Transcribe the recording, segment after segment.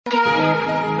All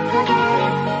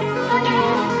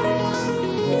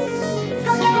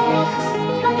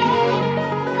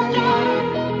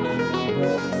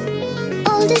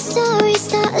the stories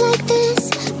start like this,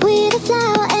 with a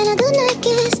flower and a good night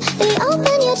kiss. They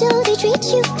open your door, they treat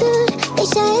you good. They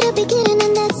shy at the beginning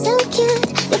and that's so cute.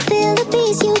 You feel the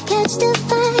peace, you catch the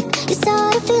vibe. You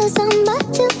start to feel some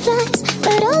butterflies,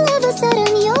 but all of a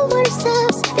sudden your world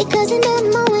stops, because in that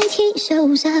moment he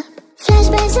shows up.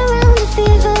 Flashbacks around, the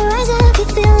fever rise up. You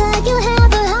feel like you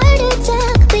have a heart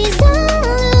attack. Please don't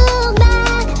look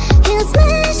back, he'll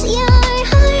smash your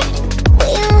heart. We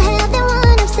all have that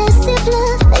one obsessive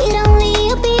love. It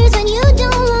only appears when you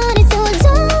don't want it, so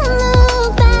don't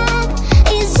look back.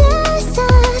 It's just a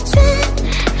trap.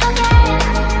 Forget it,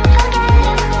 forget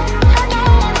it, forget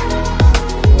it.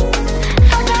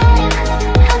 Forget it, forget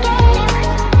it,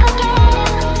 forget it.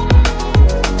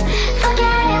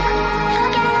 Forget it, forget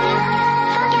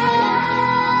it.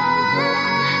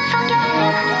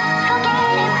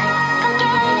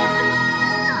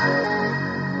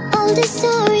 All the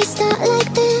stories start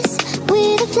like this,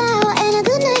 with a flower and a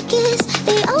good night kiss.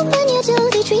 They open your door,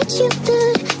 they treat you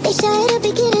good. They shy at the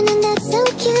beginning and that's so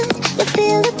cute. You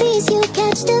feel the peace, you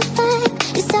catch the vibe.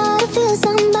 You start to feel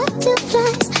some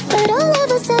butterflies, but all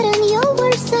of a sudden your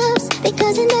world stops,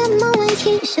 because in that moment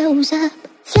he shows up.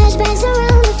 Flashbacks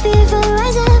around, the fever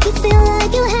rise up. You feel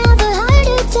like you have a heart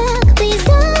attack. Please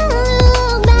don't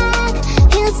look back,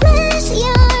 he'll smash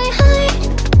your heart.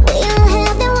 We all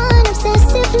have that one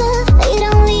obsessive love. It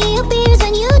only appears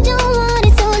when you don't want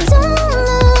it, so don't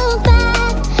look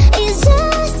back. It's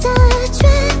just a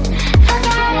trap.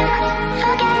 Forget it,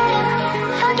 forget it,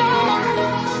 forget it.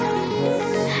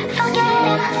 Forget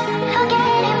it,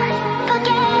 forget it,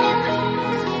 forget it.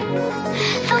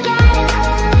 Forget it,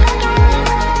 forget it.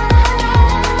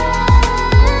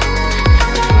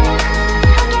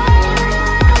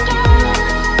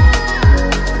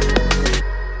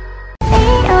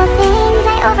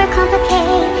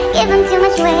 Overcomplicate, give them too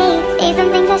much weight, say some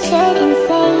things I shouldn't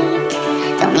say.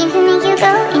 Don't mean to make you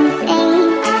go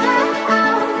insane.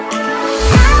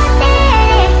 Out there,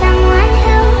 there's someone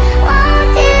who won't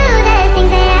do the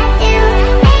things that I do.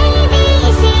 Maybe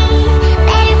she's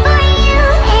better for you,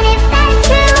 and if that's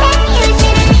true, then you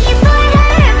shouldn't leave for her.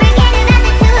 Forget about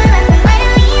the two of us and what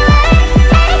we were.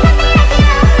 That is something that you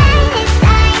don't mind this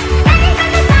time. Running from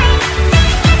the fight,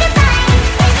 saying goodbye.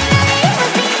 It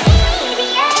would be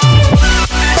easier.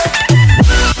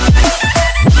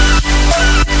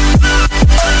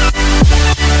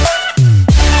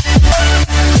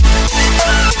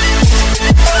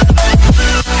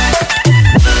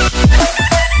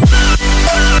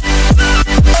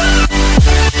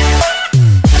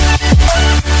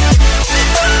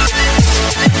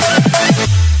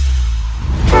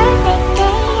 Perfect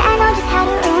day, I know just how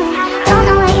to run. Don't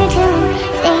know what you're doing,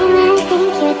 staying there and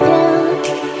think you're through.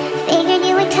 Figured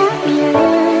you would cut me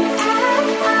loose.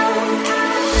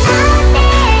 Out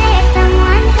there, there's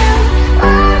someone who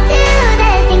won't do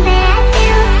the things that I do.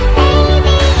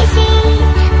 Maybe she's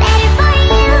better for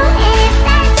you, and if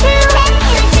that's true, then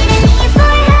you shouldn't leave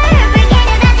for her. Forget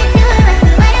about the two of us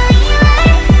and what we were.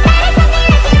 That is something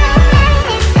that you don't mind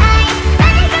this time.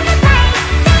 Running from the fight,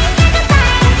 saying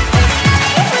goodbye.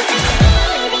 It would be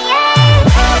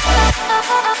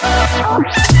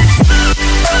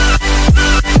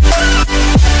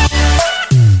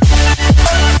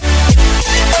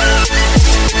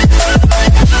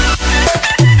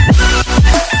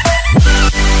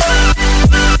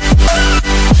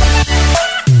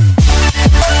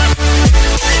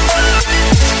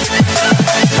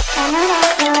I know that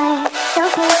you're so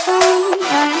patient,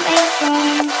 you're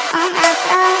embracing all my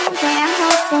flaws, and I'm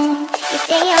hoping you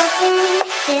stay open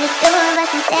to the two of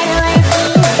us instead of what it's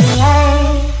easier.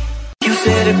 You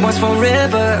said it was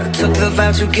forever, took the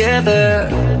vow together.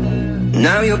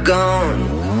 Now you're gone.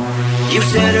 You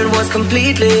said it was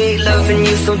completely loving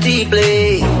you so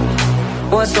deeply.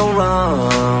 What's so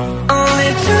wrong? All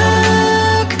it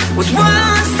took was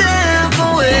one step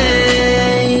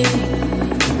away.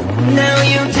 Now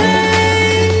you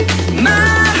take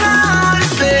my heart to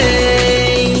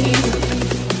slave.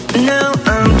 Now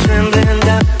I'm trembling,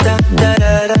 da da da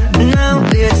da da. Now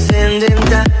it's ending,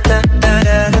 da da da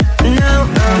da da. Now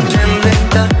I'm trembling,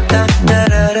 da da da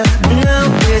da da. Now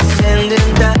it's ending,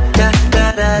 da da da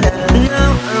da da. Now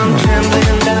I'm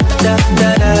trembling, da da da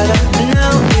da da.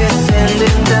 Now it's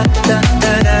ending, da da da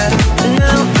da da.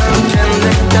 Now I'm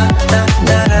trembling, da da da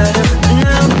da da.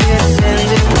 Now it's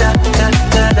ending, da da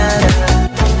da da da.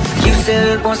 You said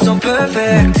it was so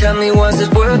perfect. Tell me, was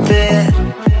it worth it?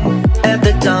 At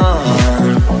the dawn,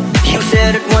 you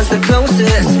said it was the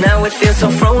closest. Now it feels so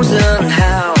frozen.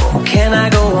 How can I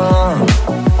go on?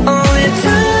 All it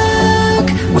took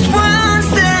was one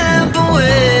step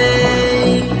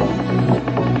away.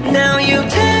 Now you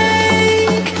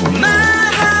take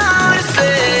my heart to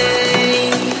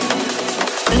stay.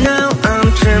 Now I'm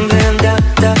trembling, da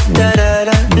da da da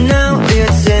da. Now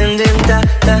it's ending, da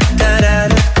da da da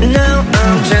da. Now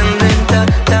I'm trembling, da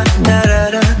da da da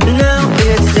da. Now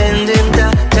it's ending, da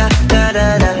da da da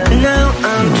da. Now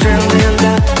I'm trembling,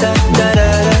 da da da da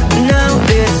da. Now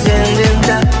it's ending,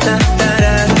 da da da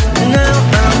da. Now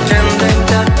I'm trembling,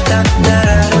 da da da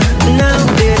da. Now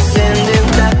it's ending,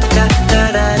 da da da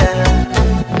da.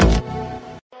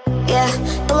 Yeah,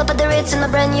 pull up at the Ritz in a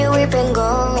brand new whipping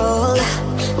gold,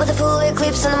 with a full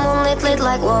eclipse and the moonlit lit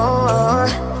like whoa.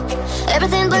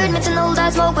 Everything blurred, meets an old eye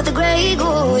smoke with a grey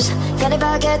goose. Fanny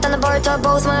baguette on the bar top,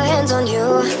 both my hands on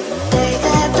you. Take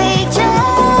that picture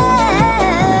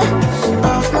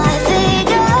of my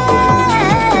figure.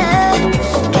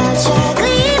 Got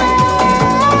JackSKmedia.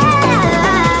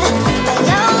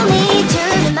 Allow me to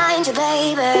remind you,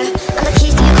 baby, I'm the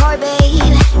keys to your car,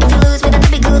 babe. If you lose me, then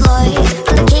it'll be good luck.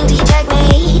 I'm the king to your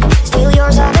checkmate. Steal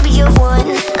yours, I'll never you've won.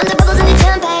 I'm the bubbles in the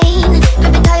champagne.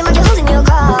 Grip it tight like you're holding your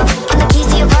cup. I'm the keys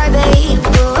to your car, babe.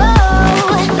 Whoa,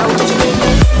 oh, did you dig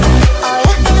me? Oh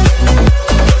yeah.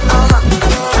 Uh-huh.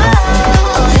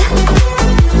 Oh yeah.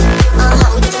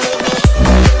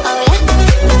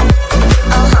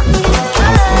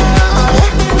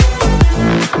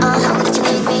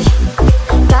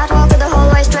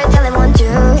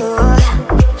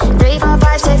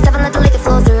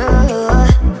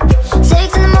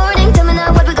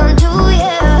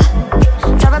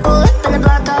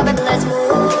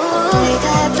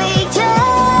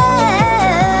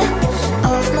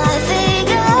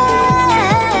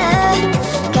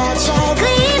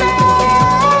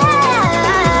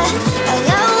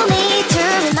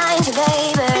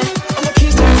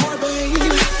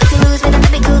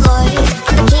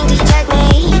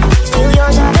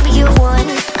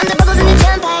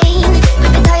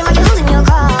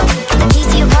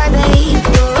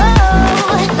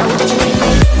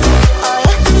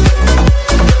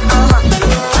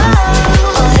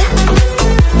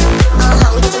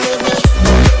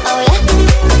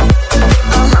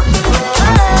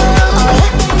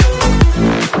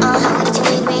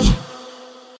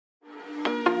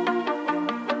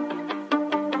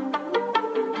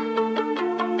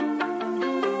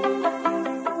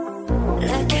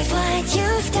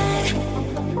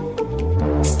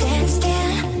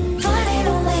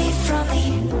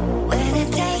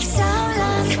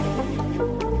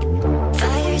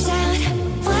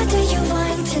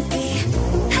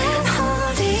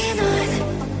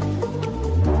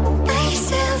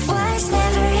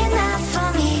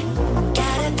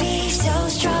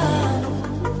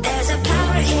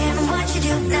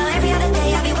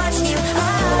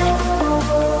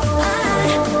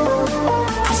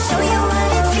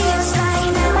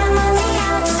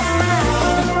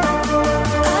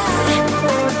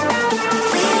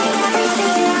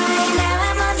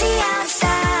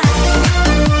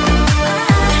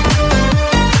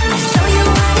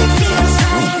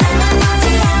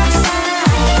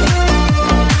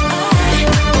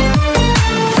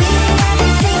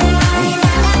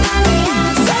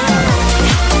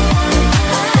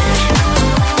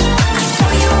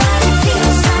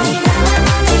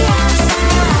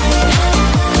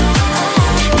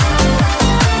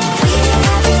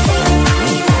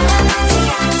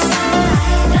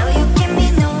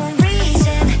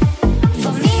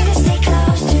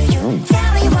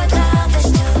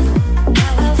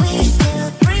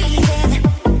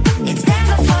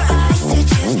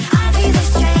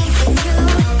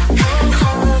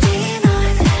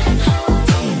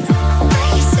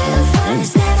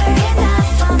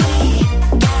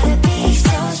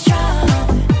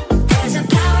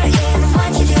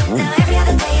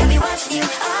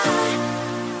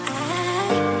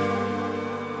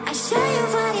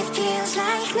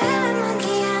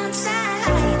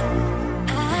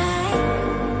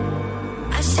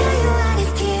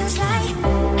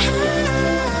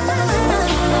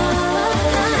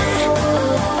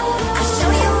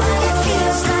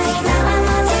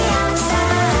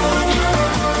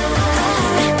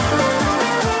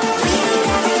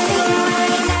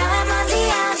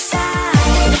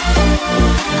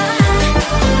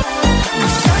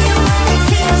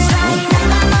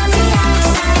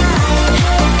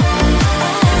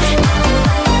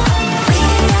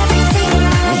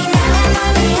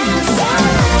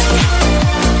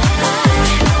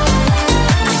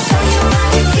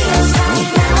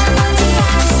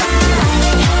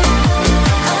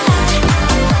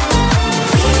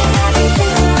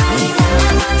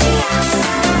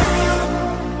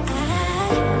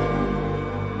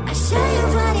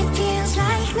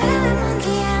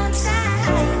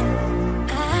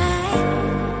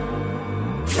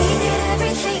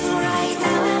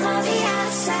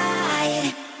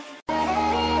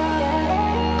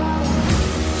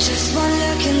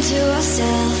 look into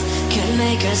ourselves can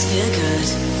make us feel good,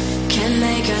 can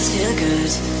make us feel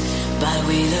good. But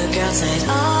we look outside,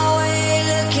 oh, we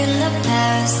look in the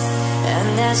past,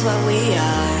 and that's what we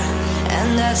are,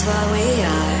 and that's what we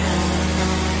are.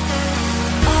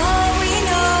 All we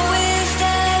know is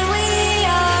that we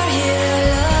are here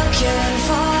looking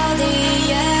for the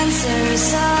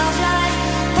answers of life,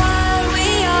 but we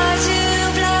are too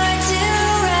blind to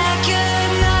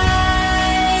recognize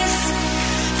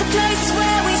the places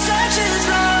where we search is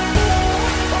wrong.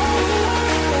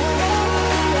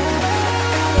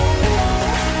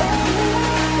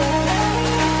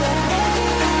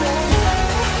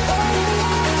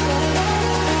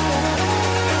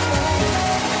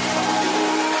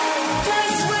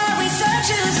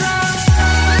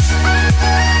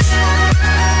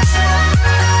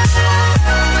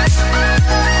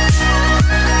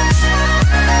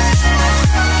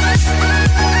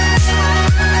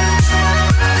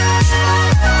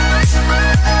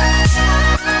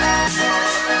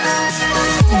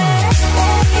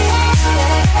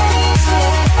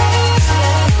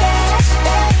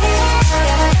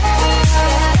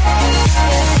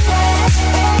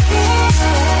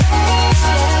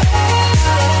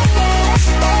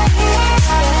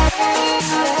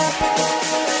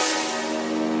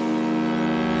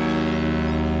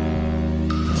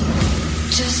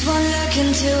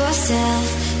 Into ourselves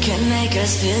can make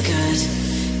us feel good,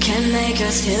 can make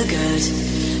us feel good.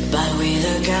 But we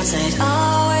look outside,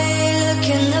 oh, we look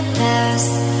in the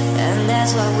past, and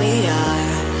that's what we are,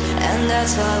 and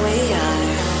that's what we are.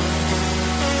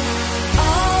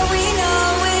 All we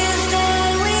know is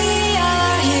that we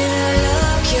are here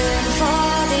looking for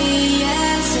the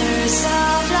answers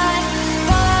of life,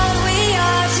 but we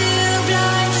are too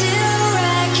blind to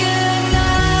recognize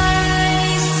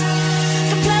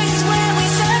the places where we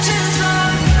search is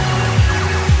wrong.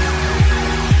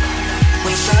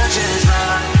 We search is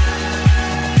wrong.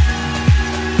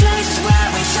 Places where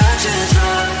we search is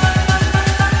wrong.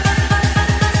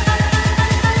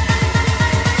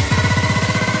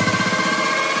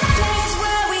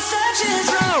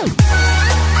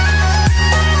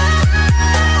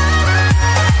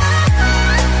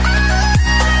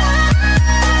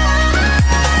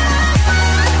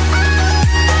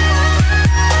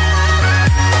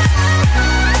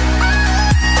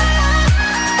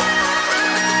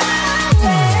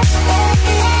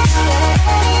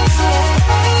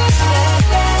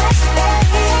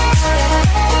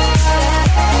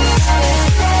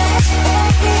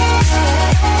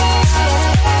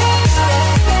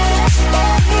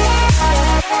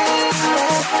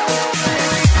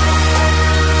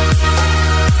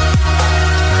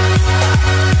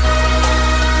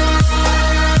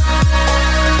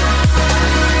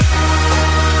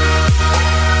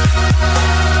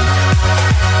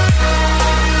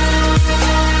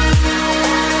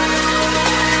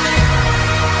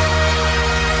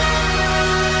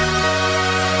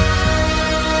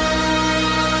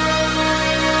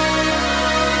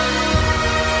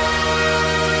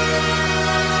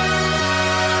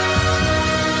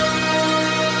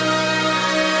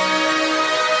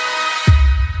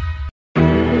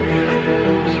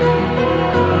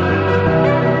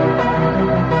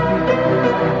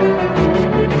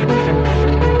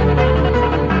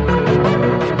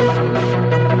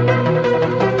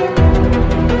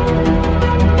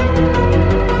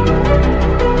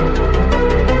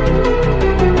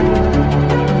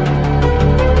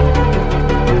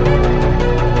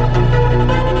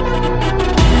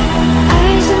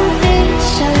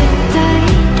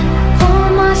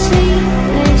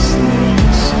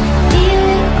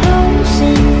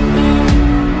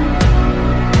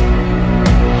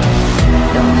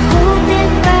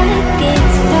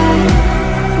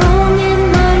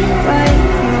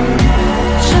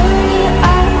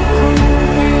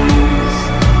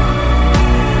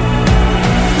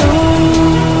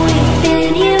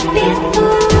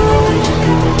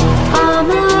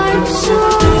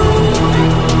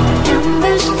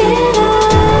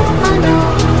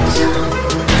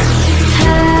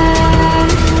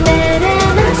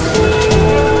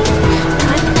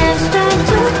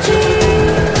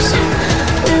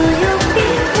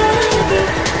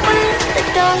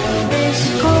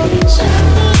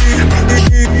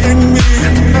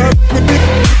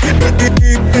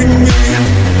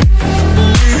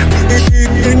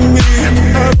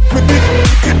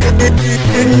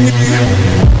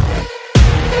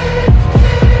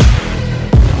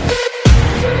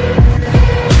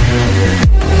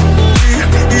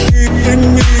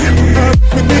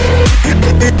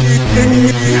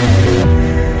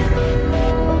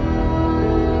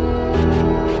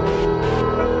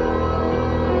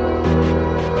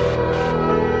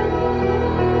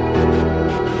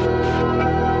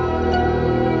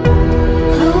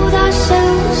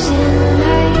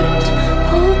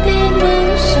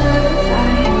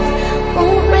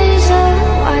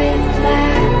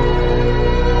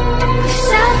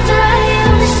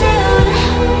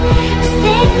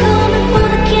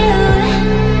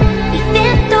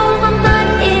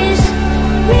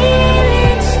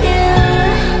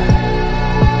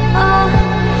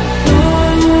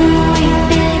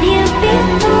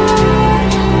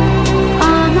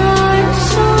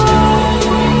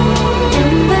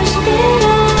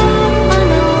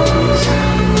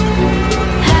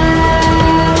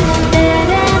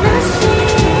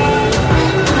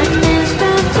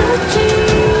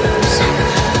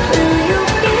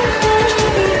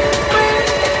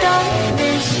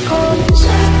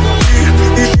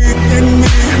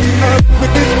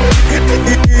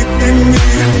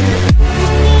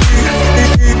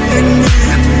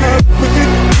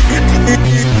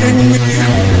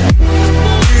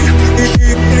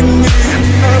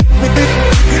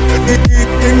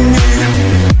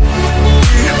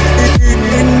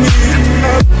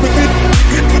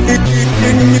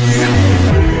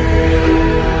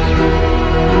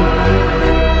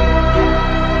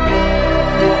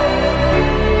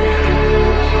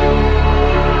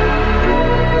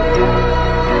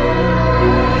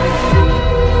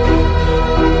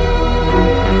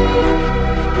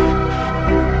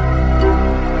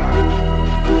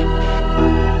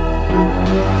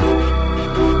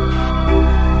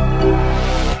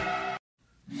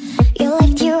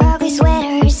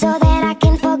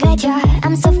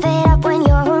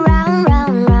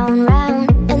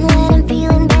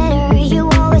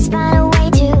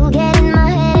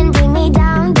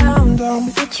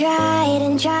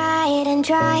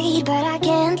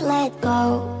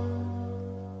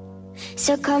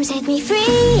 So come set me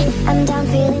free. I'm down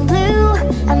feeling blue.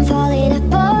 I'm falling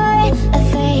apart. A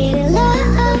faded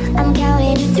love. I'm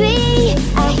counting to 3.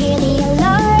 I hear the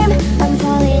alarm. I'm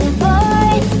falling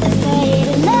apart. A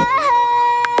faded love.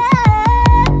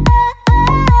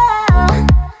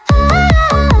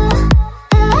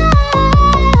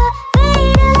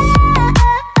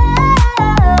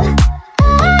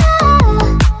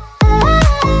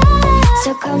 So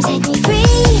come set me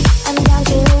free. I'm down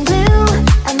feeling blue.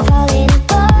 I'm falling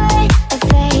apart. A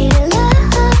faded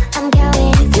love. I'm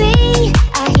counting to 3.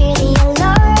 I hear the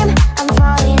alarm. I'm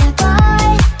falling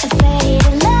apart. A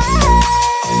faded love.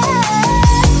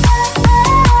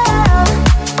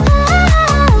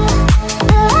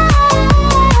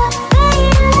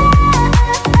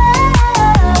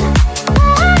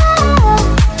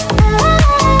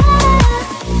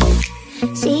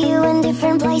 See you in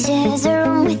different places, a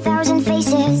room with 1,000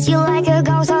 faces. You like a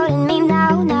ghost holding me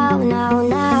now, now, now,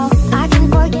 now. I can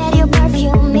forget your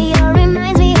perfume, it all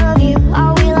reminds me of you.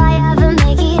 Oh, will I ever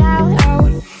make it out?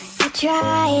 Oh, I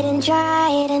tried and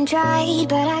tried and tried,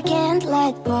 but I can't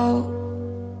let go.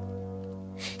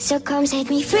 So come set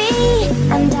me free.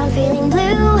 I'm down feeling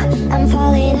blue. I'm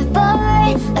falling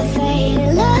apart. A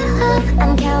faded love.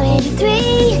 I'm counting to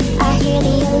 3. I hear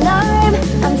the alarm.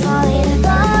 I'm falling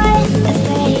apart. A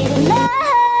faded love.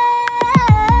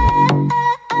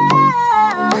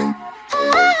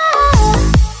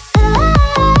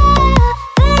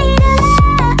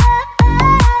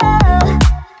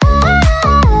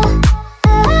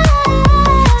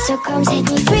 So come set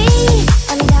me free.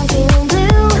 I'm down feeling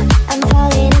blue. I'm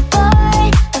falling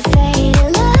apart. A faded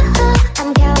love.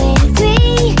 I'm counting to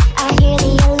 3. I hear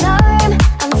the alarm.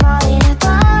 I'm falling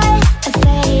apart. A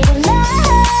faded love.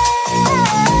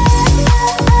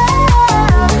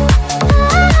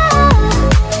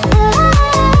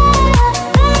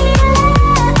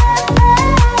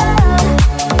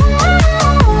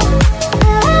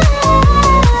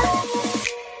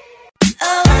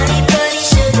 Oh, honey bunny,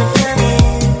 sugar coming.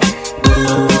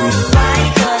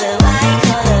 White collar, white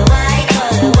collar, white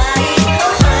collar, white.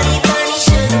 Oh, honey bunny,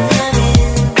 sugar coming.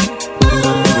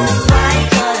 White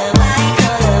collar, white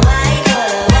collar, white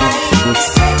collar, white. You're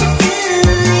such a fool,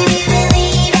 you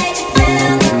believe that you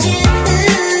found what you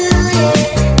yeah.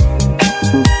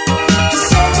 You're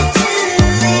such a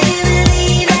fool, you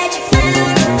believe that you found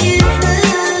what you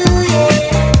yeah.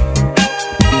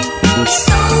 Your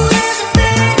soul doesn't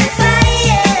burn the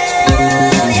fire.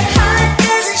 Your heart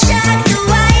doesn't shock the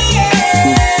wire.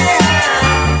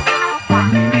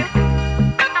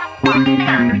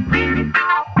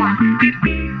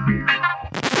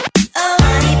 Oh,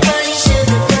 honey bunny,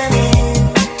 sugar coming.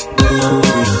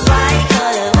 White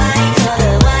collar, white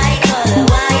collar, white collar,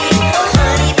 white. Oh,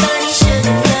 honey bunny,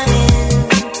 sugar coming.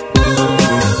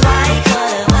 White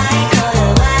collar, white collar,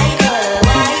 white collar,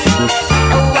 white.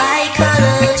 A white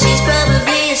collar, she's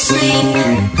probably asleep.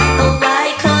 A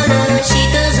white collar, she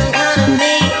doesn't wanna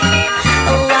meet.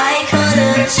 A white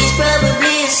collar, she's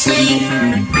probably asleep.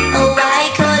 A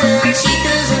white collar, she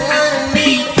doesn't wanna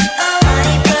meet. Oh,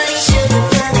 honey bunny, sugar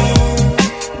coming.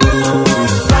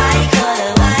 White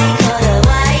collar, white collar,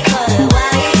 white collar,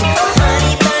 white. Oh,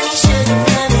 honey bunny, sugar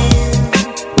coming.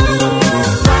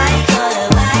 White collar,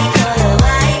 white collar,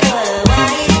 white collar,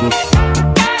 white.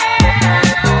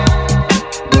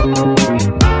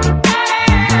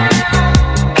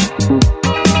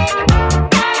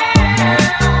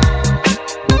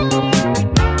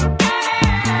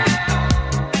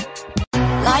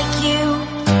 Like you,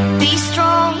 be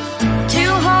strong to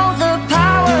hold the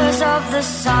powers of the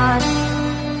sun.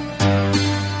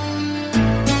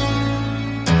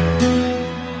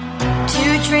 To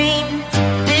dream,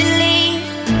 believe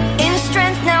in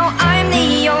strength. Now I'm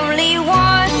the only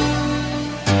one,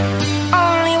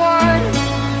 only one.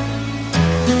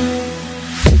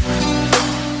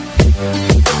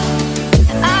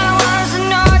 I was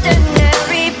an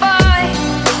ordinary boy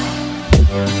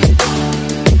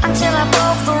until I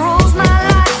broke the rules, my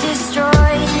life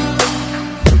destroyed.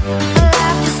 A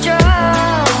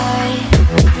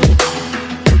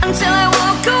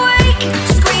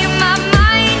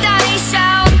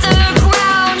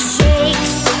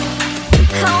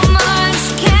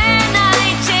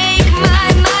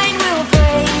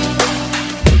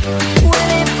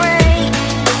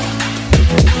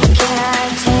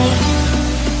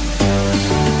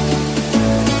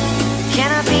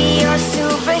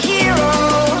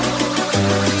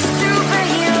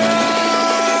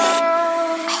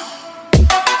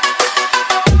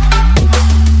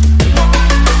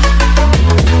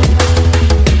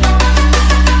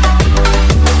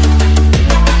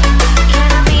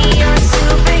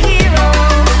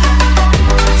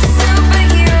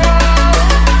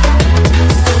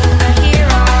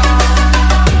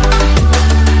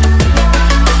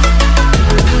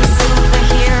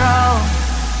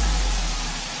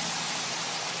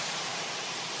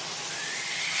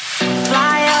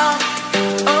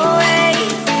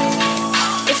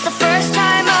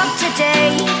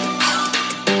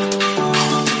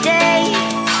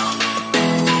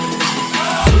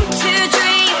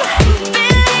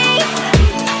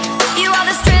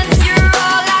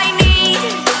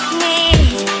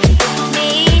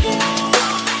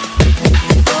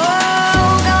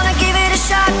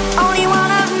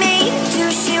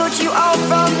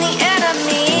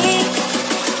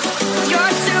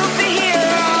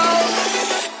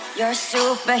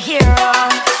superhero.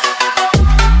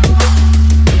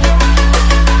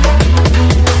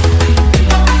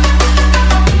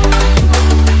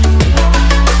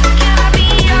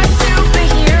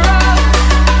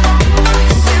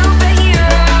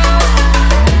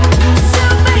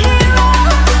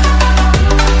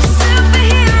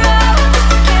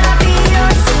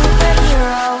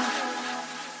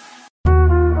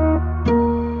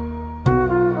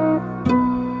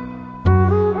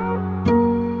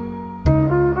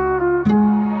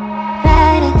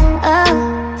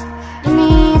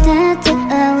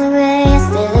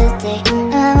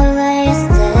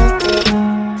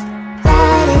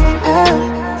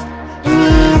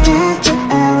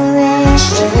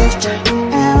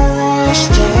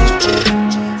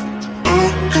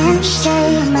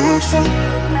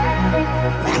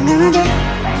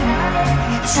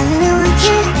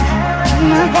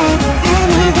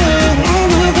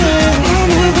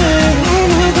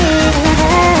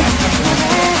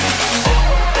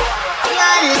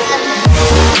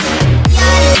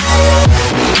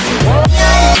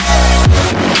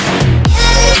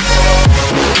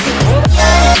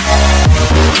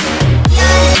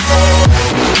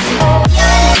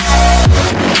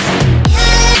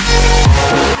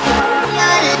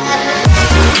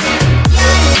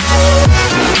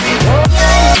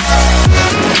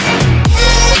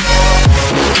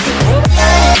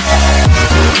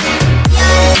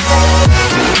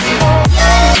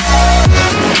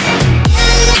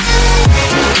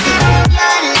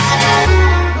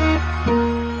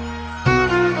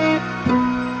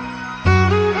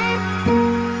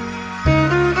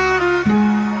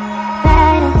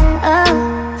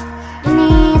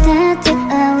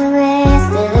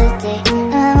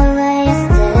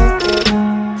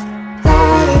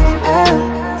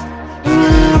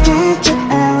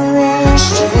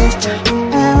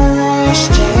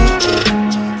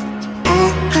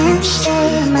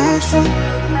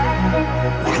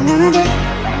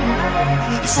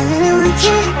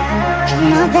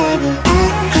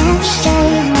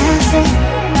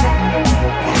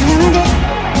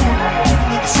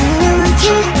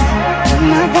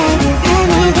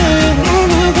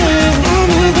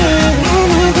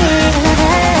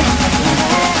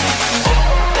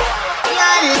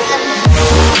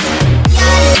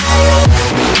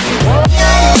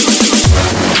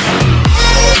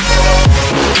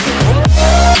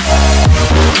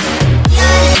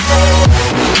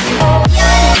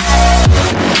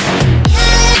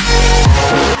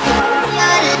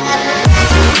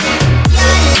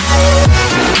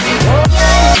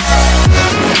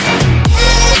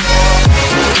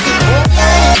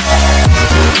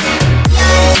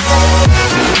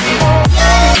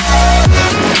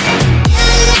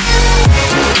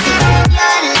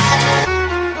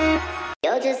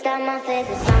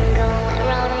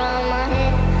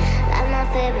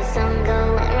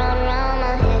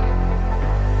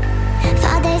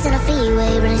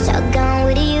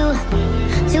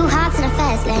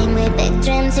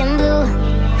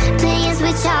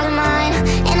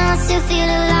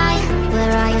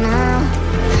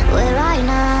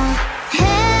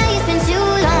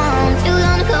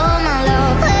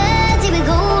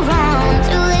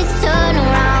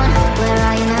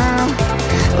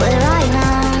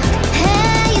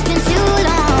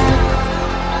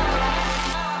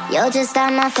 Just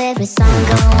like my favorite song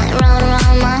going round and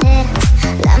round my head.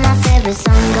 Like my favorite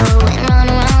song going round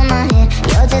and round my head.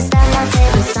 You're just like my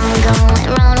favorite song going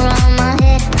round and round my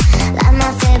head. Like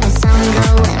my favorite song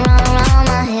going round and round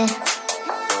my head.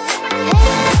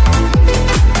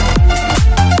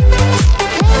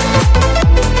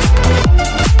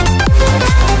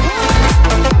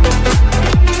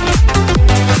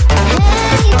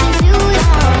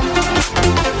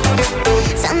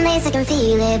 Some days I can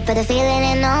feel it, but the feeling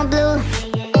ain't no blue.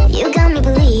 You got me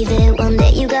believe it, one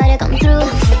day you gotta come through.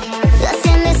 Lost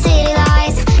in the city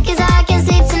lights, 'cause I can't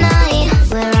sleep tonight.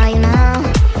 Where are you now?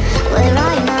 Where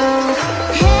are you now?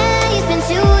 Hey, it's been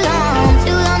too long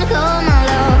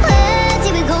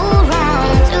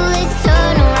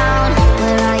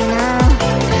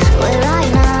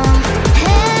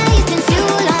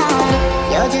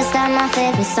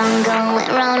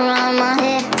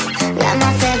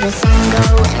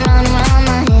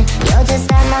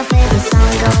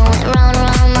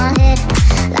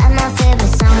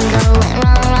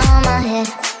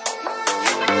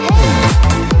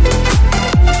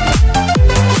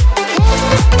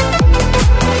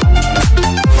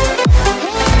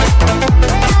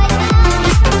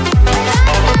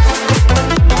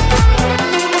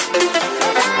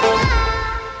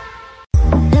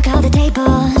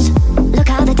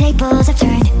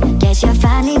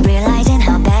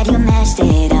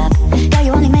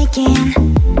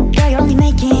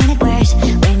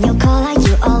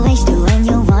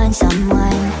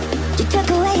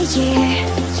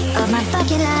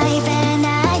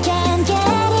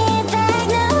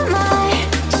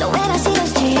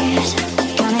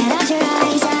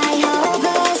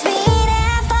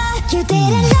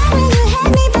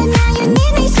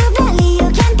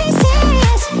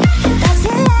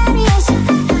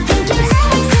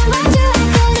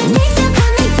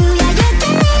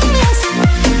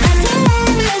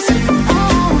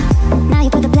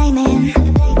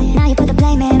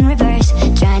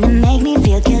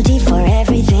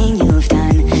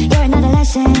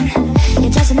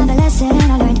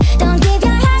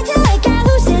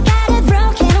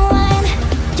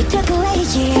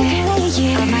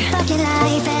year of my fucking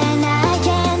life, and I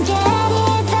can't get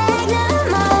it back no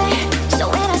more. So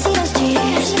when I see those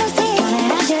tears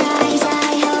falling out your eyes, I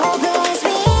hope it's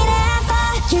me that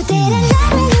far. You didn't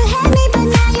love me, you had me, but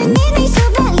now you need me so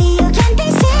badly. You can't be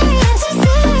serious.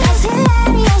 That's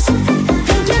hilarious.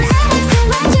 Thinking I would still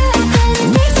want you after the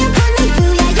things you put me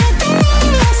through. Yeah, you're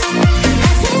delirious.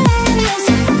 That's hilarious.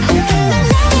 You didn't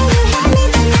love me, you had me,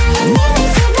 but now you need me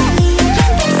so badly. You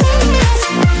can't be serious.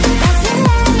 That's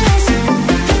hilarious.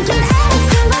 Thinking I would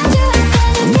still want you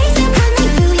after the things you put me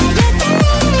through. Yeah, you're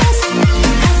delirious.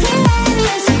 That's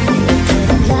hilarious.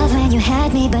 Love when you had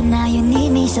me, but now you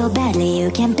need me so badly. You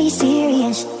can't be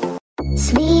serious.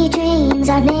 Sweet dreams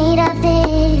are made of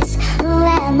this. Who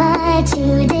am I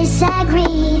to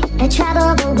disagree? I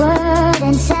travel the world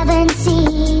in 7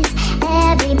 seas.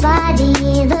 Everybody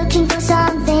looking for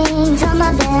something. Some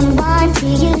of them want to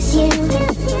use you.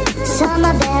 Some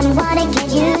of them want to get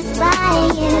used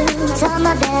by you. Some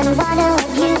of them want to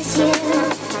abuse you.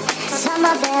 Some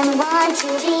of them want to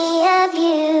be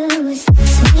abused.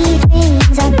 Sweet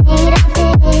dreams are made of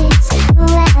this. Who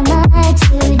am I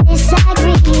to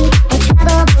disagree? I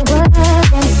travel the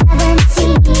world in 7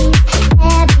 seas.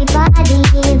 Everybody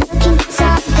looking for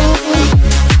something.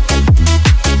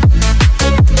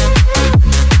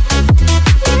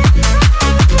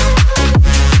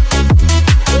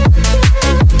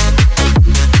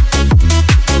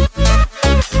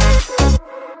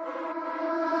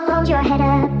 Hold your head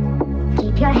up,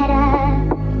 keep your head up.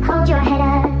 Hold your head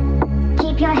up,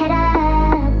 keep your head up.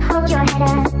 Hold your head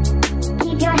up,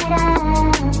 keep your head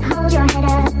up. Hold your head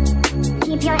up,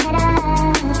 keep your head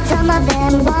up. Some of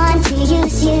them want to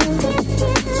use you.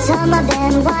 Some of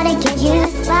them want to get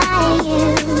used by you.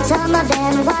 Some of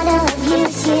them want to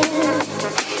abuse you.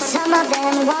 Some of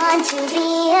them want to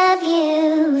be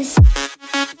abused.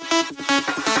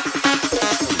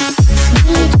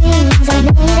 Sweet dreams are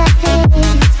made of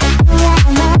this. Who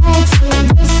am I to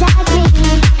disagree?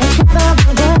 I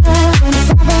travel the world in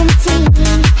 7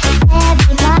 seas.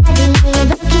 Everybody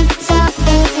looking for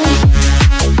something.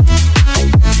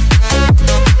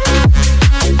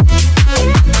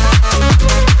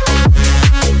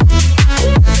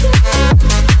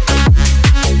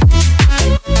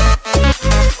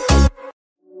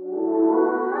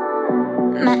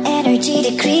 My energy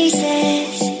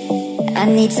decreases. I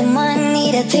need someone,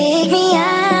 need to pick me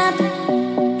up.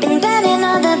 Been burning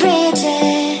all the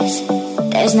bridges.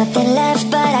 There's nothing left,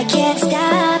 but I can't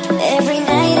stop. Every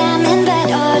night I'm in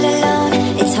bed all alone.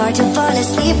 It's hard to fall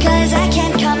asleep cause I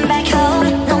can't come back home.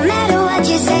 No matter what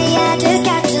you say, I just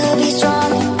got to be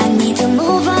strong. I need to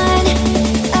move on.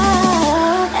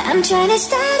 Oh, I'm trying to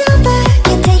start over.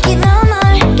 Can't take it no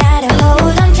more. Gotta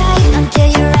hold on tight until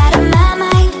you're out of my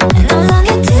mind. No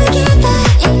longer together,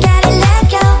 you gotta let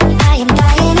go. I am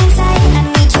dying inside, I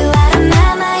need you out of my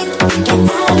mind. Get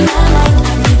out of my mind,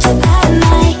 I need you out of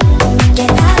my.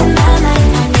 Get out of my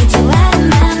mind, I need you out of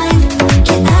my mind.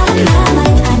 Get out of my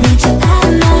mind, I need you out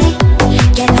of my.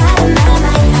 Get out of my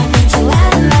mind, I need you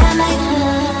out of my mind.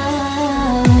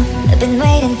 I've been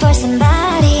waiting for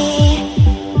somebody.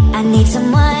 I need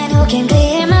someone who can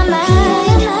clear my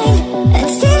mind. And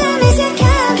still I miss your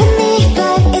company,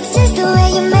 but it's just the way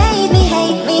you made me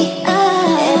hate me.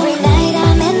 Every night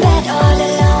I'm in bed all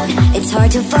alone. It's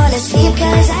hard to fall asleep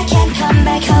cause I can't come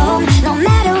back home. No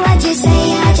matter what you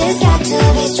say, I just got to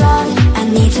be strong. I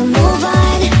need to move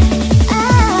on.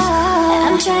 Oh,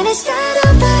 I'm trying to start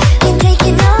over. Can't take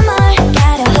it no more.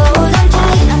 Gotta hold on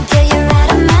tight until you're out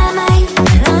of my mind.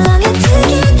 No longer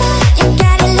together, you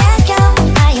gotta let go.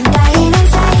 I am dying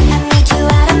inside, I need you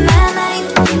out of my mind.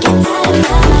 Get out of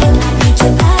my mind, I need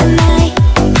you out of my.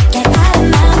 Get out of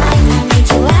my mind, I need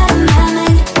you out of my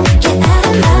mind. Get out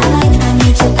of my mind, I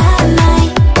need you out of my.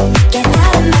 Get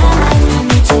out of my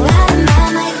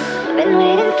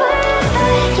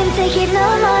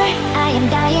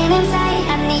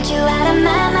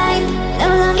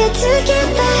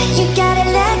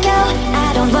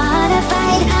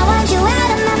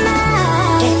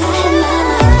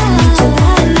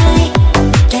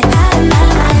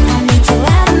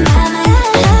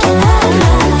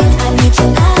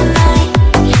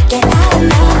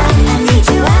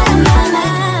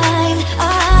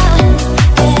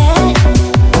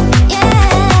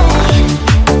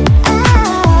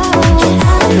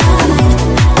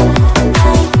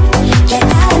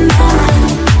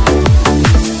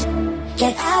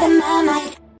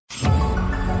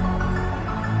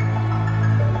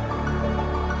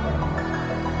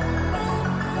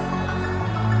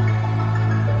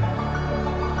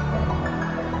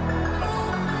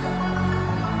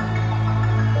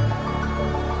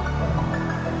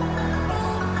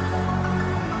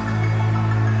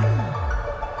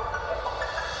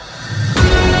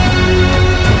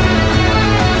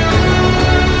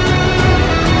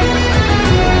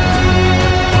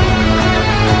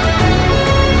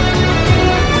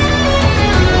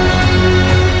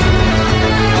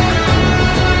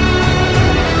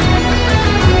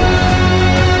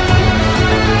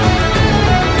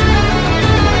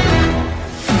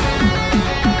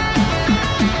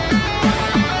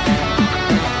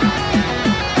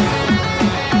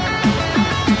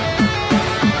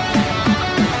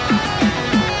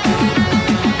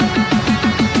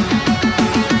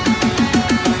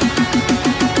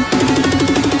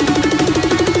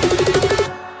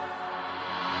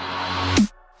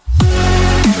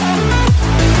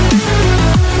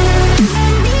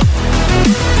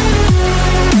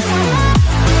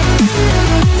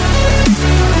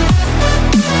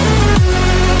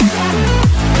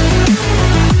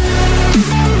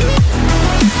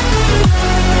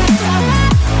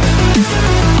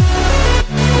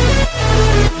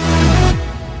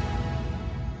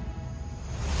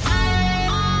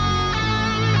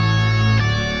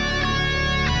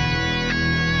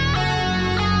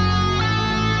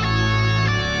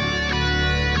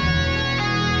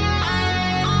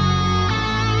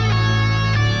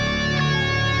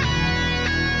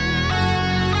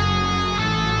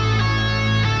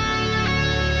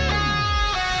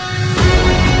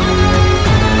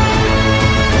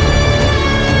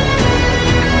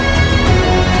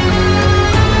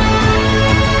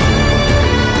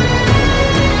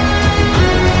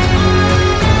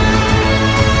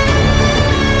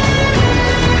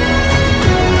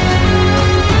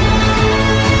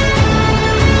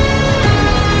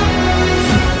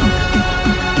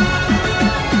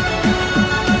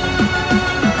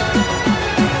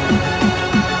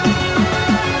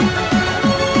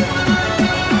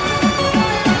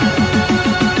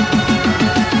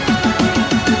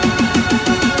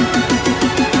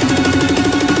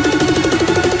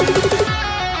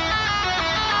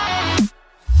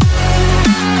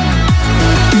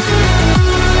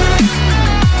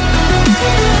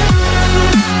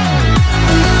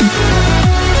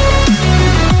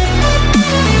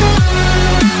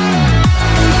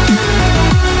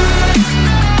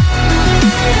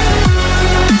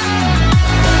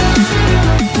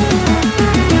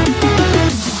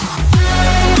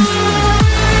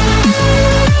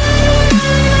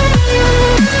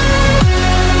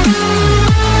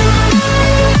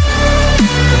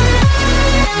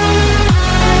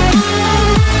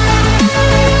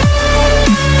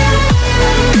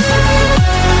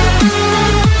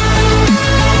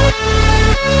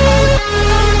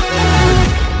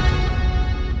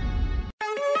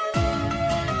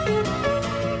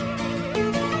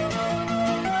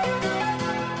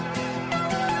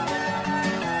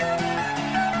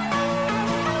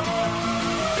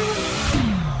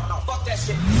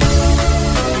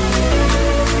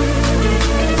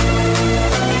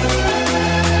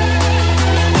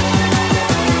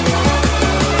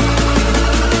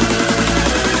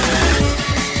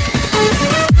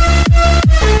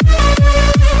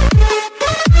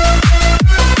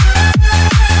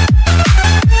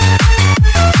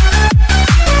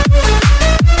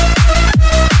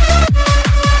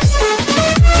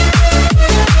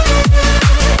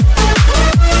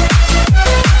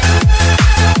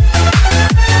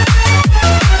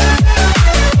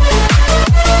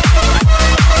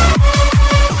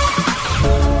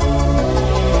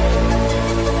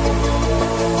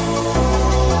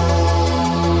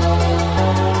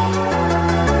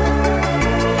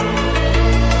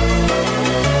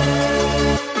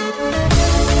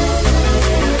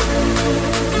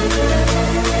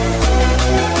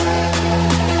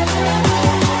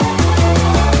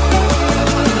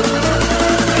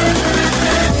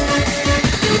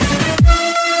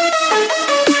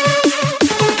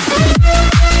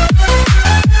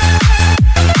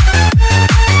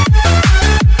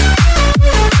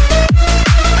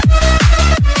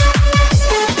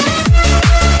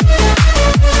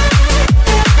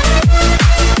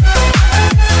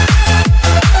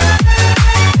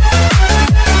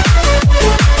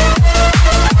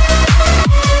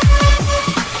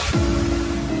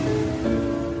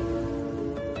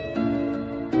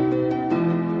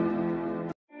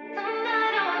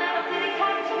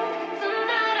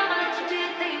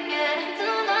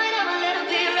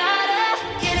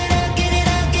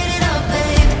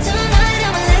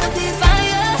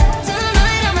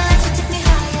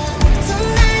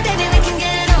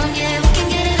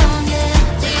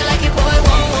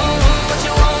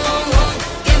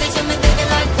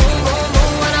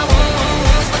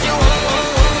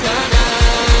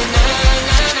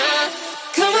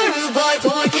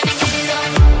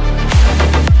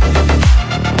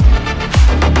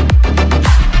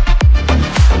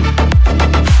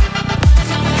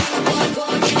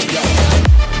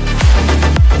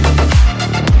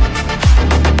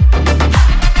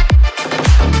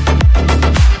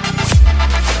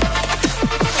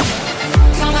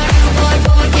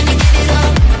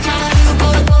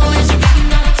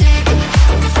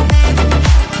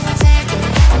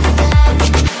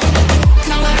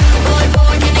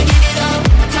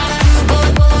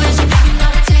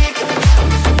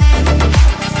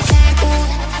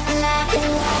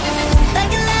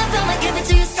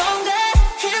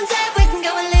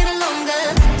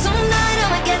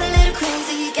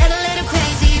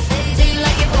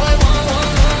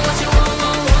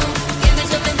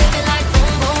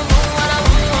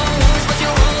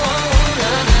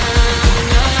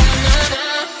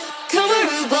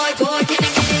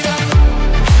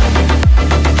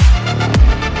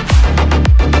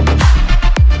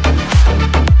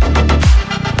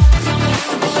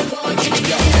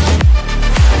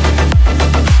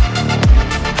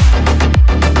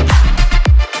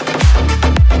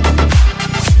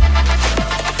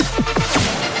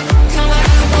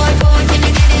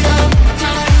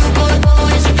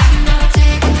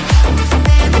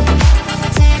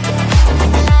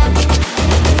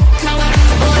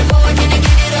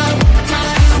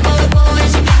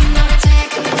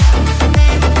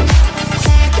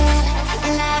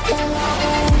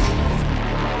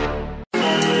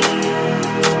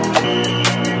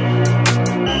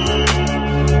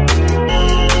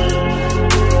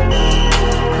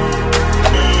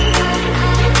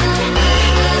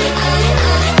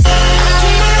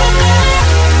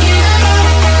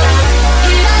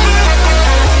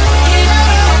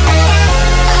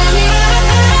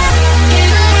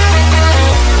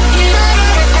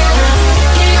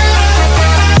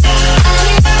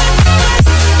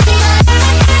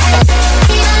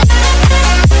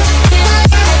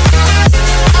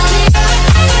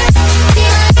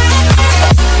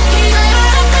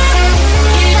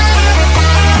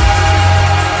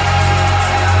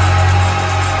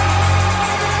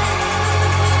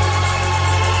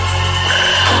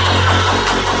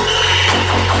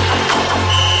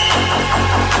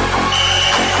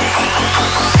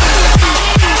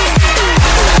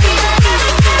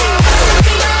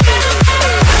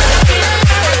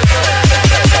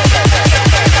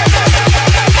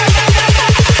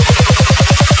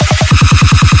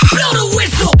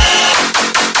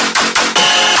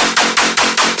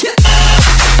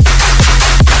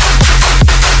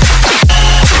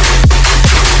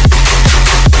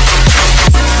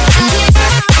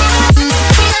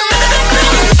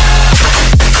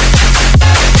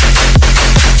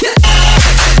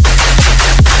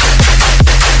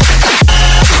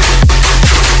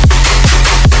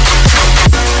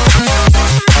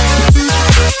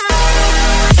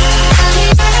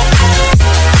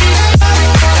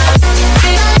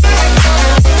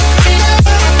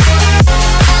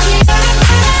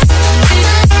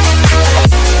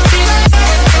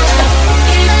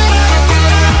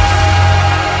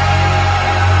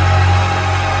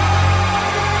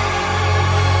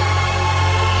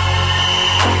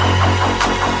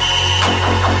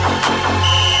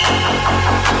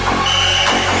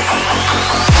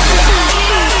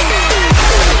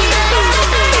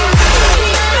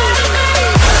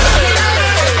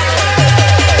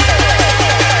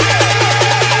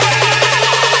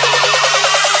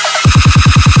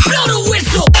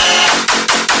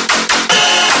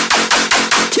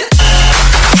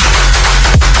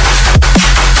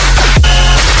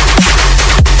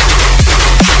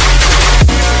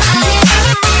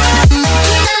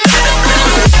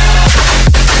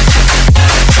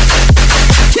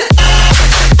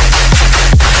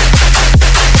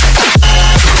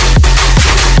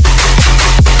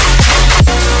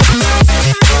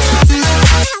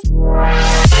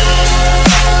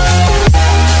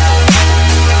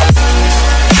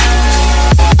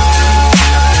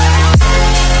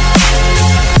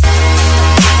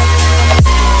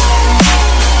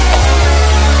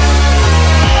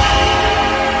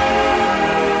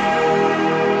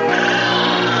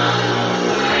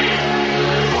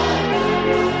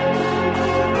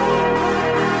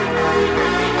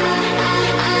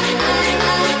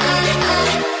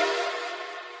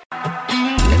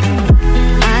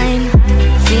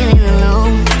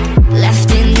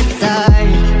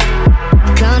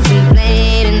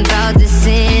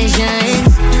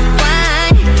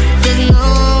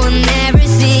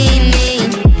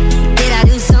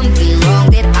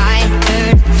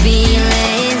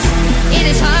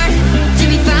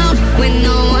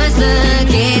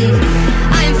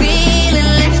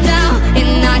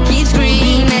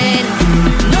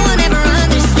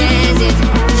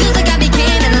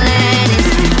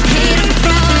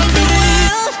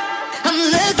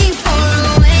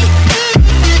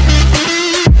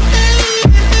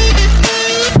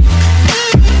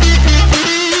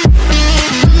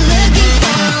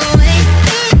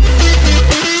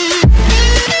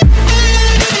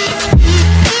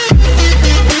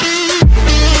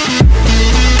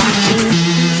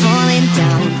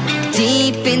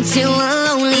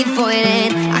void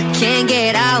and I can't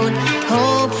get out.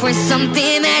 Hope for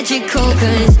something magical,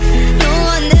 cause no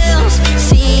one else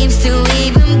seems to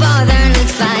even bother.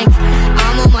 Looks like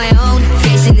I'm on my own,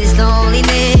 facing this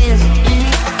loneliness.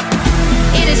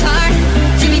 It is hard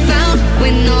to be found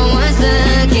when no one's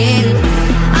looking.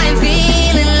 I'm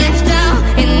feeling left out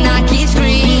and I keep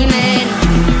screaming.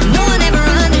 No one ever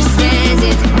understands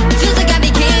it. Feels like I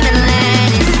became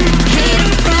Atlantis.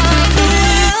 Hidden from the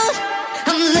world,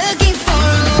 I'm looking for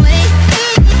a way.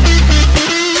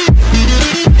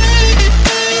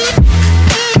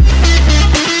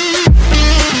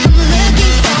 I'm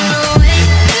looking for a way.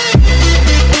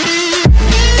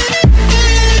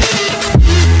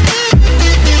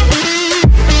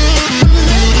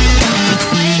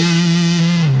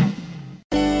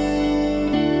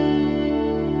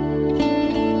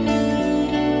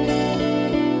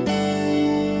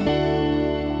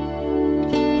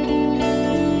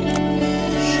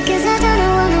 Cause I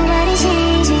don't want nobody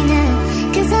change me now.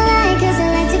 Cause I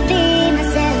like to be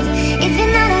myself. If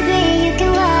you're not agree, you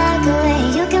can walk away.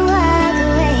 You can walk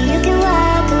away, you can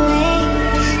walk away.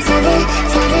 Something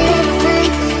in my mind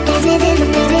makes me think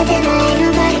I ain't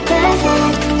nobody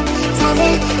perfect.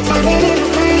 Something in my mind makes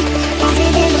me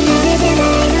think I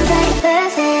ain't nobody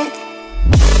perfect.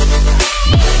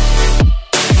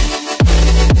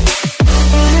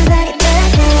 Ain't nobody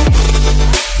perfect.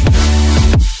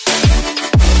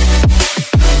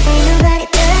 Ain't nobody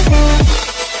perfect. Ain't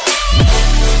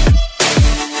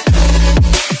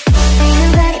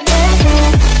nobody perfect.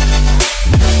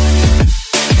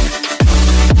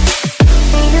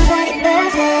 Ain't nobody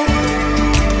perfect.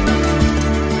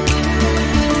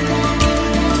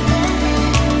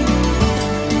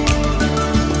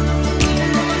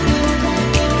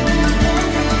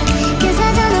 Cause I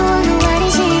don't want nobody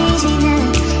change me now.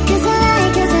 Cause I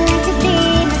like to be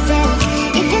myself.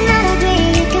 If you're not agree,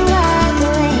 you can walk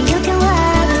away. You can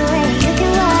walk away, you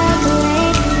can walk away.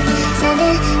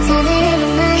 Something in my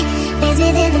mind makes me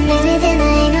think I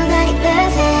ain't nobody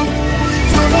perfect.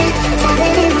 Something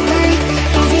in my mind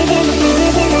makes me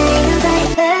think I ain't nobody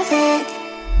perfect.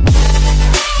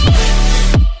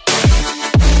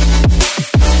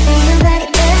 Ain't nobody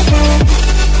perfect.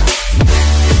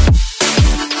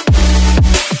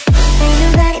 Ain't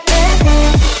nobody perfect. Ain't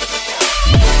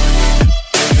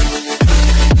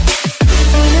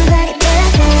nobody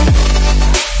perfect.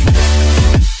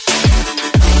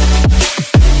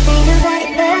 Ain't nobody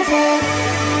perfect.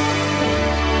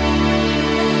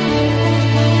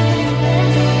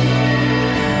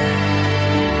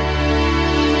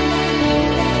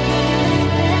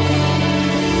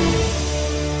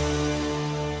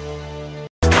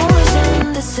 Always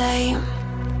been the same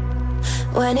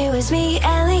when it was me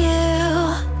and you.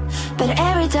 But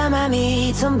every time I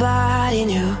meet somebody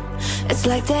new, it's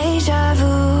like deja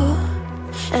vu.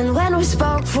 And when we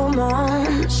spoke for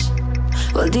months,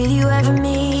 well, did you ever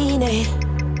mean it?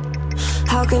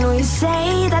 How can we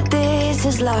say that this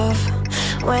is love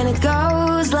when it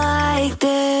goes like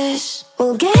this?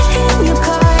 We'll get in your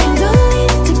car and don't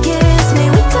need to kiss me.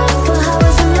 We talk for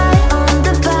hours and lie on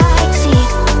the backseat.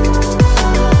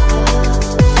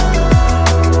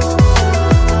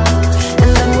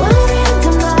 And then one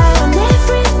random night when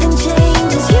everything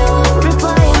changes, you won't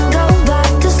reply and go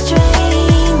back to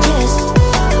strangers.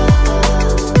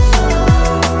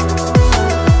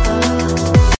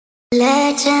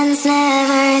 Legends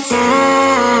never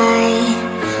die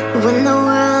when the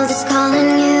world is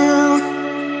calling you.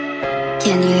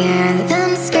 Can you hear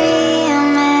them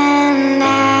screaming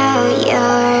out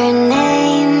your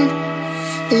name?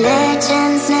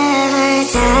 Legends never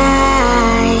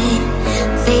die,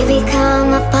 they become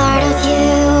a part of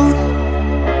you.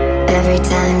 Every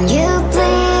time you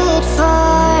bleed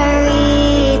for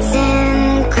eating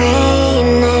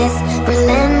greatness,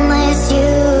 relentless you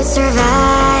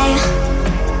survive.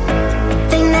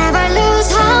 They never lose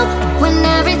hope when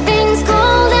everything's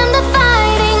cold and the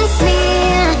fighting's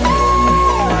near.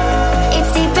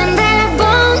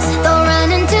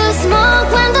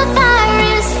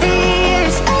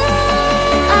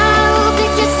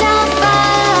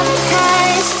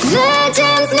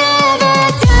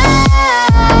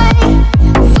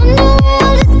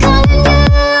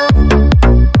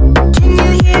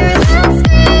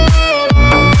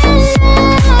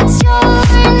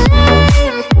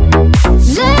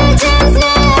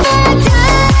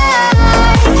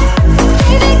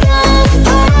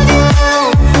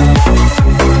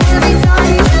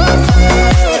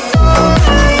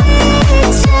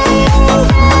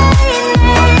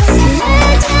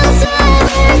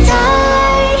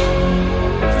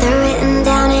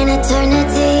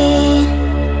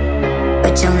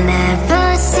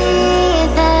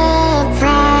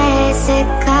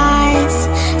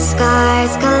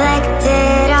 stars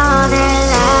collected all their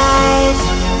lives.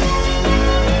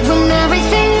 When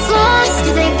everything's lost,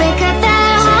 they pick up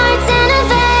their hearts and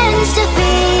avenge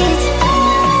defeat.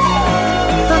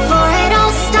 Before it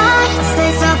all starts,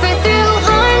 they suffer through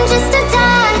harm just to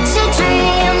touch a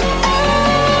dream.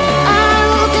 I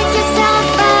will pick yourself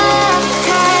up,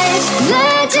 'cause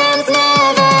legends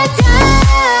never die.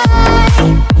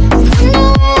 When the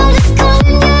world is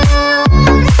calling you,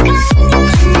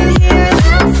 can you hear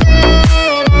them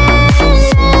screaming out your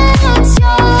name?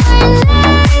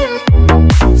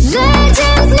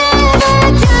 Legends never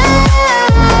die.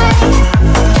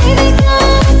 They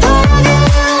become a part of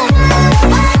you.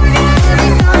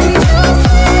 Every time you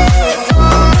play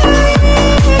for reaching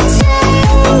greatness,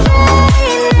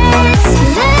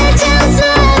 legends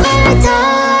never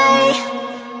die.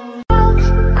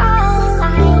 All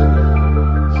alive,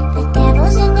 the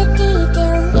devil's in the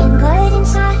detail, inward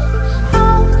inside.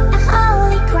 Oh, a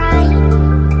holy crime,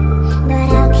 but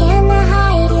how can I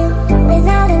hide you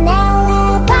without an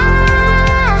alibi?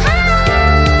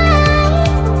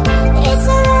 It's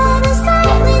a lover's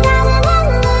fight without an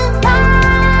alibi.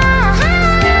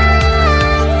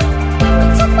 You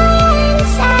took my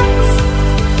innocence.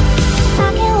 I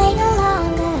can't wait no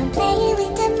longer. I'm playing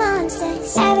with the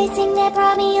monsters, everything that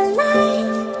brought me alive.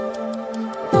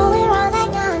 Oh, we're all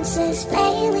like monsters,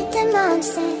 playing with the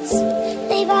monsters.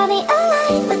 They brought me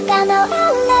alive, but got no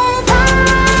alibi.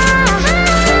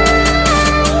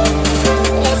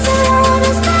 It's a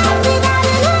lover's fight without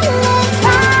an alibi.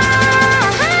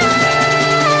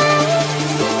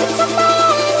 You took my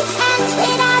innocence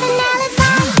without an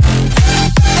alibi.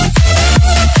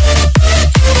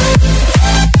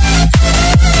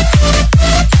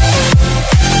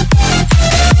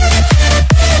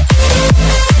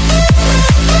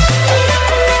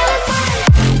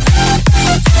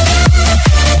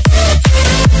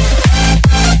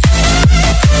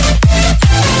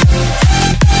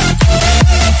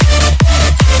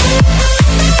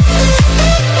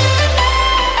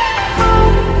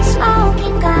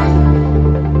 Smoking gun,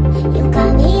 you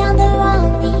got me on the wrong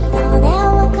lead. All that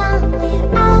will come, we're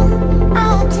all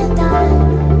up to dawn.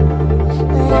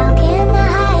 But how can I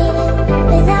hide it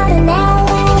without an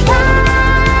alibi?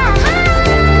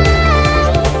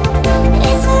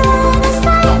 It's a lover's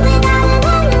fight without an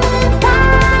alibi.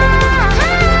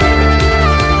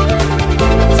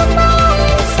 You took my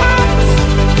innocence.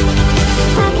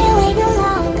 I can't wait no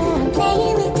longer. I'm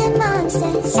playing with the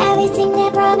monsters, everything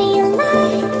that brought me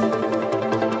alive.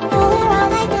 Oh, we're all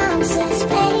like monsters,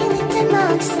 playing with the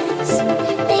monsters.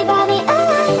 They brought me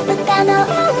alive, but got no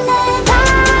alibi.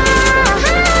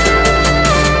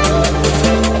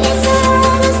 It's a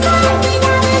lover's fight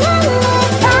without an alibi.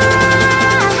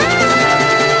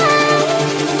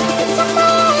 You took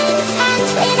my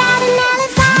innocence without an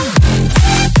alibi.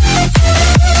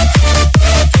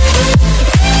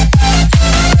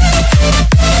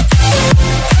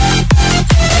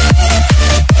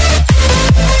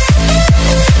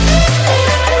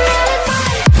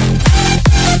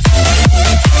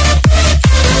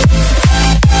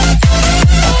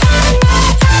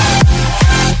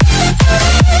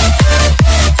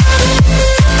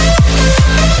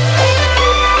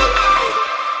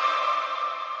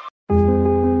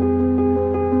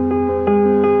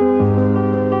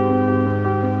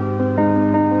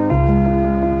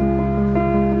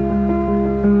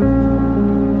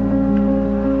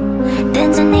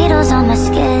 Pins and needles on my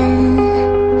skin.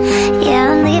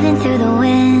 Yeah, I'm leaving through the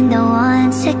window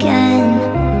once again.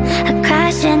 A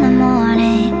crash in the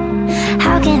morning.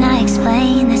 How can I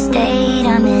explain the state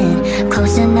I'm in?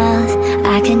 Close enough,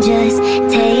 I can just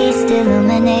taste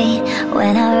illuminate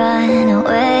when I run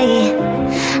away.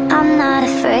 I'm not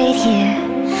afraid here.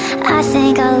 I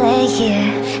think I'll lay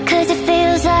here, 'cause it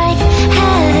feels like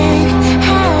heaven,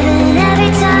 heaven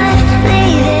every time.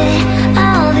 Leave it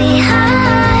all behind.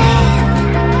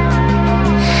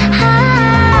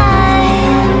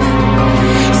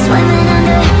 I'm swimming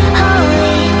under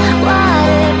holy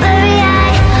water,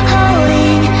 blurry-eyed,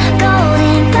 holding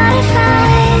golden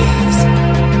butterflies.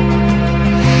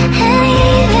 And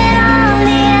even on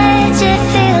the edge, it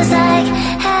feels like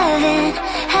heaven,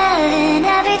 heaven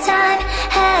every time.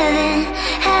 Heaven,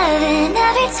 heaven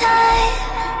every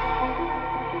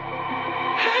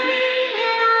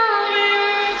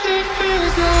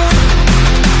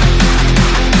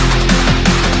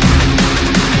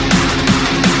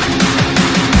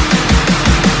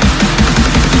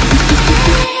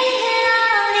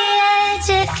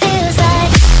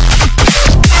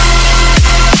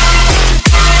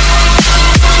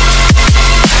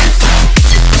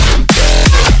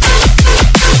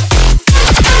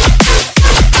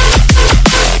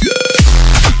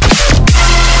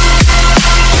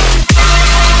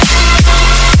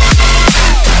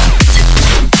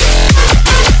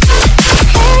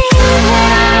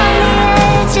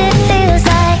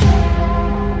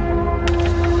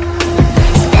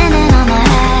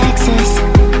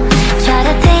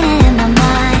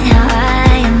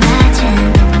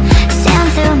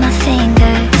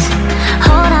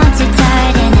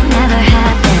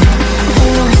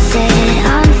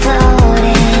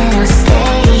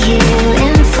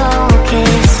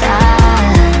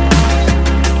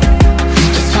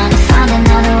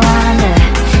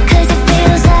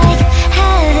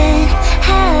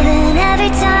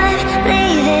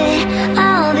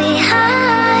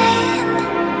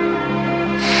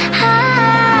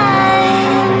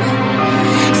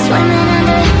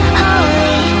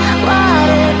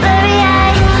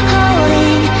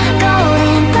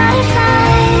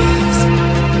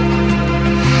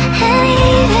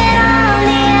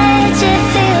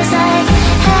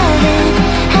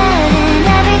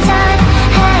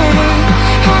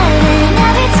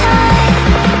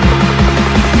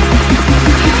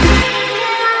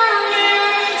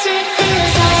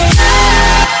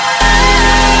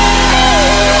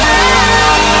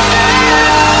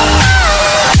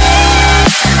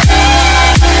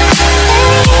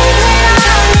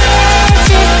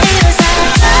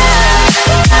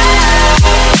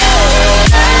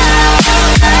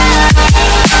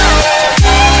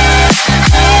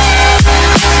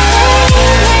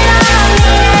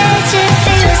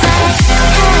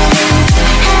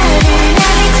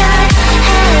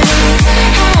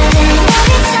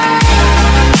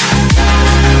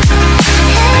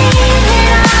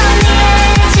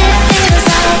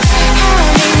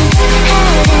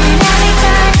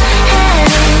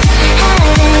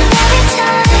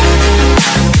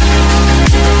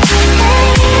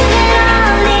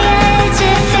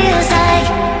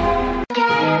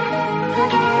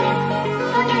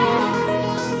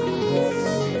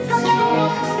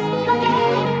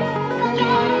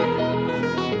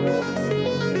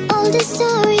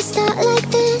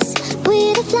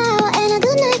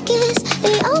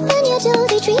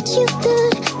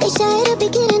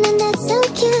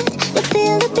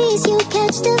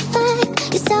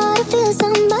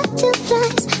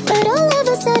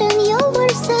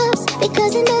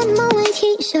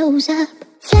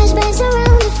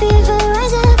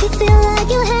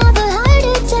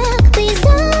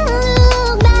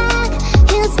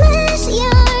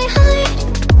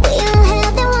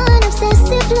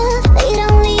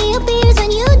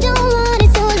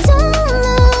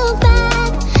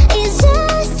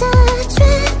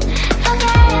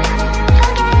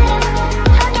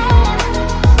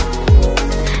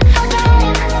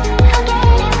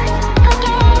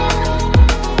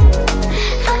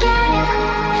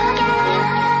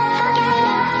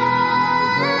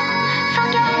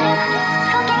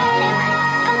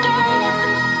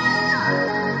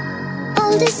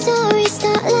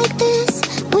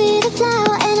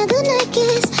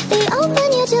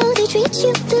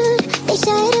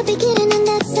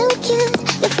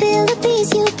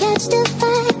memories, you catch the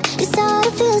vibe. You start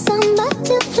to feel some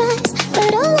butterflies,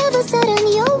 but all of a sudden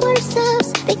your world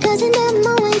stops, because in that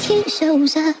moment he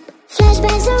shows up.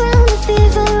 Flashbacks around, the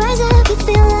fever rise up. You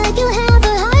feel like you have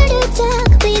a heart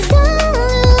attack. Please don't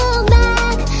look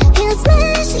back, he'll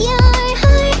smash your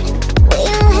heart. We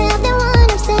all have that one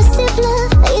obsessive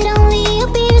love. It only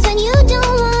appears when you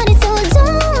don't want it, so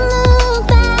don't look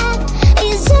back.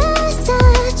 It's just a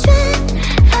trap.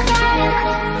 Forget him,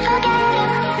 forget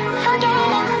him, forget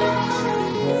him.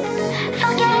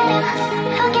 Forget him,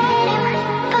 forget him,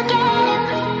 forget him.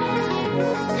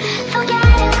 Forget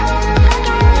him,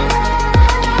 forget him.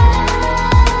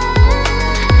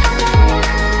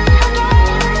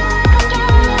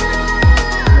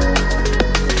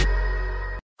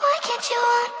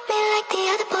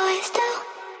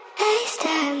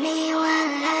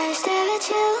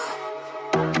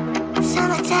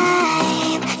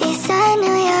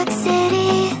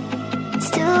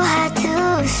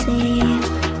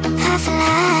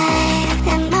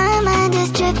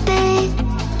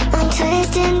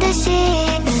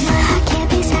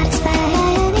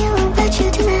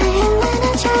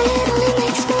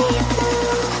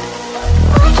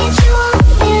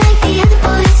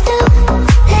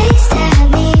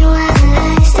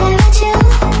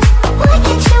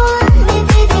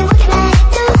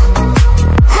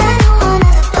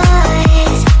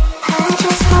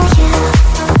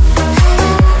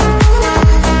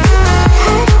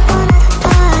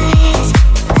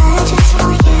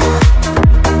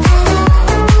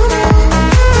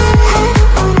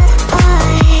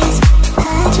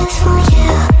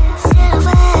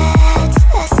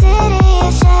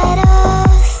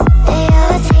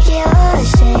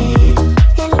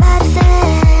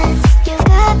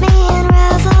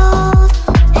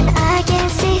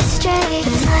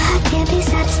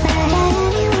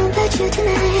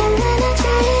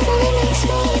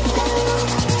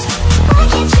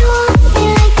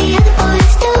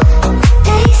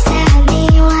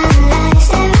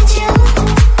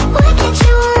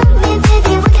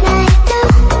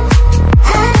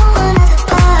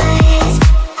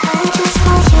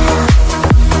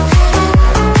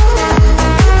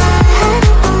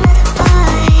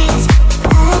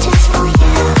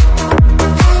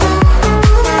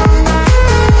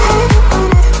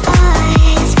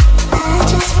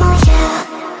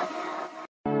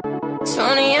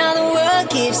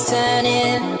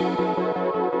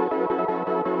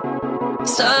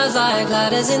 Stars like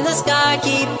ladders in the sky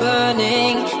keep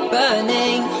burning,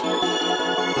 burning.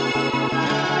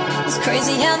 It's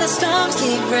crazy how the storms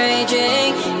keep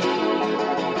raging,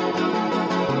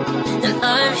 and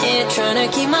I'm here trying to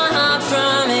keep my heart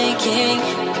from aching.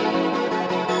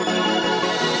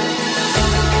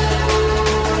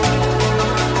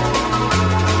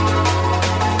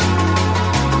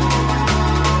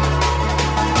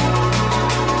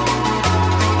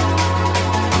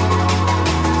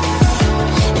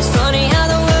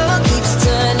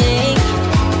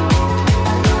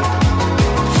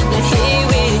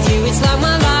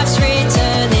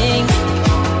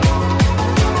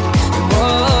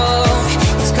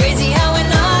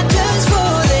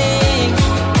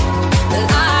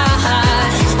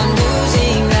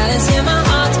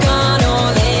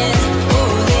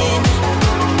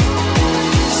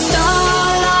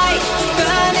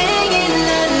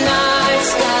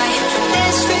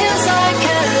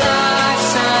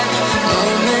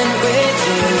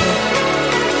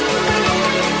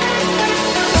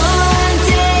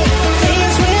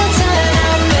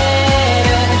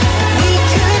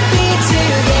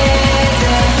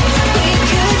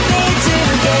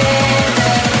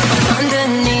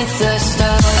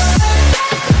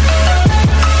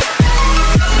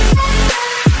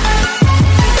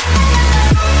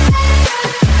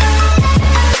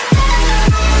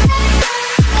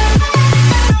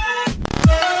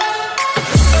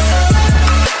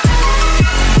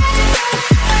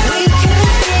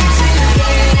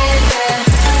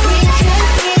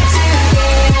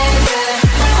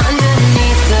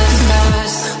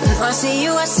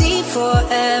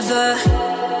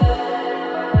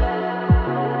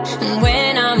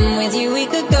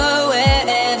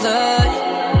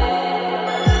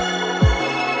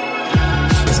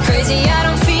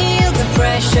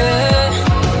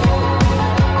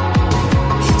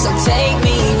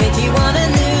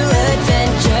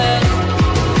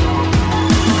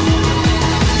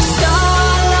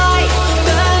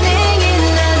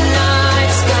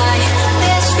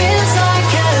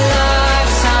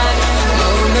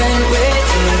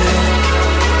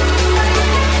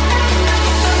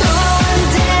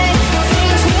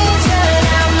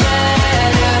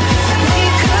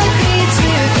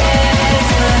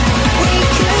 We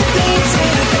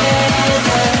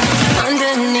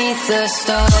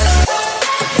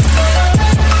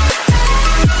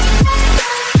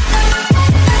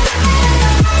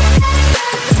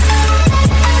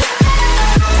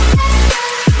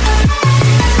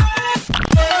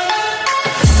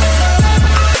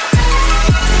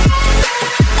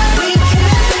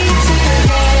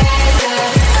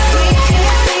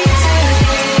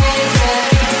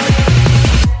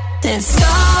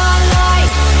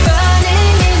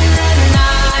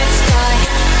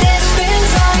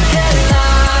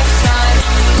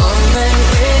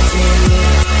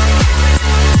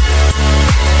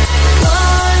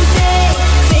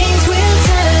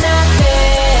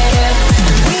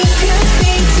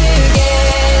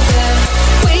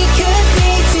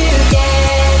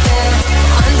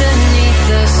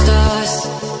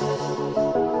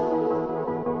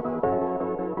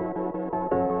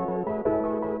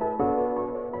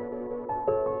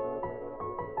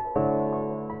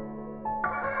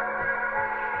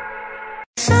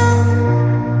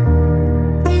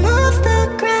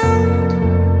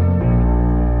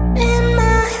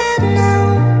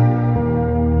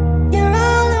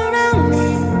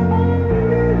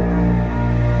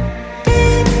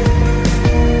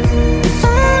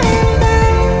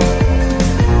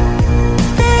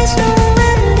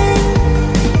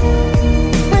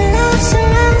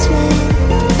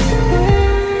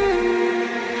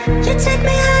You take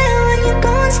me higher when you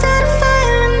go and start a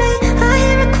fire in me. I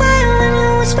hear a choir when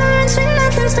you're whispering sweet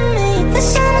nothings to me. The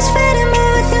sun is fading, but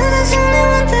with you there's only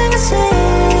one thing I say.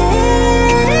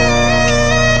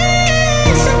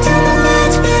 September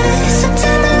lights, baby,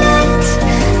 September lights.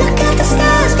 Look at the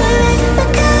stars, baby,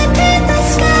 look how they paint the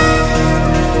sky.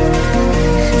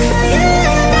 For you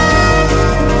and I.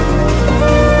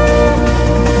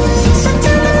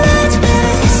 September lights,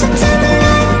 baby, September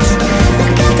lights.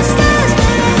 Look at the stars,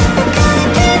 baby, look how they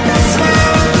paint the sky.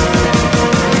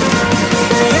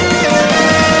 For you and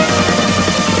I.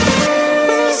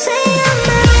 When you say I'm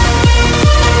mine.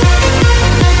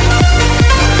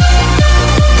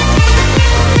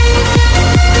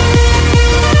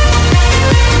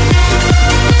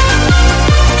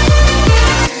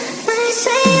 When you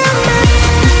say I'm mine.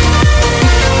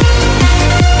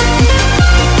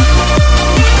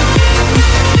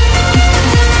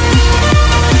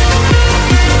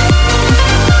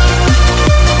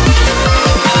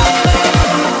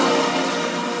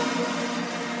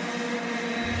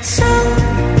 So,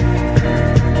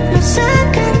 no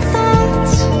second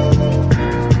thoughts.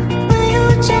 Will you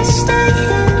just stay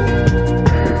here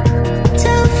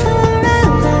till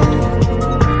forever?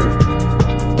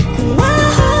 And I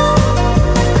hope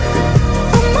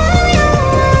I'm on your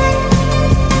mind.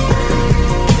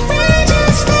 We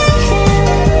just stay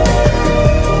here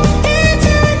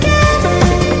together.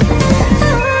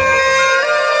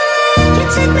 You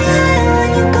take me higher when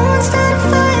you go and start a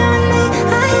fire in me.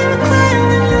 I hear a choir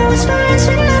when you're whispering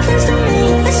sweet nothings to me.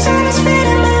 The sun is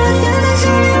fading, but with you there's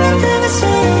only one thing I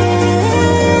say.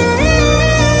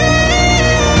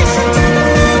 September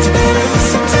lights, baby,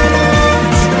 September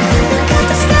lights. Look at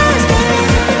the stars, baby,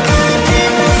 look how they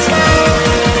paint the sky.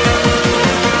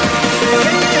 For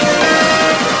you and I.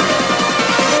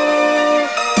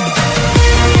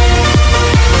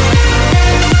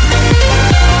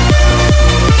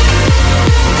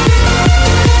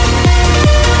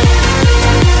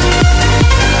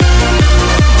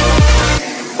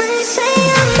 When you say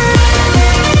I'm mine.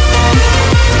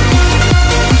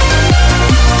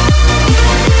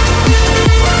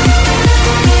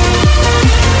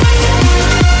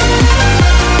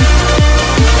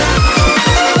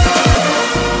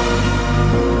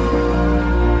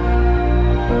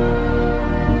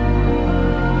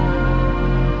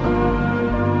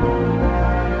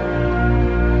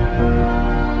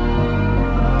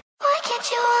 Why can't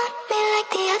you want me like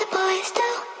the other boys do?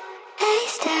 They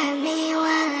stare at me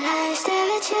while I stare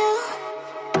at you.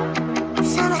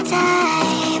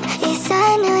 Summertime,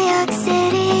 eastside New York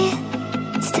City.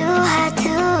 It's too hot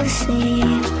to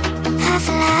sleep. Half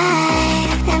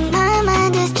alive, and my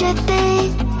mind is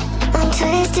dripping. I'm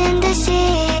twisting the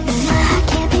sheets. My heart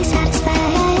can't be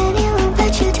satisfied by anyone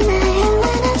but you tonight. And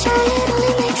when I try, it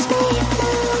only makes me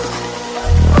blue.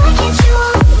 Why can't you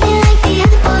want me like the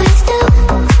other boys do?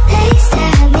 They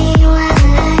stare at me while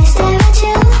I stare at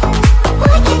you.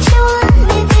 Why can't you want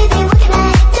me, baby? What can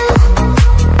I do?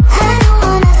 I don't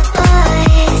want other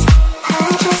boys. I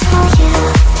just want you.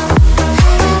 I don't want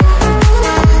other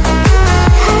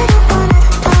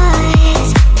boys.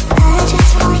 I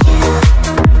just want you.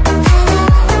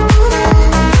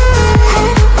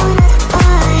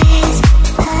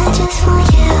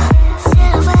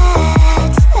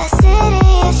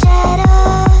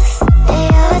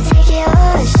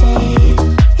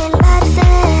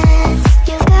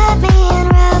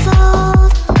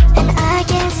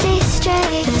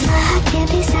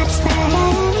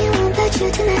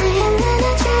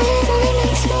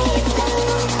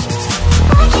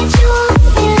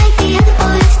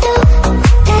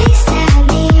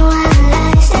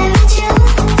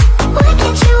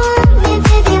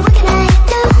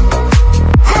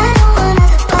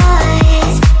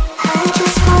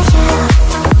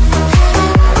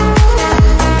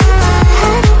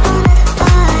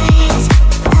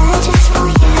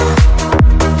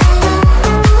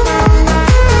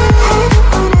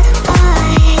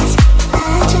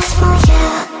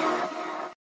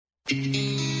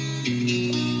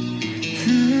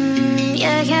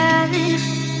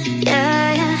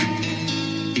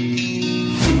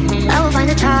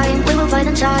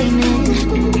 timing.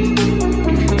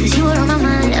 Cause you were on my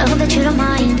mind, I hope that you don't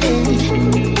mind it.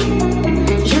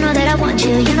 You know that I want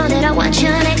you, you know that I want you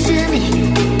next to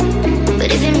me.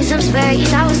 But if you need some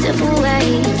space, I will step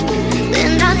away.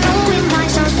 And I know it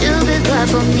might sound stupid, but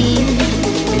for me,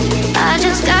 I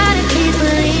just gotta keep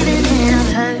believing. And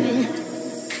I've heard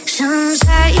some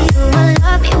say you will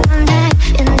love me one day,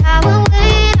 and I will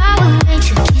wait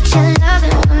to get your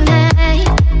loving one day.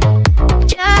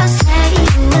 Just say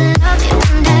you will love me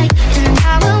one day, and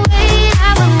I will wait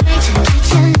to get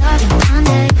your loving one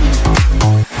day.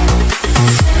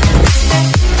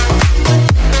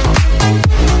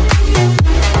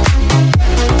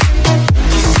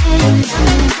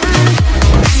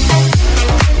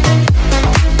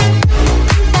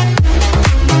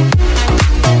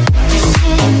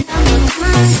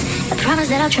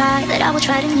 try, that I will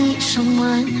try to need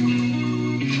someone.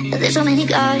 There's so many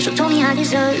guys who told me I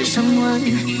deserve someone.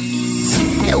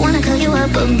 I wanna call you up,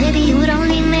 but maybe you would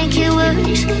only make it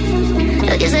worse.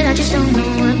 I guess that I just don't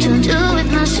know what to do with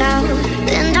myself.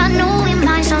 And I know it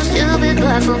might sound stupid,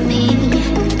 but for me,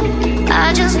 I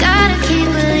just gotta keep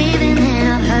believing that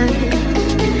I've heard.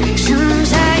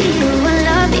 Someday you will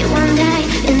love me one day,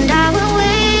 and I will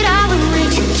wait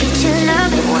to get your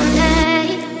love me one day.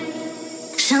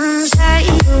 Someday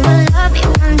you will love me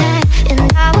one day, and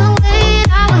I will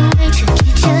wait to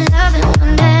get your love me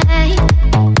one day.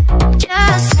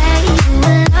 Just say you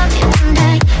will love me one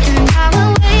day, and I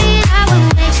will wait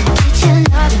to get your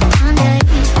love me one day.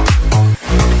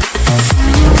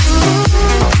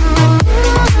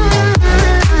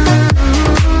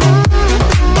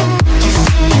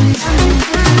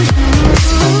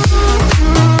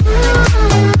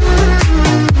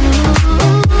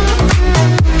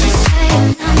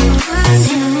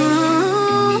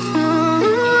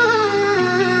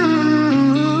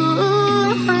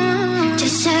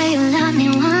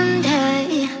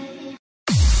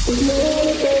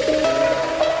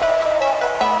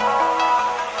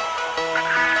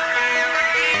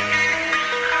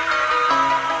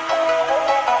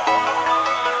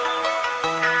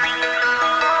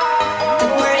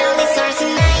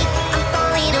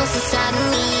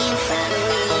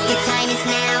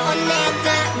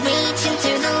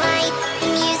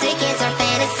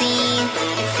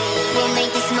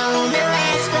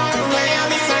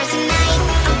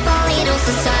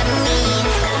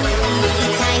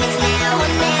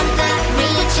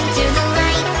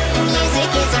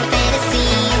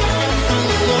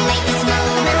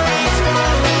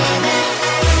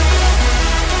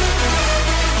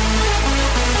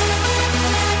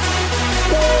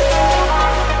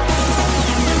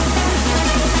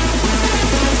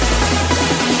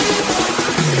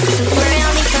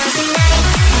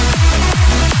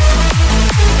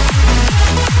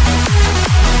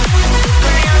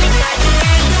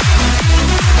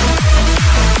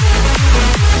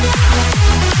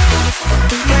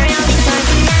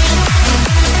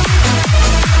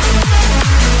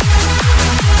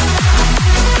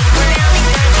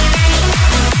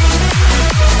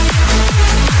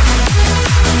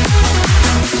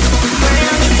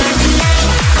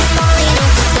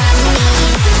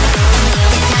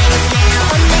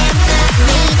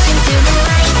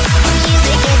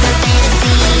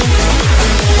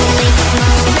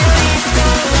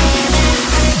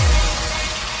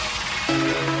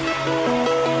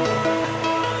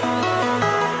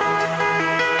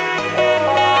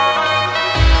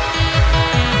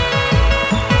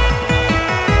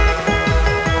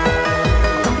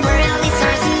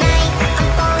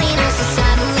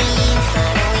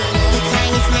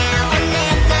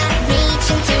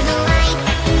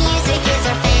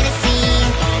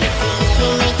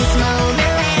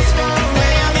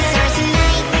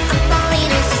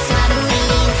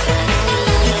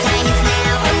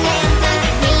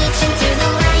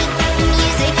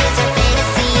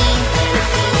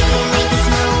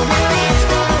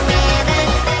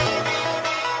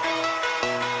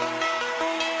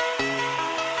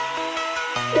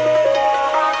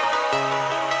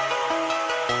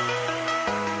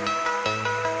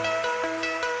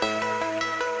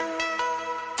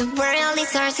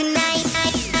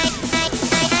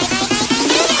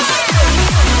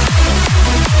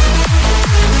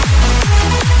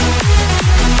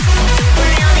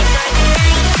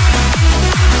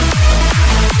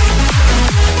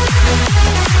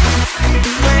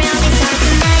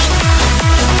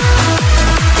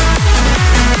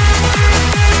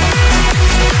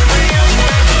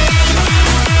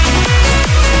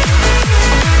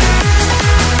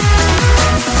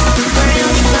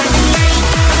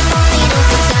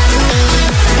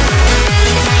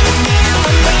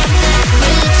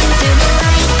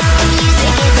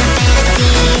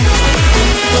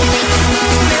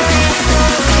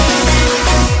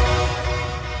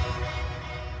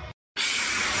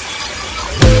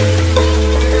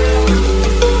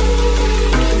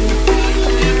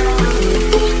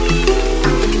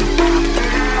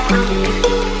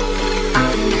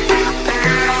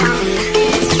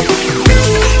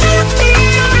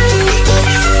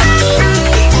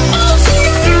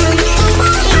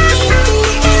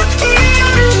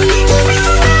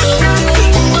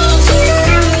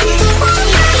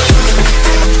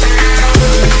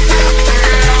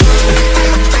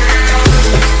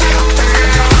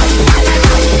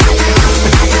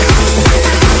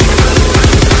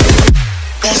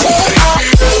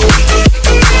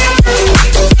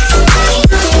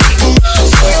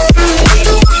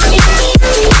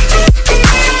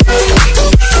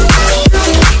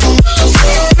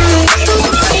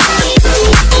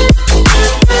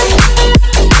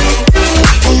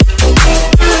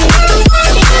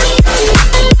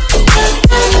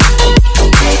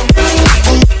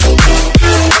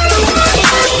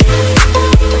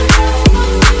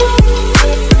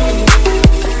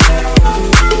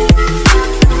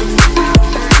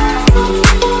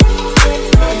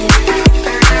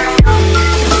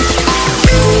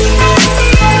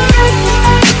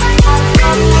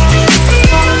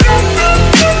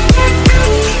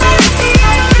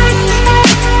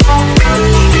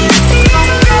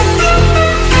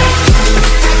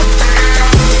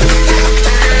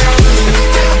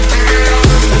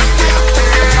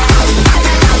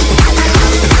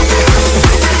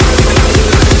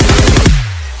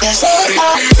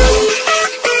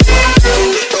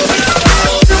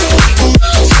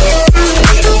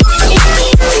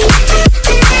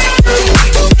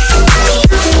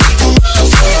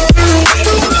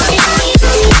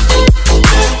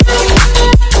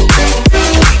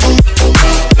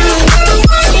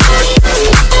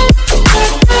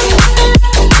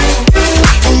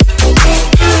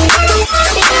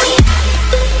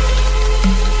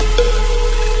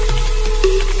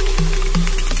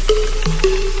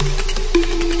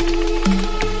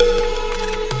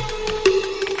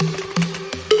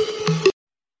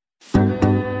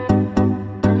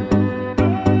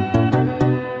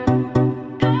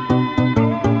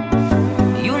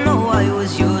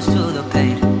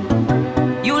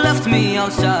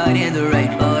 outside in the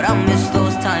rain, but I miss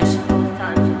those times.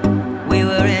 We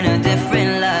were in a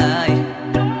different light.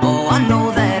 Oh, I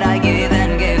know that I gave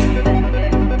and gave,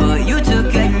 but you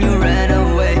took and you ran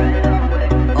away.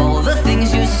 All the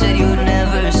things you said you'd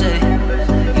never say,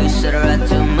 you said right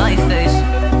to my face.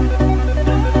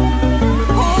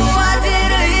 Oh, I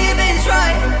didn't even try.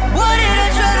 Why did I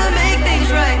try to make things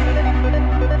right?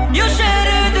 You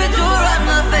shattered the door on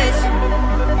my face.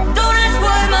 Don't ask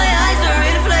why my eyes are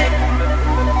inflamed.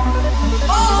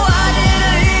 Oh, I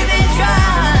didn't even try.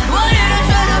 Why did I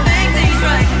try to make things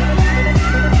right?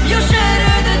 You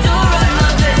shattered the door on my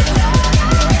face.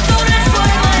 Don't ask why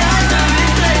my eyes are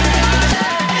inflamed.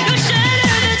 You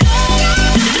shattered the door.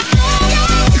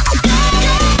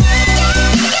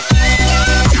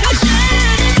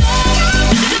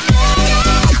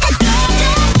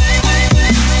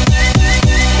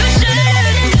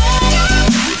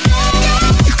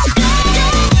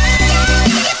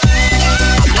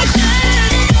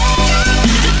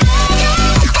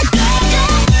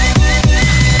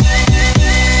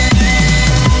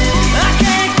 I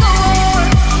can't go on.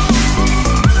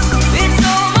 It's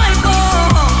all my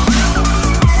fault.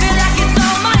 Feel like it's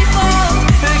all my fault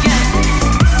again.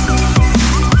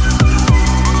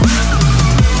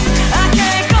 I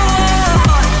can't go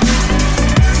on.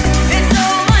 It's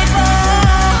all my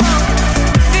fault.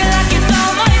 Feel like it's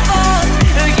all my fault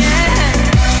again.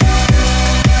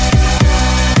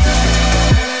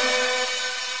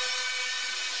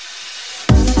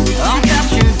 I'm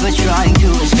captured but trying to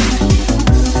escape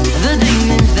the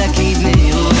demons that keep me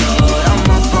awake. But I'm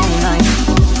up all night,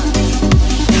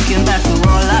 thinking back to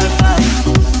all our fights.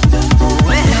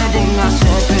 We're heading our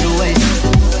separate ways.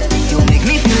 You make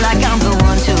me feel like I'm the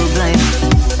one to blame.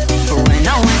 But when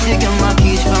I went to get my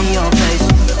keys from your place,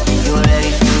 you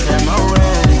already threw them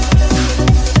away.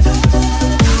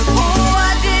 Oh,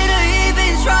 I didn't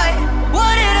even try. Why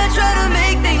did I try to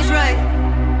make things right?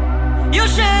 You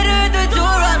shattered the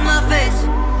door on my face.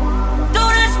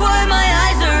 Don't ask why my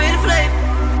eyes are inflamed.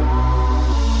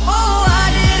 Oh, I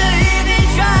didn't even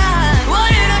try. Why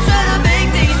did I try to make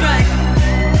things right?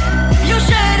 You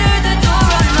shattered the door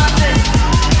on my face.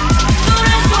 Don't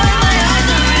ask why my eyes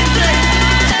are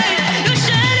inflamed. You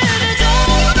shattered the door.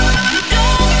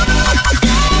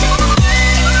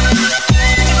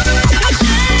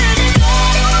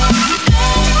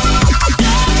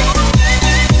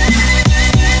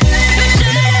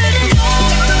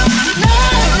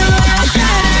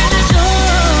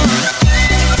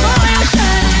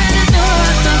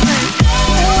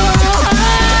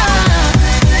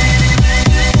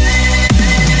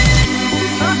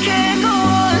 I can't go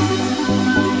on.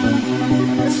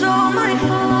 It's all my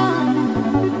fault.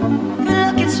 Feel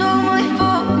like it's all my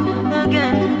fault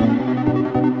again.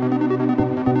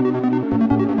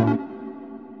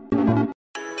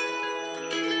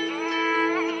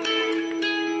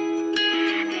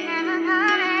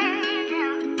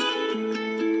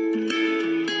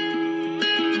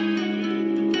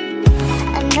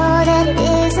 I know that it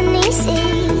isn't easy,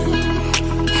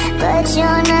 but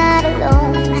you're not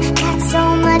alone. Got so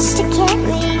much to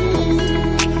carry.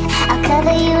 I'll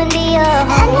cover you and be your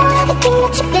home. I know everything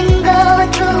that you've been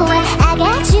going through, and I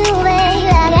got you, babe.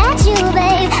 I got you,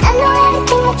 babe. I know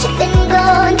everything that you've been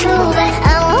going through, but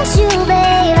I want you,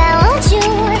 babe. I want you.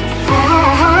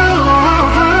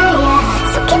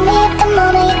 So give me at the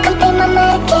moment you can be my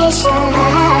medication.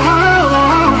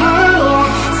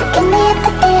 So give me at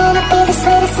the end, I'll be the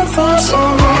sweetest sensation.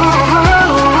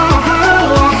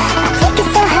 I'll take it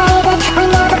so high that we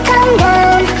never come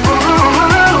down.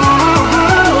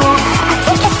 I'll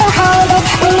take it so high that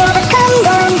we never come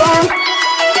down, down.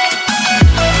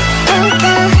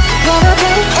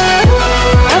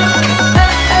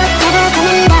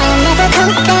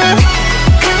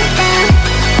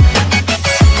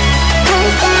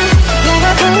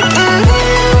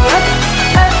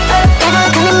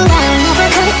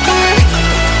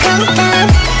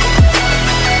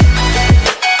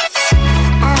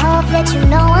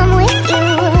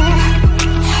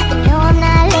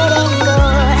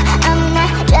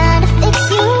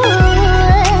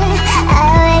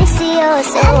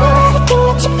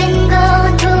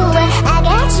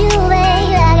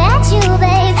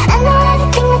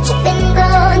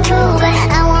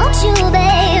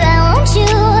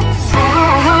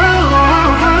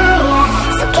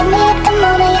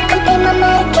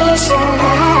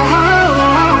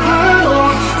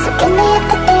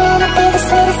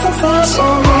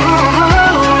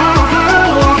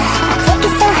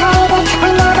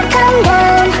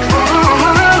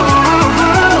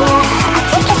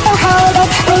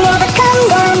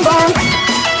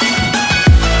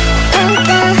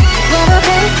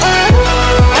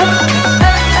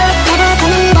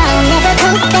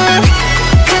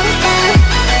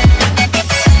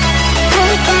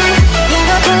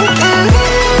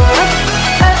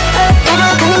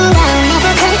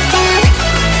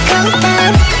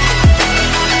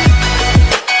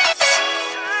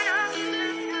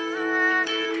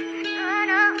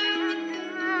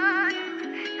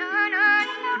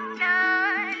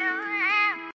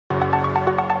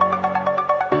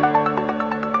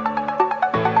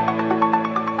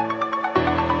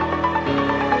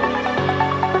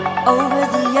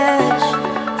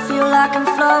 like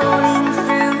I'm floating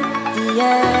through the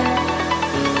air.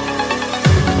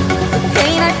 The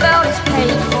pain I felt is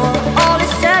paid for, all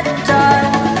is said and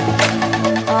done.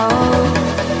 Oh,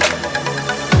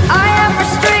 I am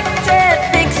restricted,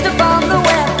 fixed upon the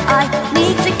web. I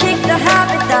need to kick the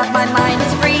habit that my mind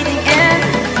is breathing in.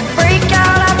 Break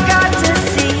out, I've got to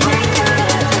see.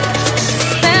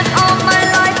 Spent all my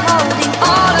life holding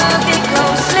all of it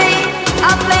closely.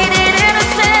 I played it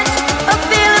innocent, a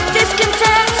feel of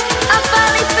discontent. I'm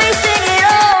finally facing it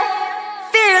all,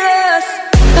 fearless.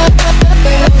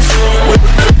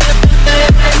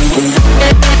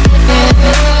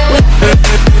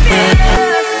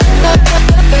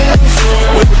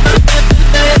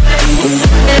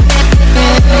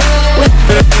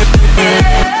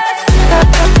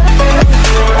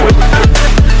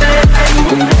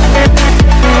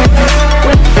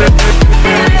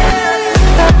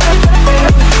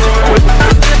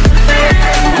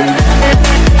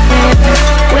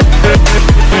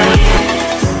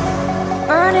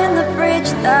 Burning the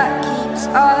bridge that keeps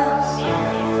us.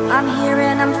 I'm here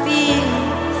and I'm feeling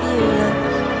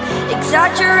fearless.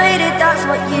 Exaggerated, that's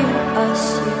what you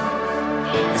assume.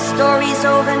 The story's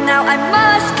over now, I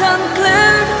must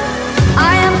conclude.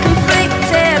 I am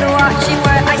conflicted, watching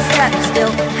where I step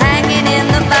still, hanging in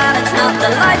the balance. Not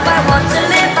the life I want to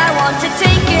live, I want to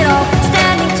take it all.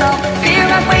 Standing tall, fear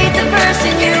I weighed the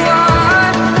person you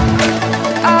are.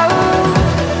 Oh,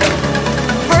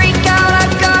 break out,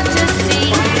 I've got to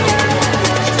see.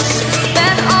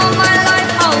 Spent all my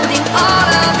life holding all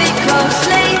of it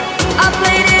closely. I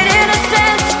played it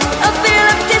innocent, a feel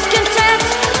of discontent.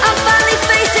 I'm finally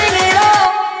facing it all,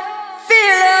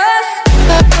 fearless.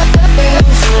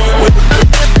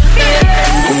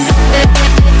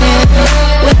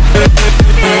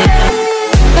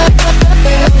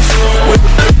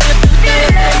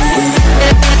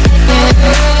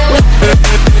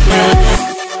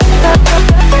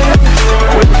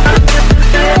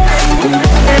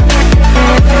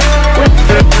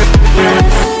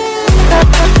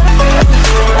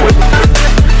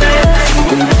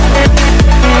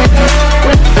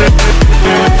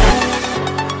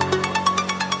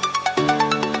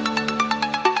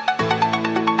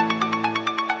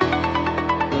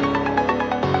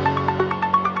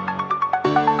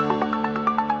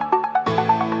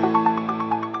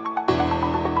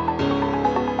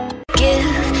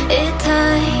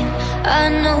 I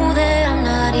know that I'm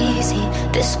not easy.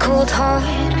 This cold heart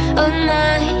of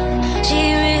mine,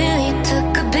 she really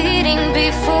took a beating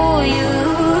before you.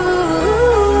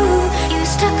 You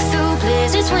stuck through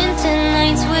blizzards, winter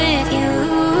nights with you.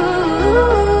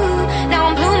 Now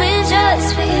I'm blooming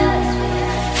just for you.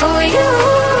 For you,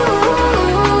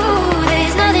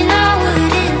 there's nothing I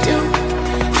wouldn't do.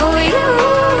 For you,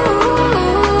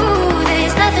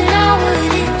 there's nothing I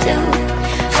wouldn't do.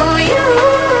 For you,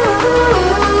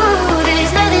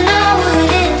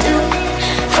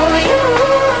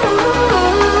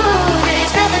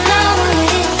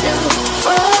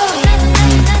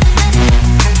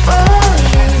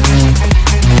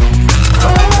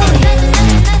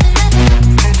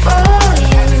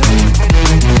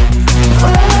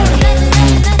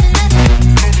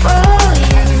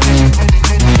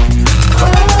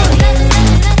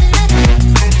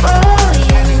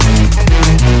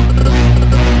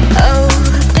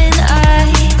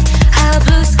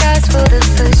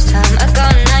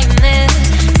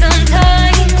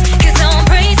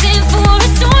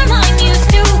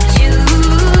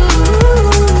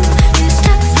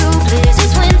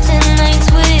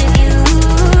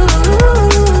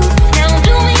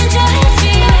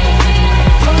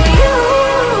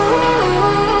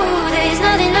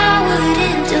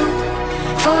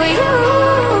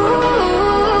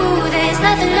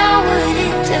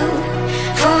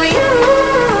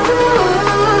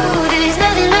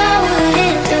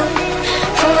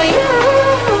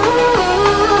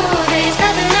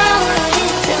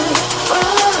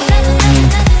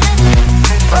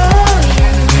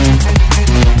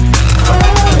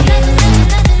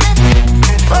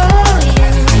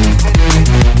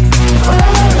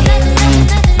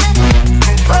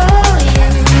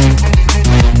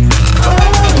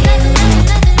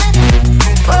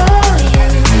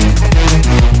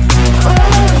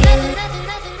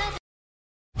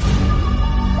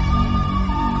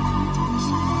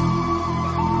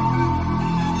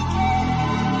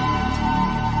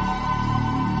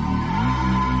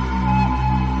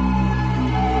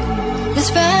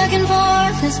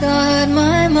 got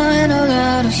my mind all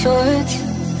out of sorts,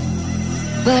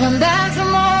 but I'm back for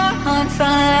more. I'm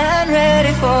fine,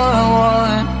 ready for a war.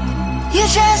 You're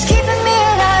just keeping me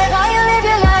alive while you live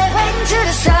your life, waiting to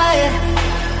decide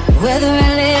whether I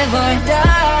live or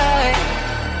die.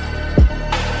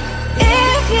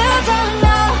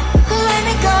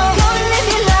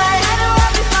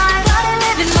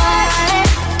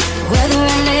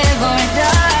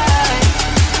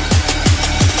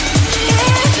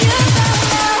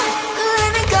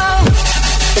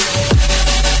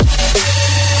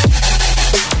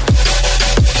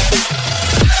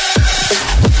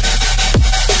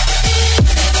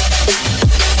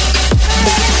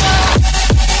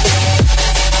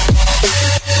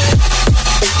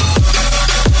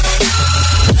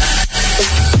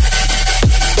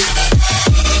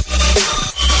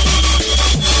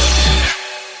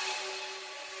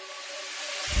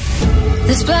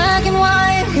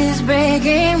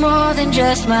 taking more than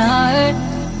just my heart.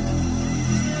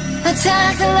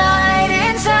 Attack the light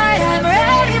inside, I'm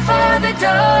ready for the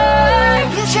dark.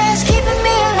 You're just keeping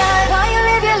me alive while you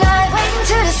live your life, waiting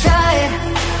to decide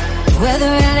whether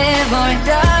I live or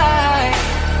die.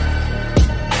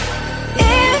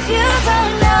 If you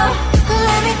don't know,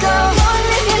 let me go. Won't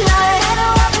live your life, I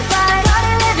know I'll be fine.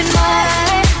 Gotta live in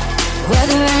mine,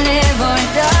 whether I live or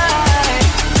die.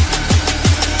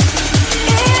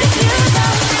 If you don't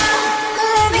know,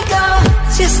 let me go.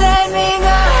 Just let me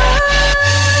go.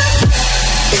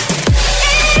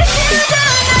 If you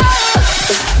don't know,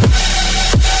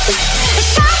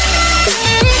 it's time to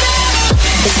let me go.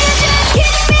 You just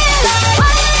keep me alive,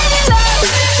 wanna live your life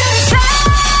to the side.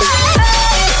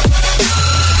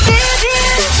 If you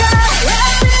try,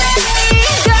 let me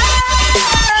go.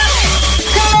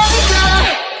 Let me go.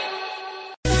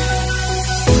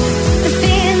 The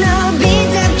final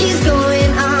beat up keeps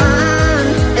going on,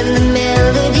 and the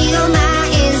melody on my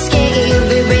ears getting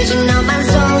vibration on my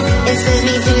soul. It sends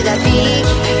me to that beat.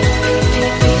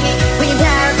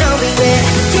 Without no regret,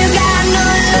 you got no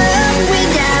love.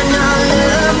 Without no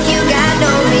love, you got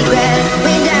no regret.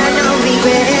 Without no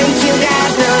regret, you got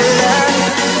no love.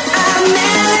 A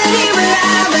melody where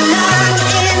I belong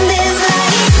in this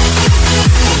life.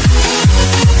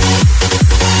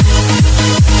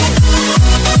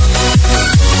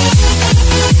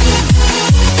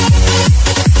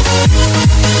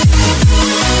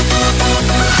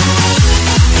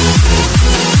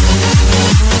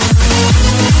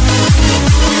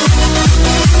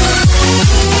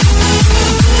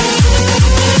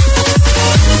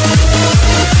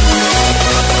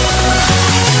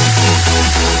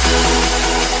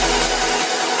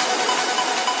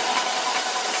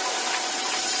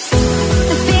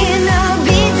 The final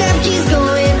beat up keeps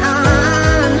going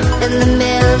on, and the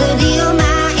melody on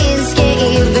my ears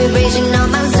getting vibration on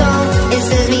my soul. It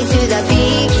sends me to that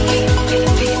beat.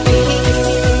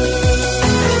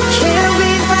 Can't we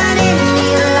find any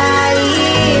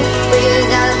light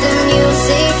without the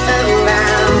music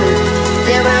around?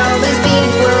 There will always be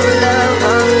one love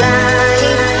online.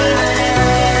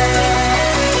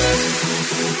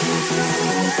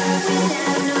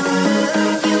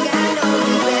 You got no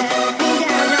regret.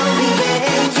 Without no regret,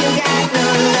 you got no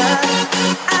love.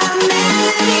 A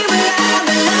melody where I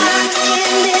belong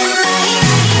in this life.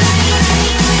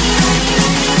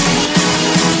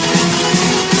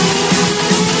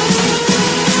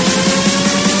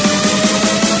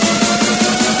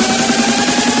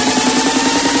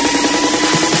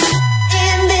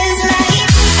 In this life.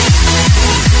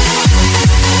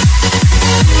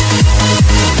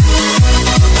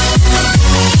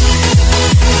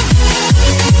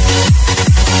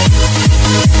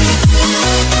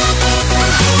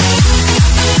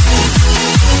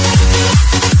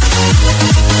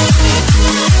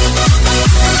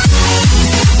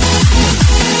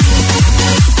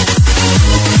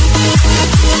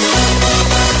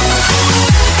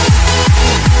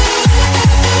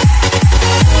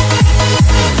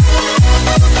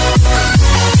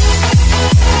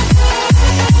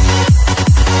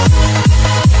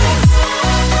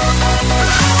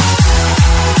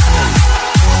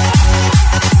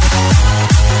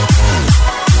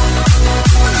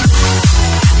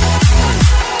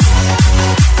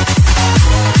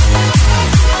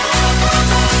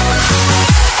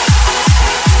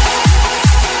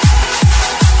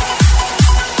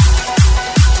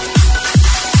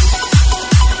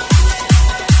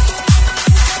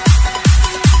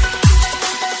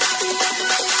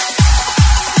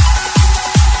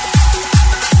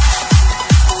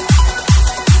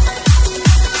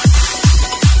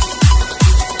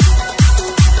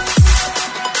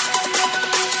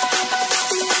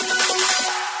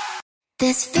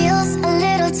 This feels a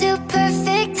little too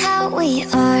perfect how we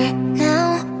are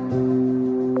now.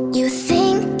 You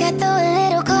think I throw a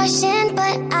little caution,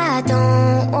 but I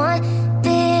don't want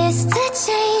this to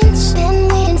change. Been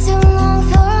waiting too long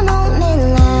for a moment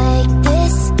like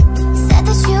this. Said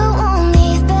that you won't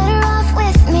leave, better off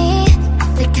with me.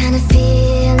 The kind of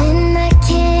feeling I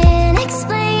can't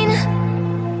explain.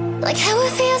 Like how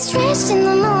it feels drenched in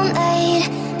the moonlight.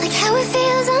 Like how it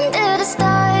feels under the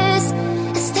stars.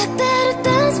 A step out of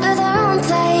bounds with our own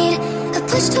plight. A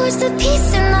push towards the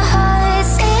peace in the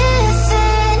hearts. If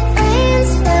it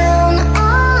rains down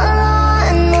all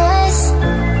on us,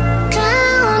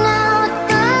 drown out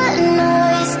the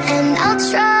noise, and I'll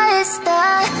trust the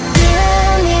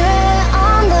mirror, mirror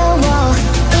on the wall.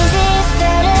 Is it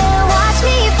fair to watch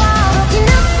me fall, broken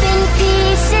up in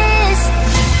pieces?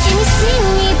 Can you see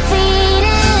me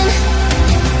bleeding?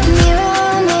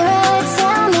 Mirror, mirror,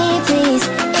 tell me please,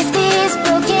 if these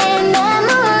broken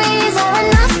memories are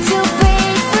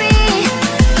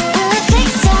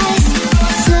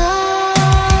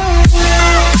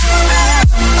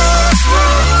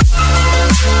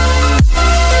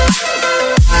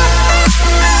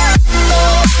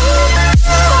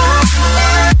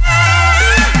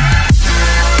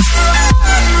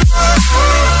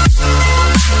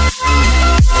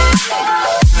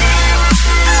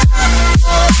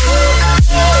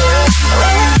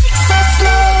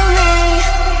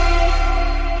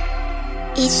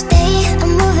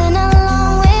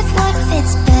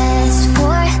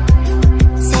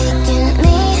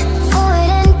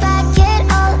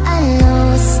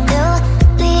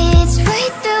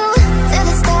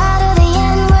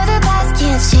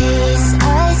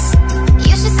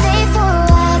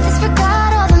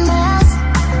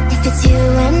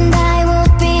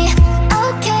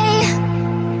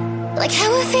Like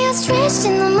how it feels drenched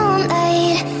in the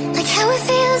moonlight, like how it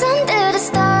feels under the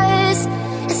stars.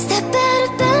 A step out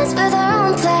of bounds with our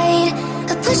own plight,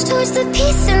 a push towards the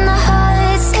peace in the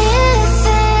hearts. If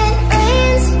it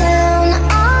rains down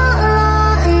all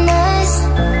on us,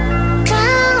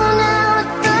 drown out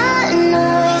the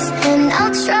noise, and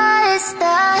I'll trust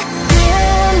the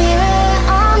mirror, mirror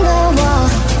on the wall.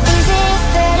 Is it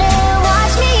fair to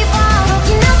watch me fall,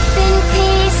 broken up in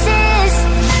pieces?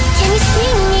 Can you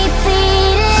see me bleeding?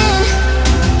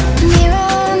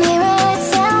 Mirror, mirror,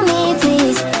 tell me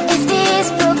please, if these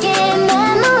broken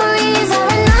memories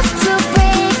are enough to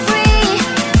break free.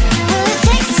 Will it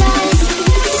take time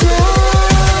slowly?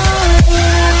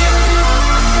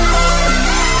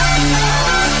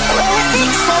 Will it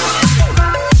fix us?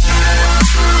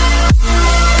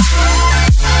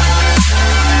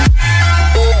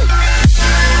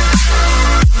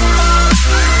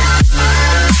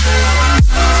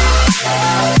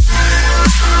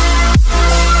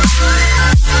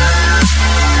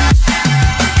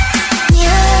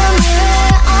 Mirror, mirror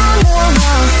on the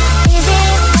wall, is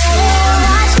it fair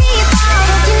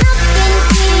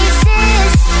to watch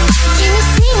me fall, broken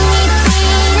up in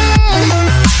pieces?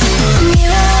 Can you see me bleeding?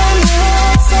 Mirror, mirror,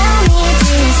 tell me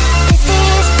please, if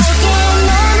these broken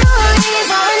memories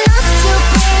are enough to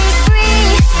break free.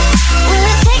 Will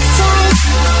it take time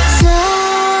slowly?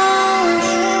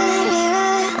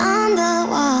 Mirror on the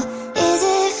wall, is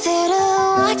it fair to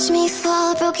watch me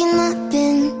fall, broken up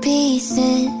in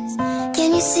pieces? Can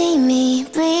you see me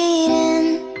bleeding?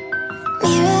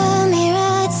 Mirror,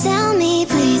 mirror, tell me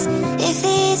please, if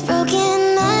these broken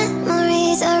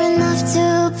memories are enough to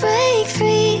break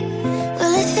free.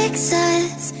 Will it fix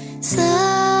us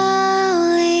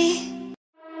slowly?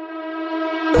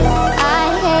 I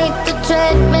hate the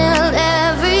treadmill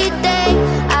every day.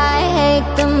 I hate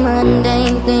the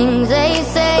mundane things they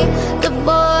say. The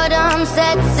boredom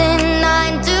sets in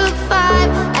 9 to 5.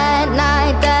 At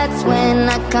night, that's when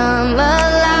I come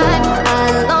alive. I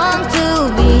long to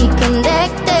be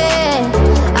connected,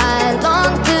 I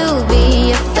long to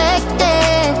be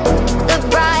affected. The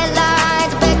bright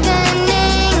lights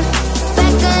beckoning,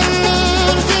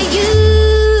 beckoning to you.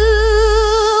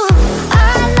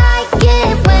 I like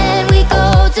it when we go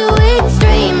to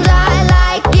extremes. I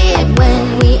like it when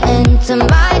we enter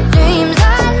my dreams. I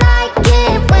like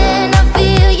it when I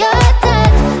feel your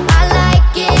touch. I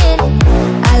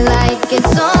like it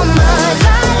so much.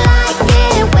 I like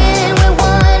it when we're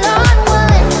one on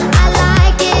one. I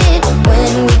like it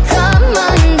when we come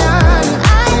undone.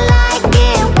 I like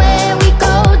it when we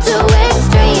go to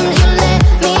extremes. You let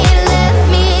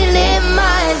me live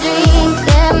my dreams.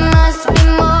 There must be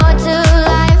more to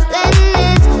life than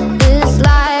this. This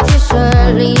life you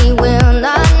surely will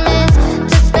not miss.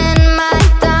 To spend my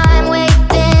time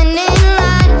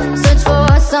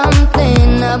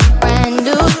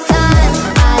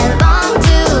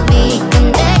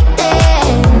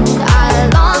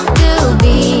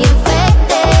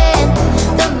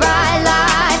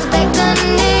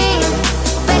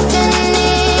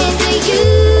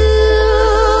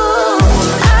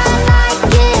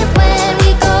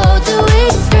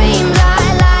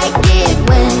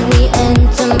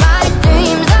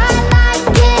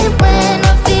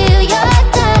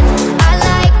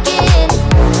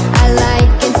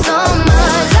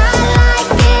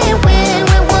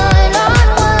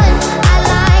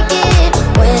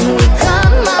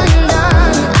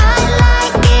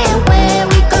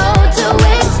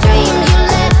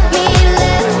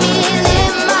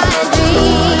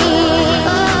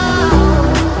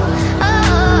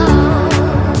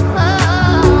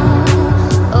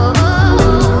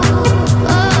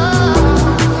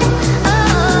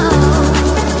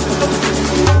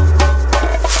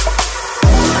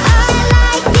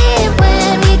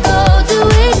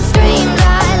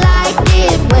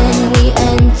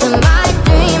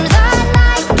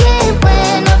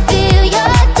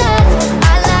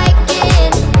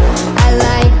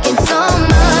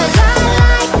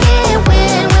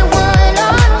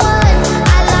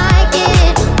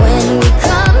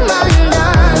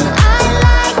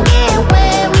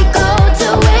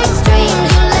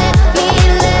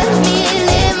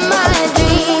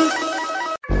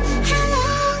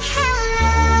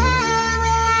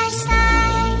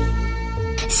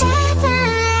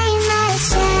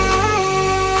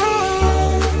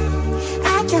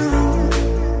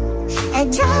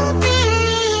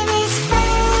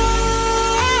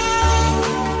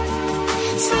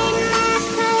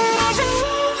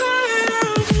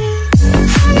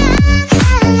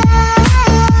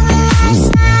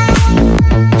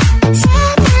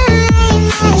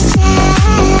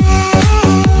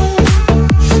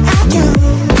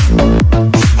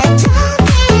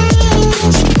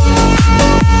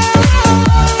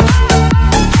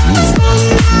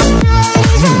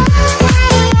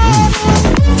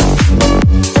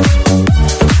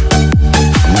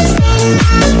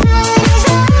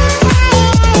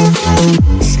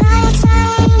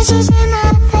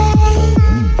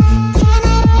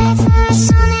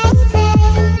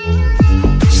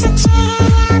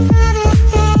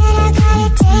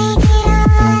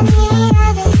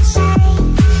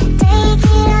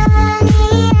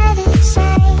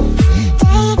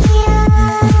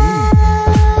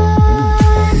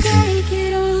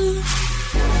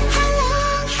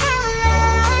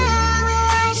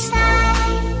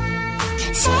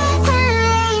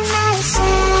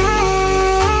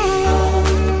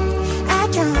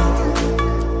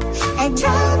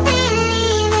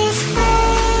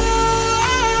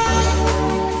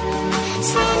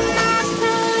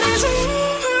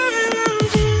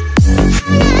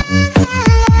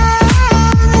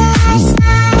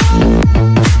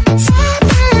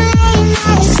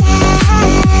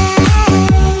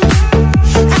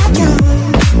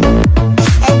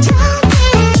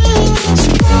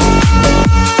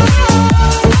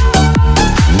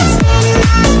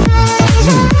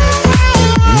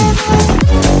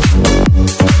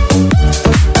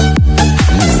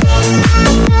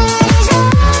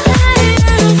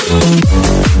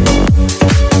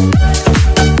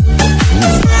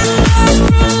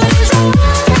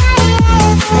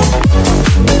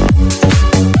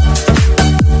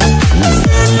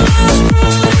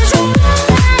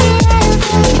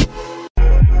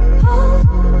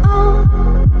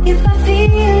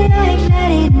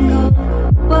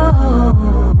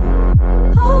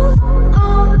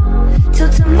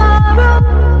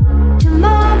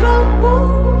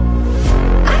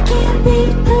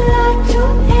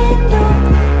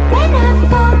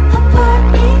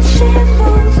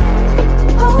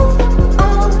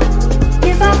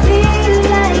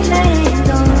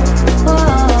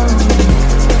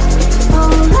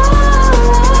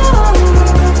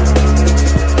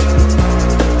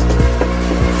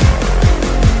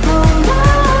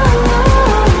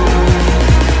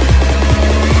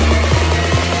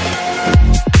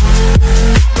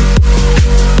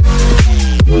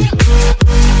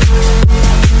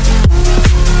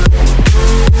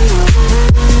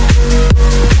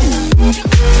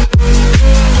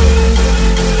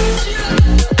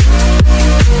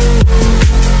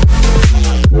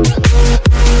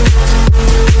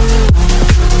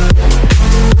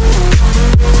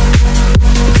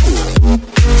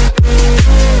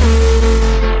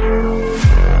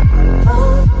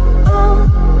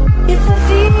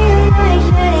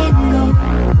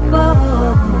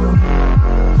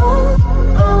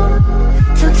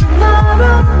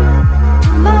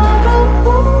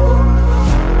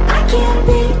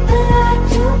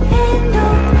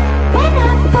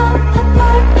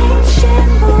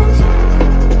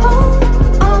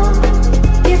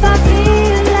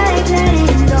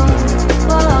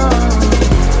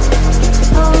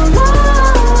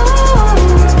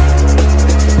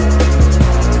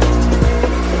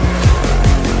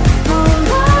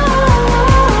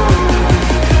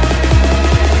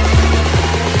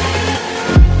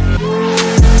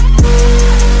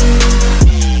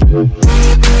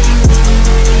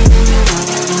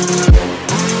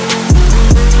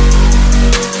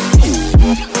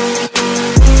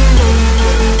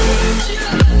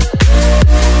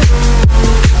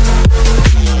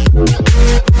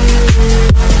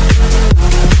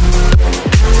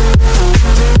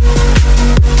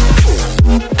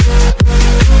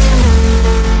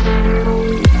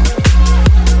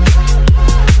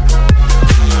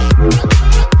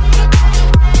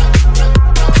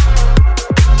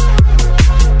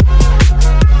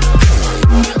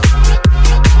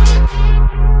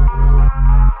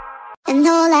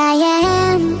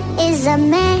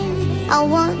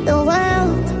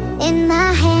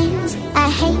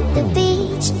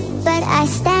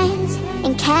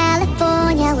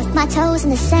my toes in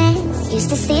the sand. Used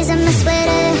to season my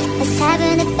sweater, let's have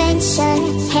an adventure.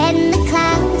 Head in the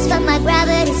clouds, but my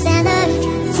gravity center.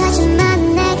 Touching my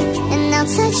neck, and I'll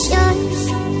touch yours.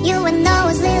 You and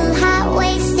those little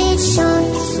high-waisted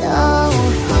shorts. Oh,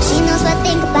 she knows what I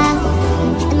think about,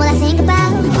 and what I think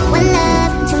about. One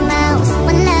love, two mouths,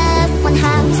 one love, one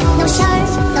house. No shirt,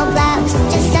 no blouse,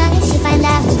 just us, you find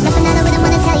out. Nothing that I wouldn't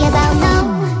want to tell you about, no.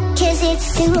 'Cause it's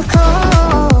too cold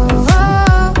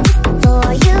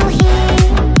for you here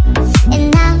and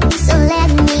now, so let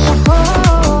me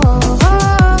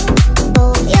hold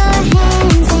both your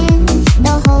hands in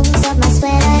the holes of my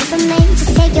sweater. For me,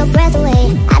 just take your breath away.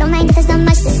 I don't mind if there's not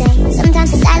much to say.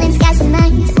 Sometimes the silence gets a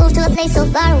mind to move to a place so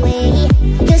far away.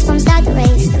 Goosebumps start to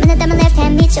race the minute that my left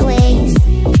hand meets your waist.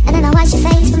 And then I watch your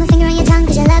face, put my finger on your tongue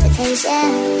 'cause you love the taste,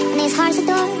 yeah. And these hearts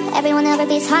adore, everyone ever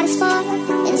beats hardest for.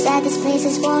 Inside this place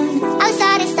is warm,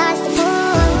 outside it starts to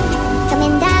pour.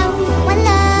 Coming down, one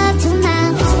love, two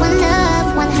mouths, one love,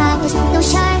 one house. No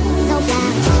shirt, no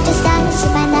blouse, just us, you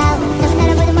find out. Nothing that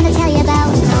I wouldn't want to tell you about,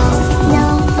 no, no,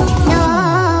 no.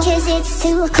 'Cause it's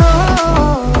too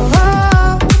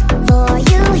cold for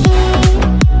you here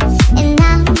and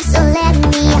now, so let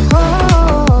me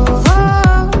hold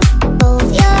both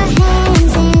your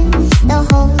hands in the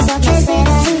holes of your sweater.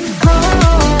 It's too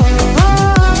cold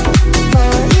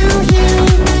for you here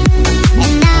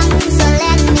and now, so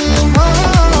let me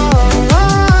hold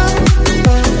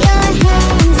both your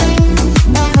hands in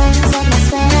the holes of my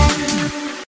sweater.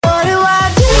 What do I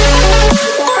do?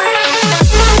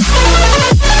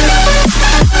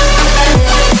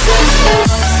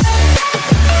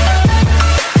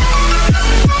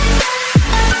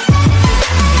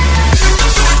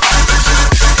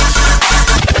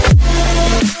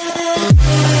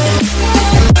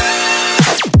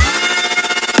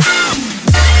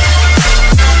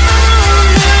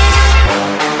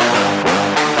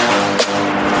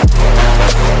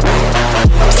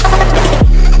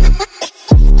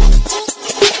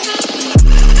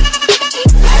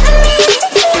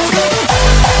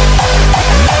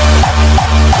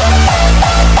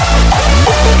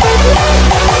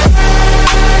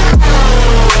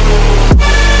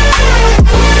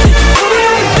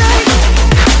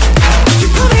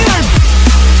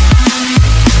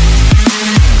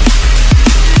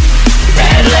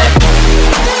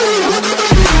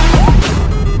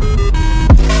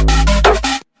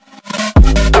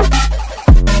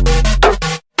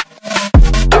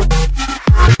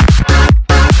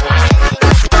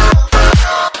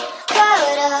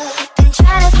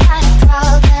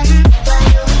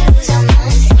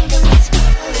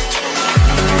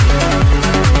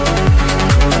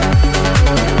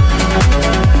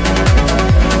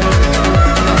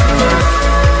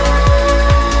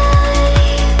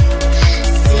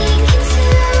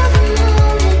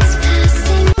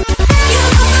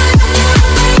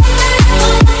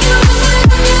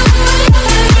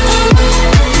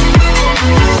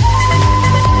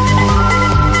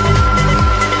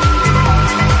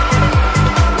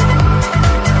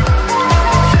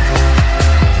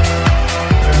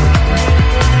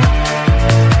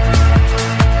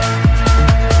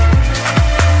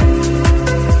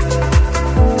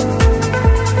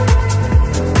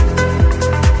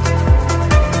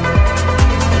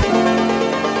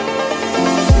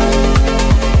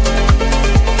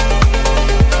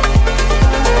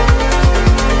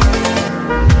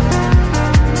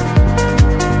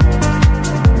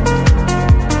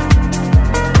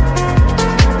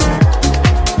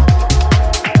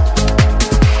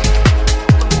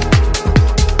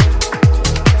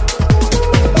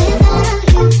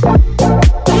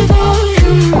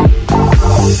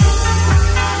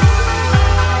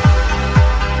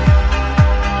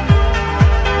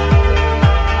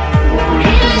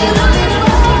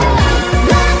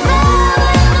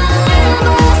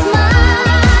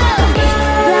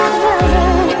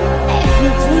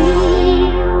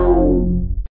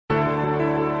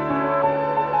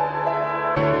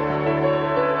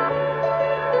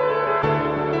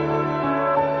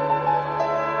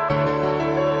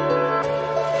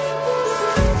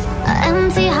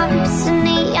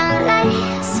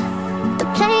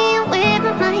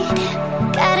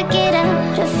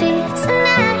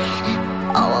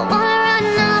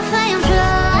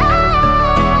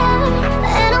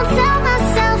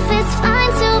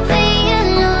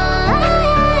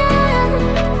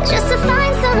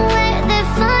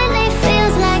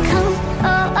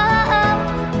 Oh, oh.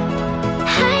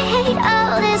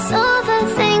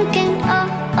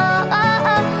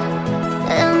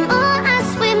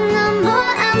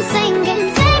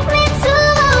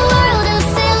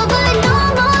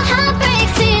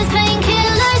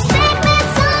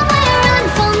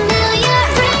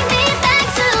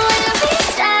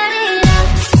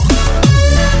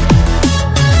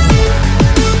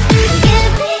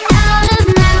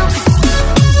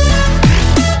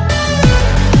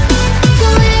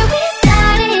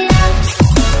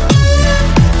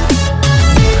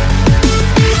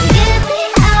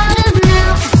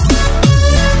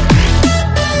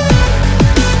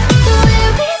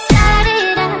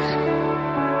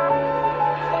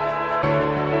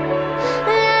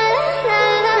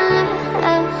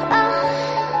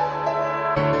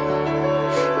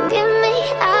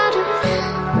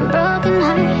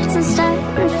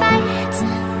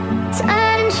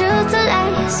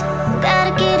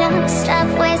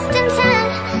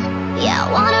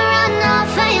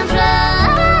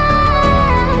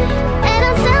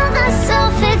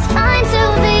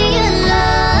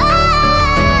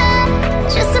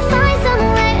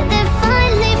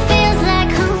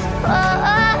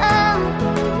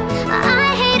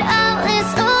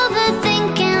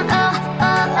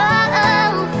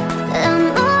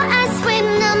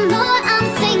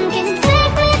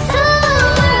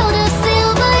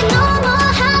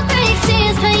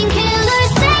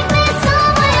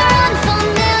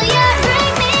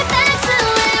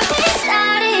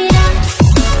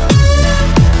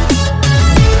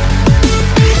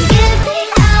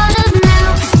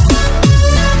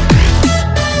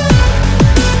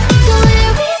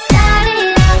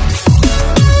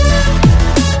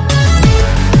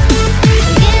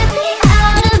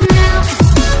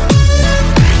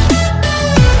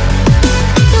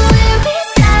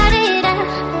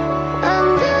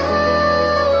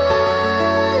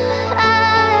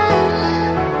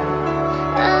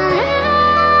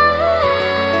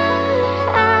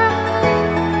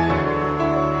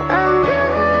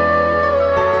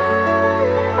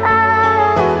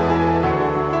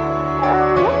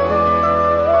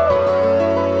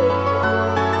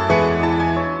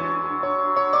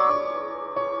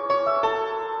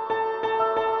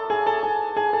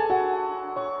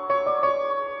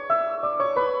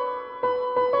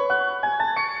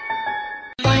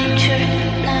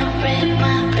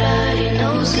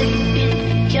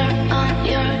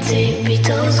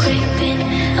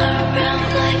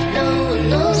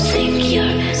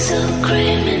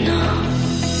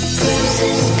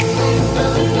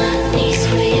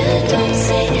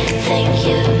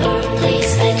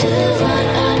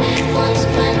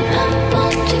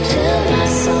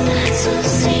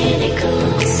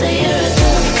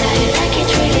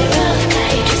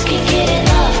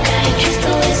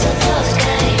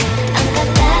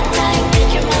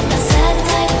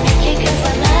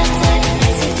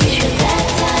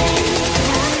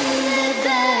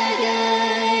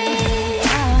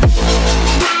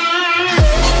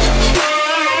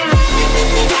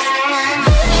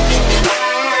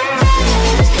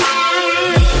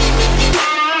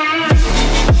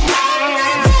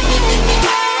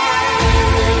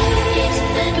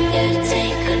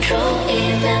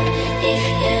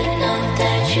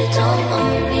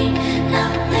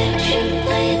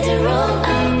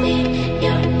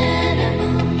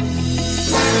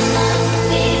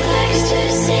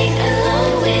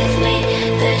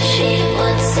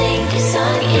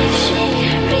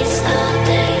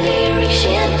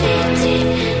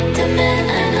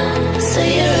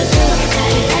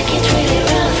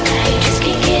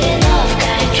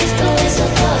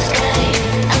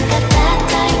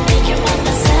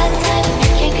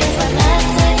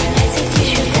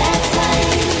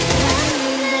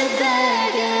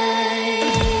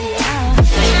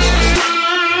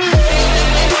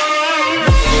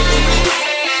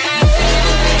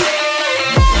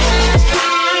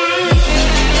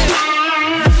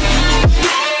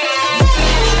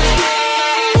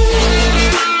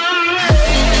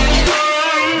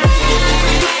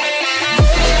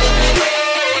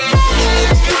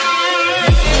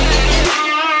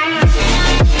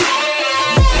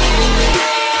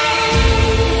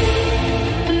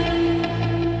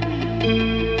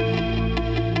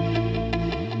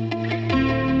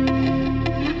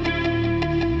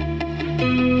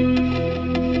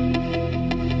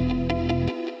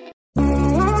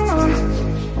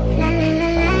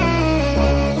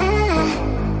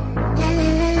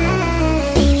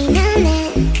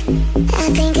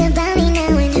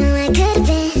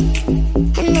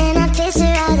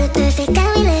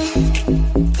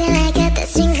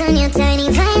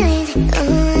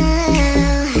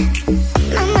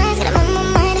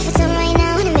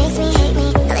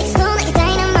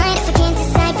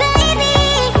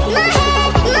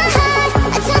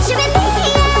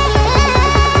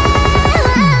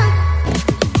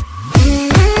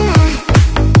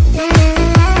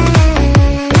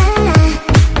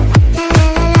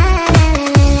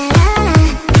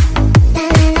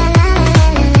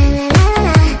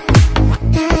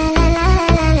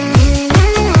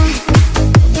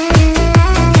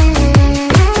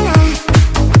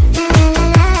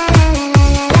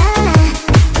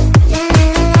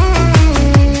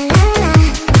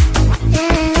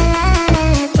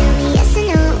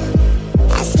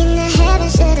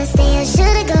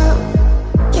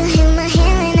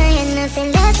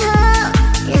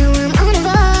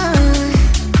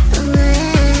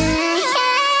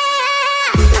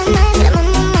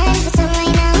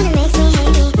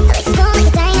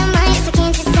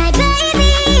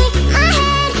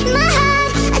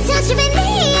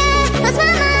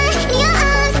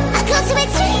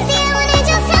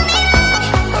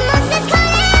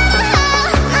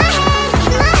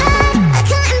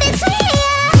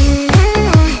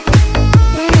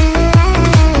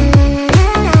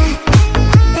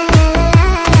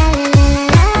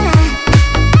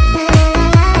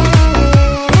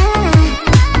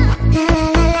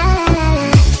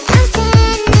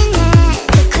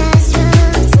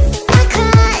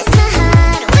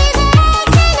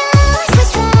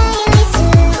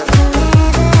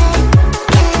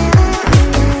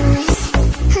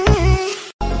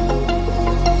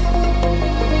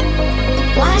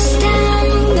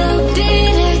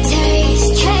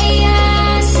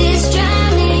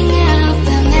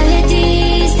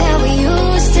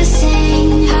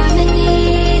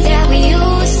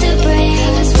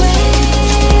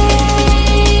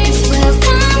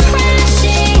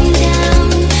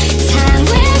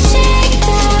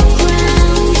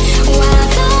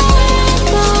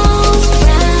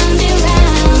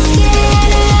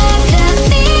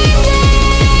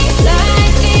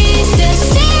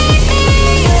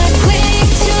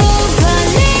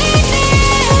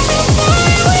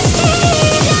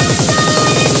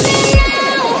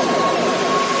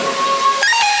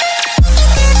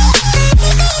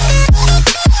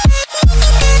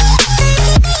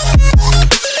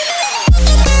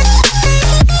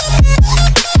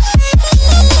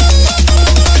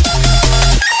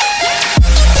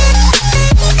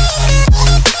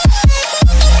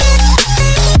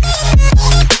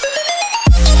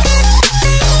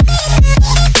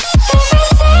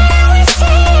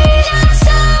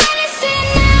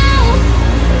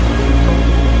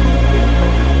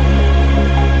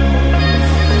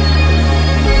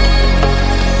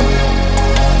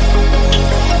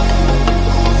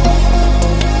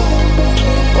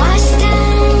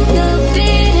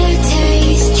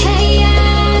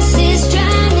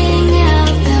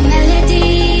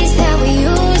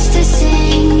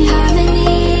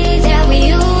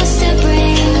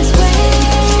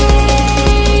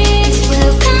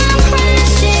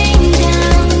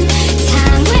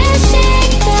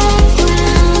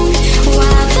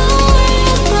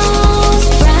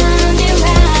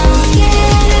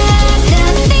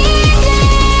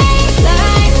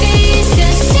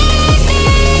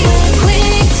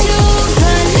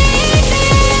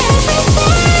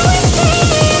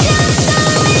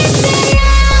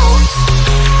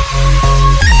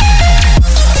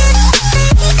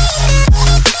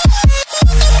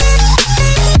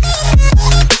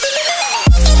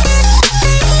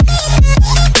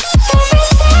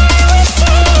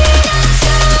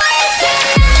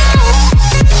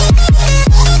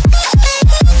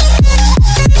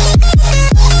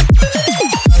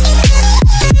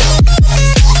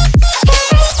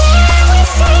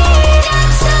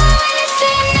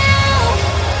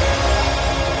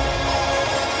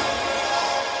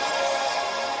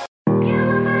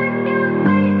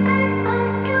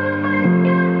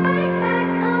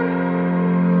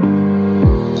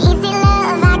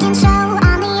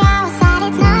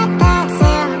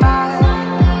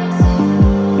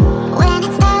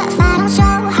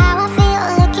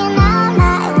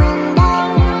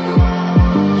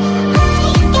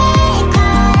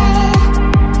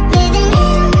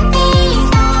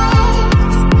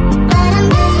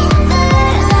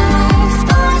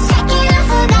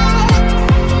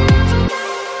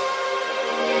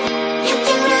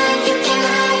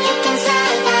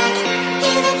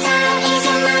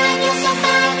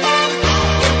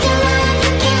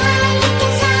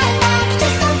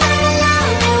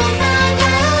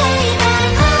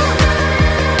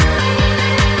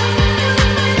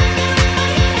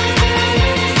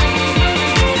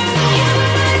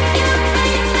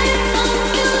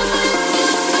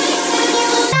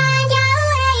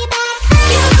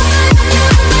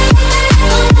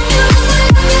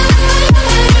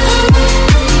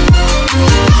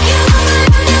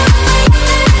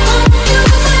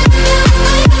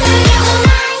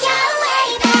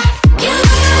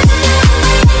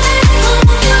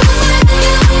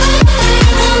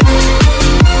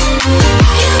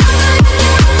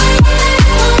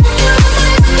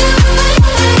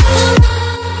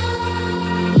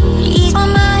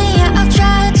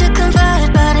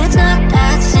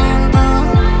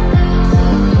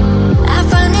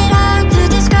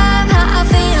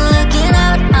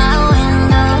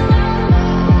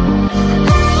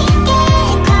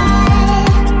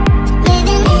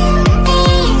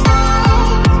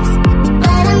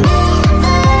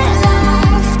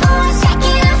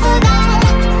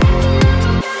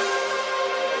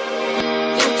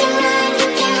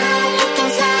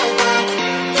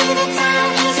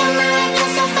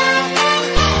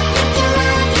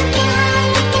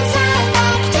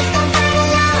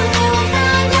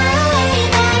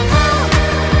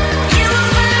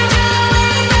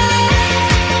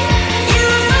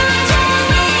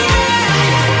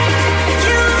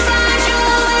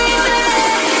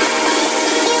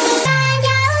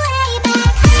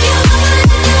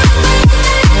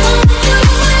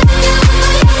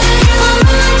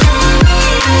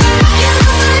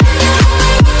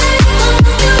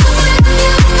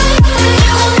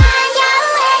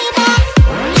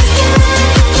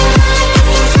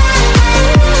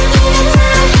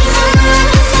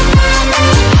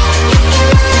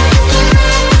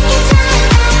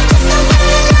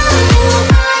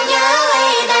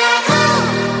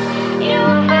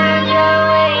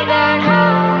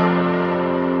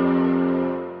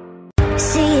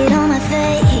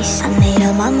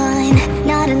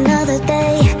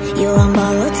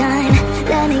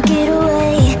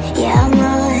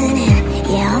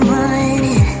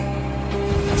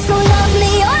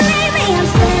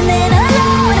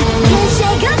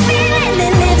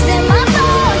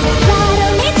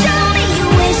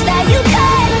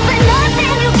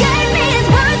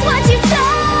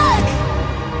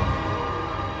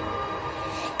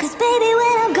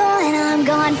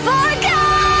 gone for good.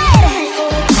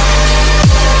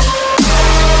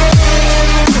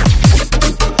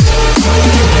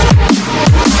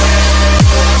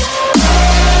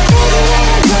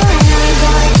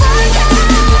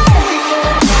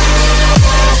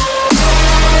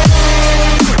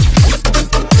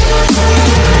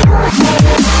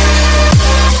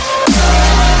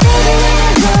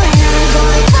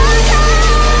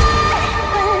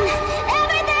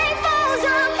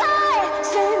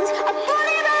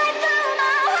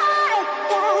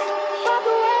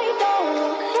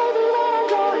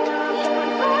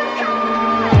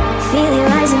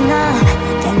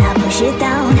 It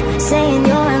down, saying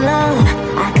you're in love.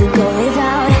 I could go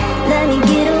without. Let me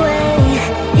get away.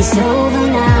 It's over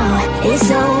now. It's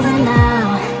over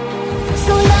now.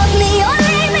 So love me or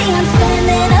leave me, I'm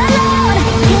standing alone.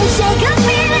 Can't shake a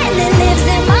feeling that lives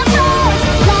in my bones.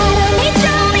 Lie to me,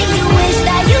 tell me you wish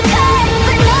that you could,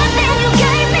 but nothing you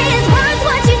gave me is worth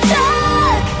what you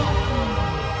took.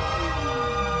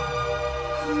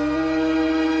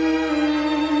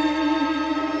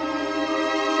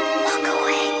 Walk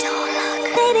away, don't look.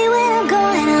 Baby, when I'm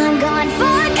gone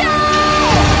for good.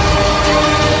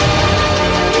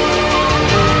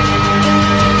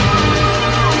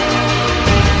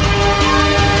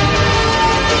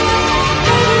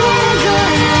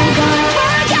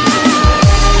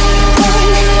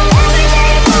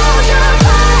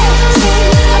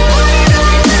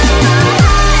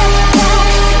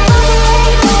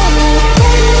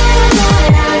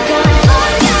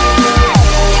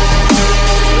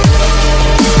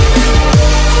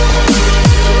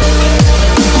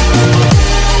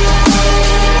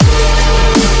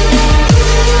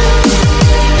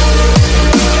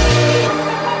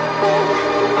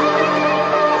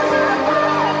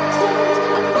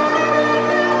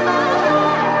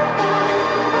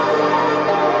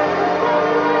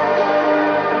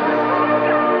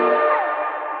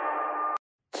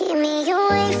 Keep me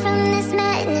away from this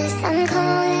madness. I'm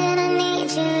calling, I need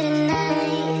you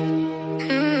tonight.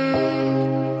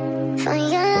 For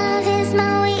your love is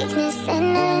my weakness,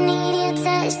 and I need your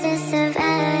touch to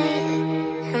survive.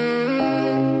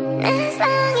 As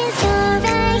long as you're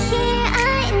right here,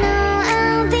 I know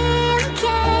I'll be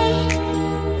okay.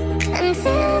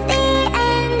 Until the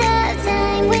end of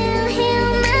time, we'll heal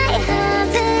my heart,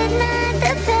 but not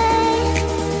the pain.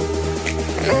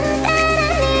 All that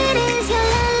I need is your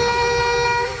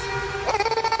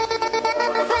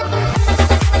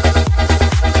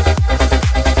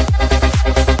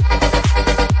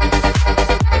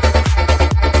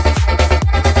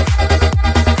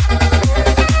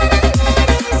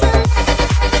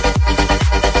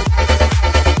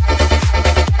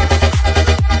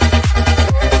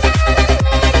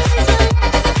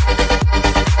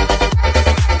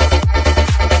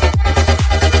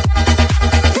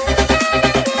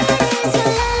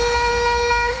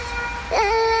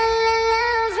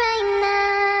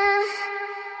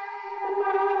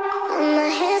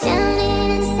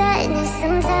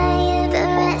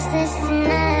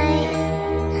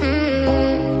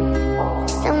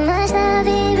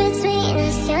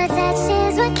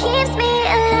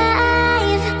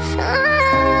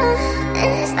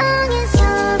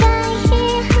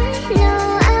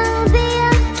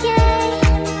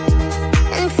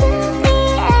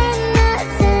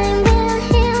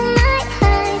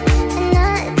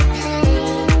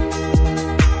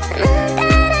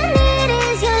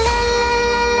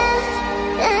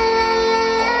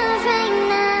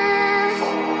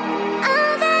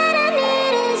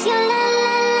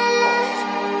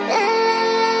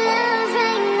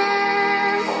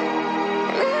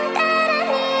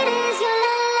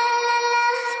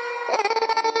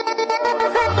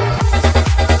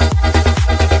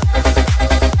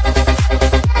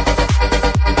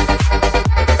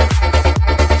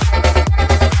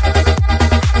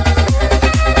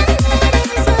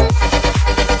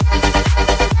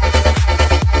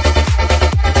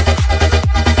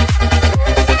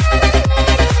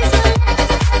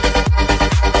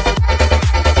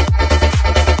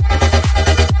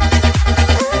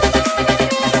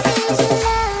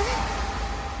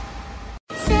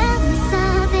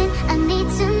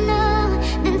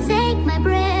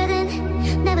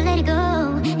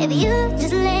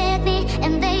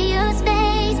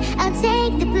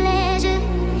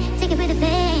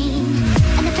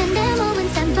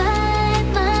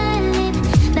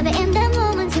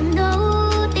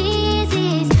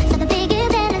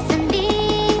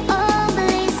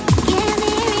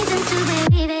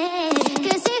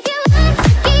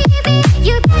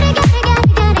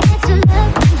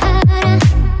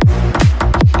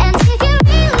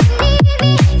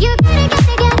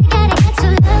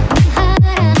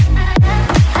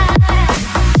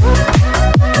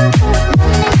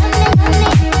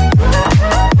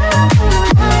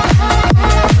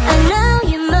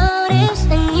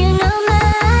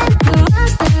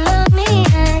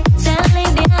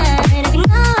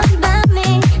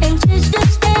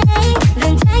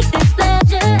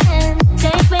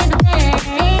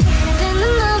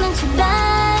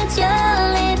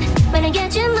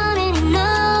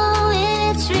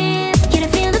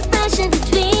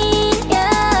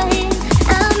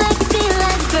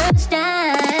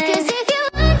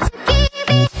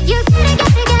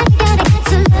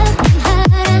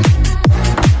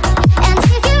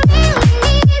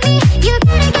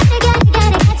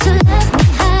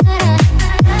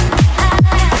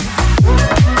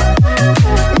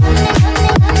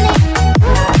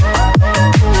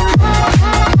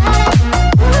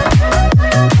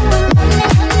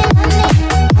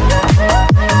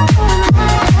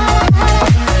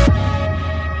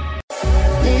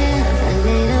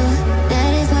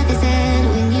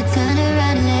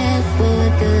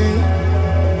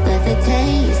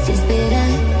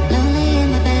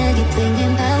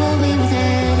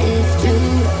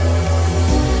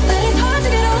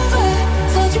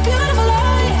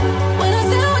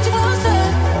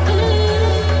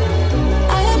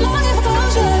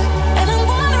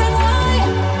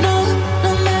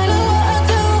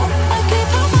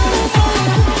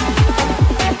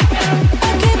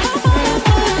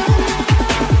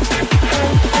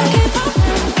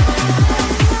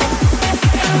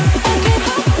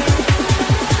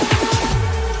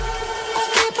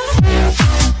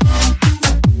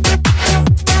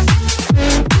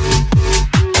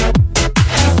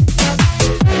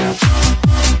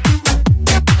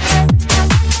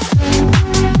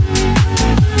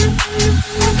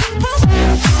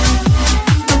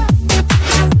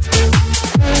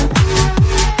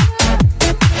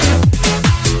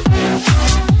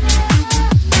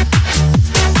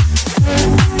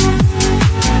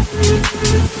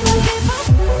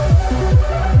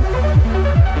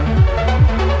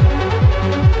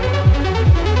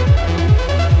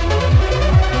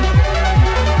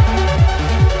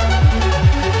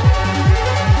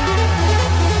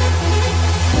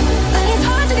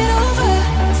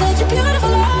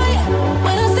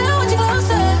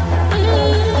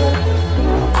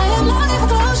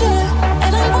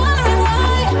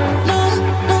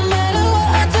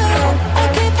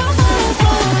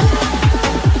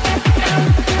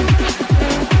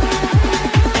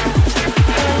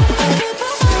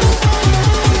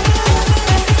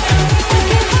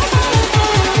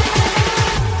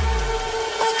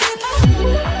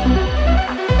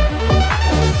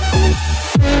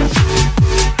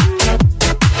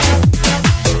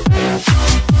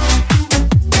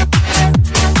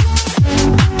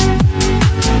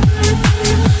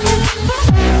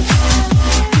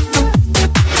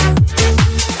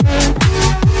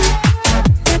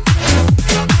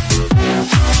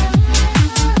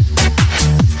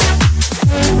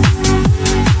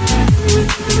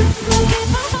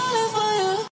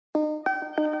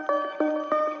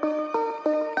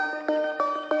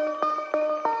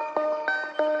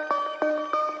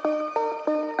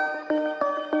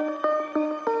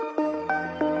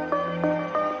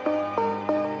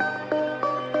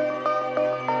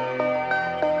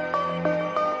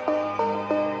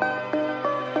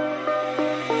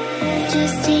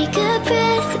Just take a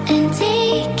breath and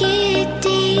take it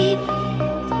deep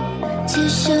to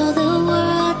show the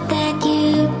world that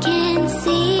you can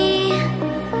see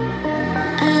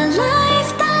a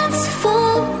life that's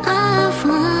full of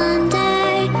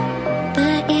wonder,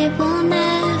 but it will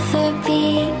never be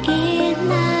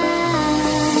enough.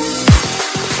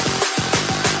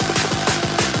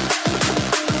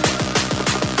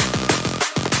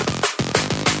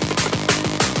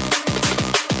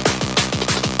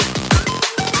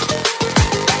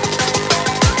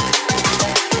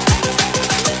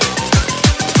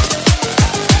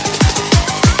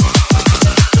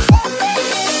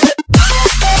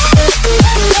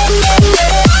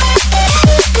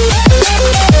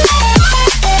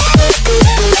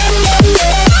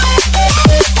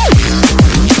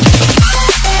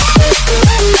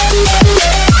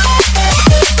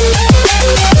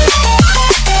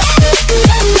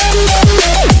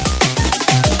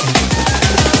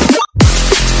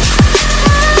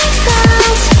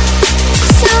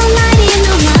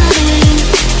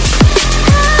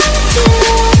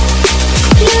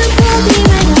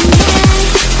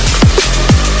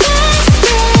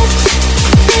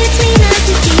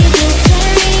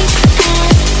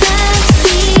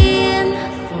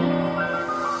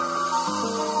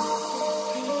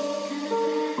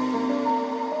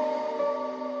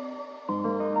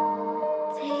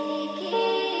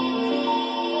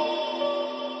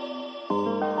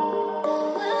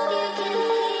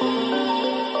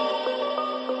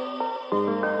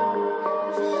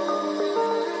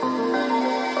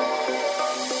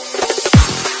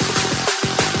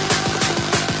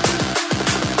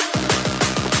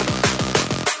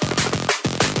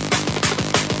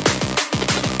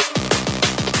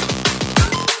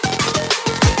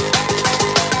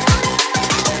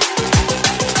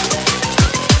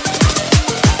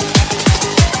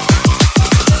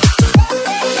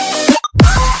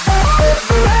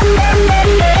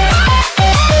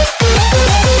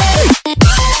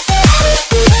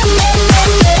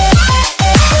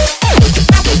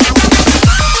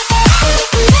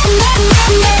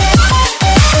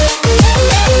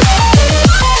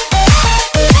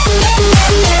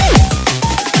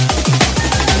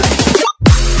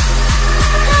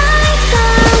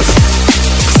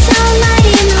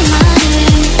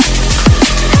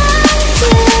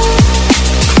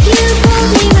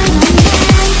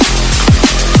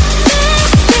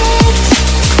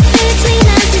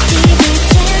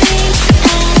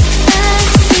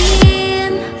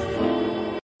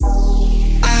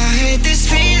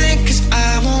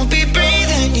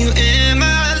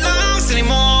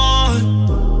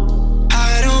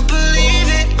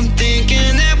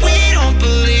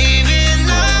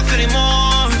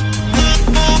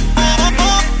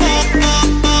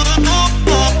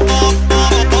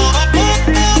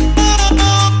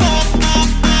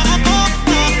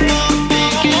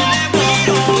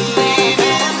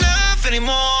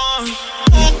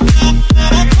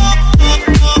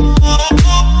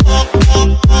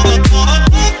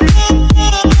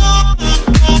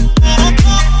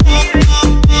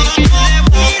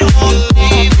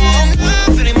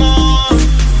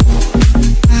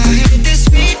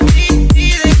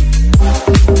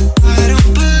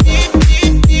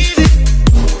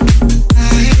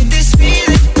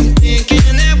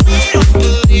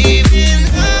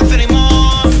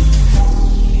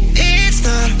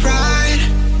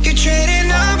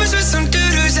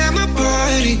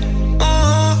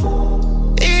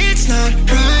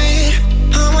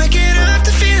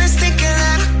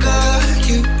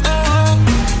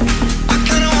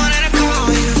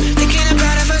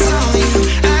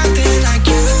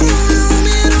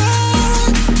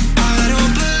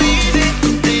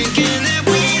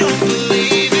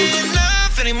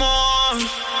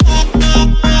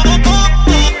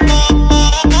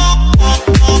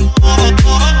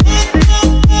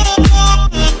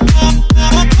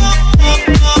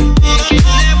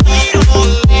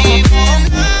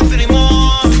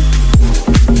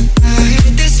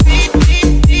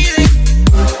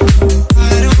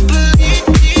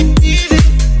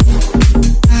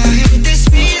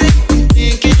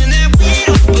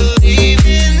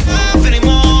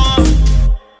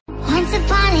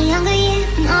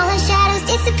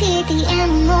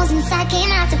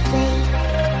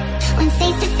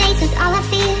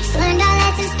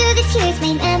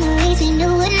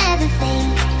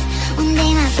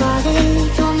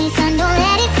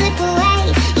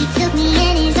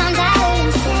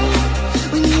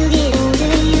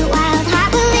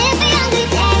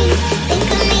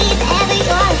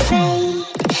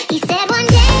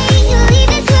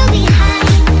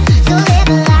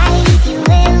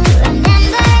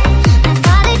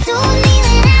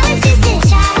 Just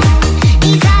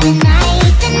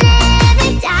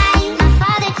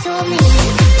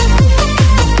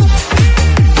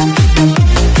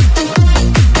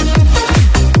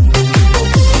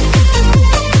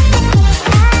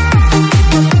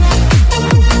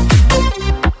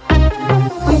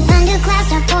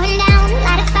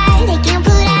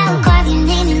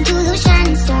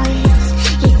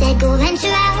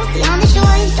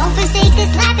take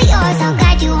this life of yours, I'll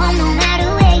guide you home no matter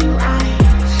where you are.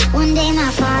 One day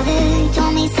my father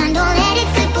told me, son, don't let it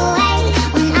slip away.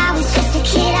 When I was just a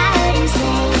kid, I heard him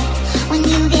say, when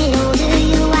you get older,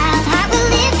 your wild heart will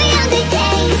live for younger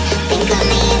days. Think of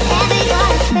me if ever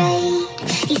you're afraid.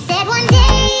 He said one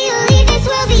day you'll leave this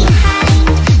world behind,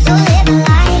 so live a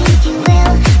life you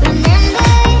will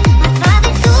remember. My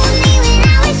father told me when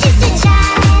I was just a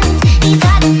child, these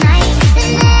are the nights that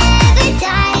never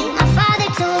die. My father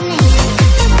told me.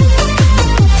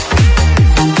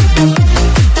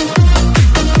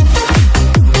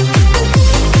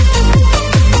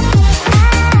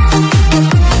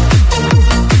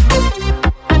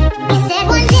 He said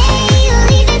one day you'll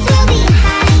leave this world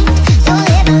behind, so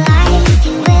live a life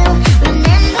you will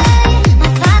remember. My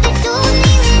father told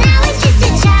me when I was just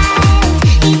a child,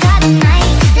 these are the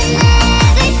nights that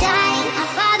never die. My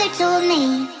father told me.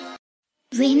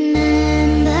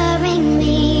 Remembering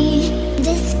me,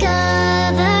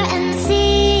 discover and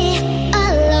see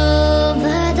all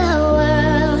over the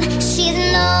world. She's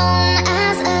known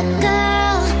as a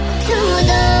girl to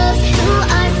those who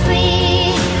are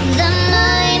free. The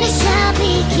mind shall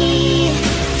be key,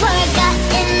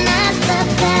 forgotten as the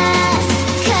past,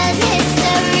 'cause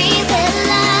history will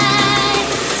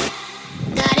last.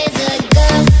 God is a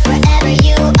girl wherever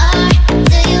you are.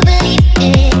 Do you believe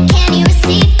it? Can you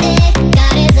receive it?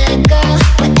 God is a girl,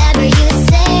 whatever you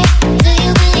say. Do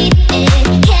you believe it?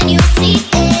 Can you receive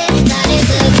it? God is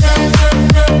a girl.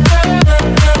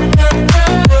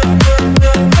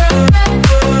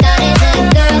 God is a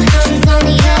girl, she's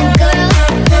only a girl.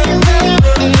 Do you believe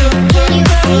it? Can you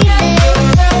receive it?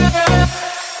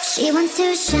 She wants to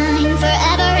shine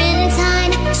forever in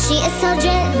time. She is so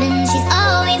driven, she's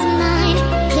always mine.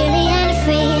 Clearly and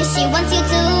free, she wants you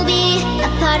to be a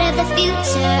part of the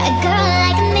future, a girl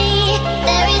like me.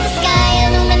 There is a sky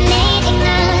illuminating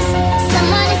us.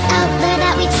 Someone is out there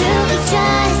that we truly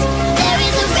trust. There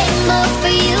is a rainbow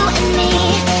for you and me,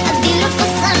 a beautiful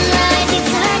sunrise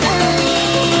eternally.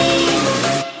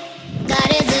 God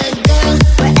is a girl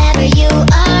wherever you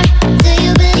are. Do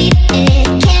you believe it?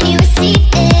 Can you receive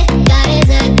it? God is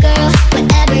a girl,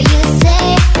 whatever you say.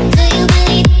 Do you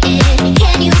believe it?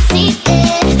 Can you receive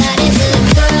it? God is a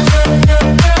girl.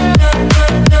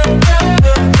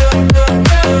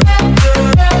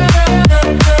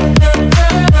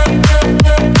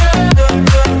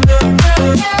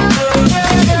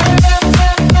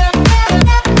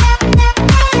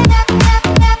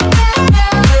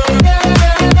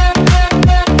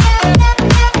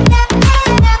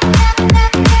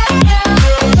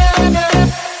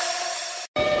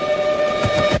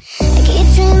 I keep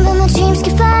dreaming, but my dreams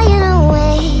keep flying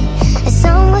away. A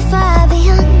song with fire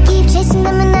beyond. Keep chasing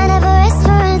them and I never rest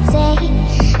for a day.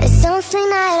 It's something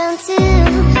I don't do.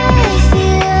 I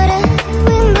feel the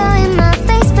wind blowing my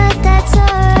face, but that's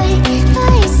alright.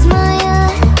 I smile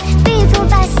at people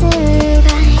passing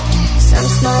by. Some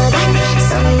smile back,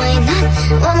 some might not.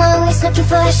 One more always looking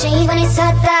for a shade when it's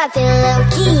hot. I feel low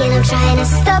key and I'm trying to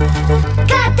stop.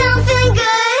 God, I'm feeling good.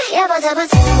 Yeah, but when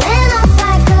I'm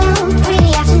back home,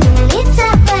 really afternoon, it's a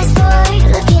fast forward.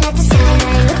 Looking at the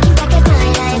skyline, looking back at my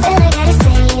life, and I gotta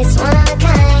say it's one of a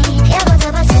kind. Yeah, but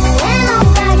when I'm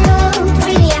back home,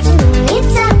 really afternoon,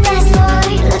 it's a fast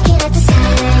forward. Looking at the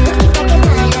skyline, looking back at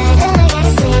my life, and I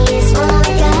gotta say it's one of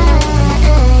a kind.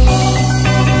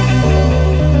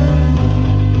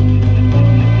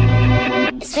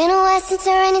 It's been a while since I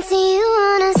ran into you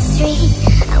on the street.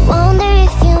 I wonder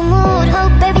if you moved.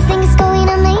 Hope everything is going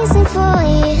amazing for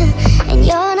you, and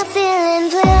you're not feeling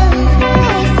blue.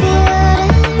 I feel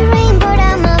the rain pour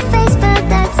down my face, but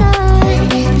that's alright.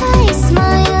 I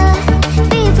smile at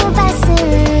people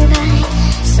passing by.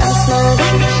 Some smile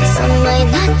back, some might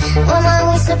not. One more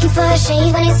always looking for a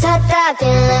shade when it's hot. I've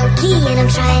been low key and I'm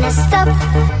trying to stop.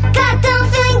 God, I'm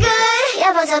feeling good.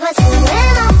 Yeah, but when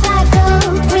I'm back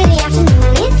home, really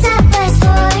afternoon, it's a fast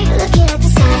forward. Looking at the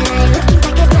skyline, looking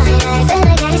back at my life, and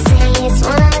I gotta say it's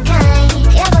one of a kind.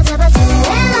 Yeah, but when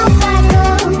I'm back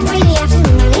home, really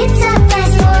afternoon, it's a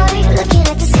fast forward. Looking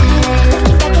at the skyline,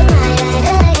 looking back at my life,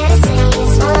 and I gotta say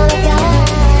it's one of a kind.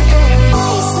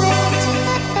 I slip to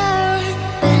the dark,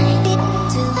 bend it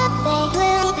to the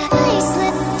blue. I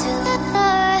slip to the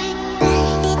dark,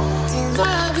 bend it to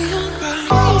the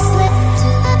I slip to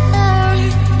the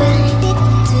dark, bend it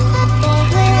to the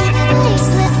blue.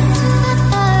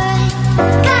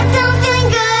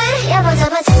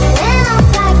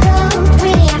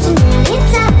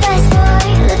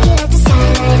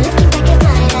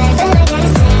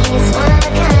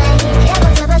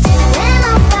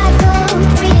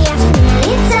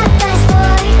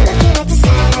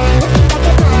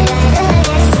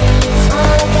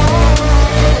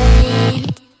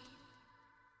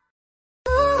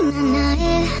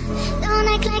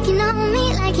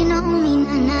 like you know me,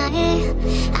 nah, eh.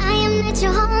 I am not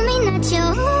your homie, not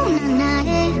your nah,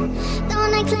 eh.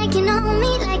 Don't act like you know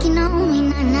me,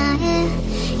 nah, eh.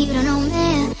 You don't know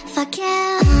me, fuck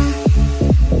yeah.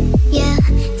 Yeah,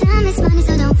 time is money,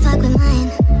 so don't fuck with mine.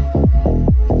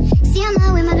 See, I'm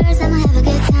out with my girls, I'ma have a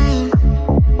good time.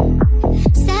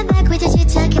 Step back with your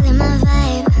chit-chat, killing my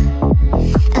vibe.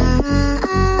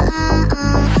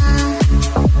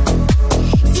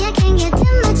 See, I can't get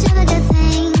too much of a good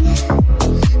thing.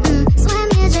 So I'm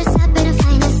here dressed up in the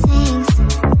finest things.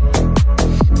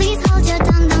 Please hold your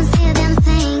tongue, don't say a damn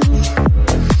thing.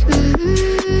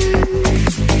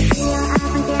 See you up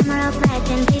on camera,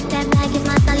 flashing. Please step back if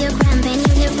my style you're cramping.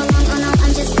 You here for long, oh no,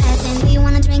 I'm just passing. Do you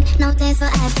wanna drink? No, thanks for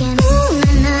asking. Ooh,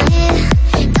 nah, nah, yeah.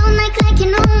 Don't act like you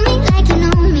know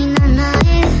me, nah, nah,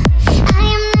 yeah. I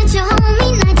am not your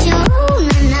homie, not your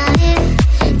nah, nah, yeah.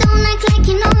 Don't act like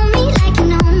you know me,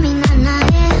 nah, nah,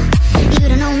 yeah. You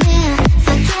don't know me,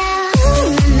 fuck yeah. Ooh,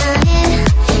 nah, nah, yeah.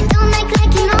 Don't act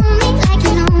like you know me,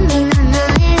 nah, nah,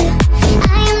 yeah.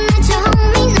 I am not your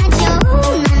homie, not your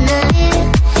nah, nah, yeah.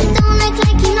 Don't act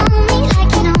like you know me,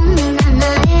 nah,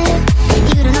 nah, yeah.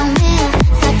 You don't know me,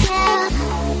 fuck yeah.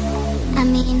 I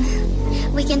mean,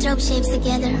 we can drop shapes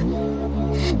together,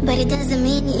 but it doesn't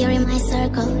mean you're in my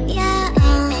circle. Yeah,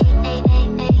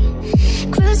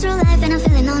 cruise through life and I'm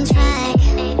feeling on track.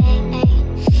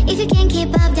 If you can't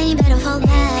keep up, then you better fall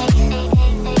back.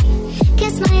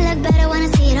 Guess money look better when I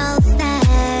see it all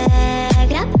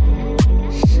stacked up.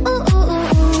 Ooh, ooh, ooh,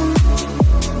 ooh.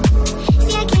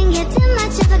 See, I can't get too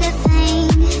much of a good thing.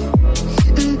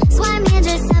 So I'm here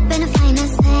dressed up in the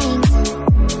finest things.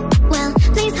 Well,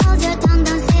 please hold your tongue,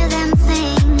 don't say a damn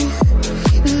thing.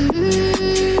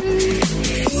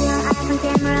 See your eyes on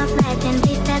camera, flashing.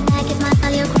 Please step back if my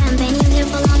style you're cramping. You here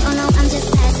for long, oh no, I'm just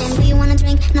passing. Do you wanna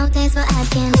drink? No, thanks for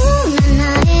asking. Ooh, nah,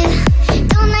 nah, yeah.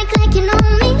 Don't act like you know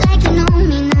me,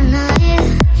 nah, nah, yeah.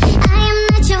 I am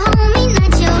not your homie,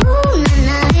 not your nah,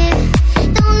 nah, yeah.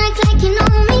 Don't act like you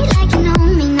know me,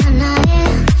 nah, nah, yeah.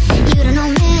 You don't know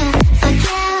me, fuck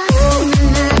yeah. Ooh, nah,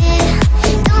 nah, yeah.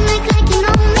 Don't act like you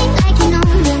know me,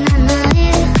 nah, nah,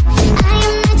 yeah. I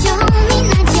am not your homie,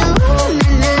 not your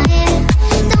nah, nah, yeah.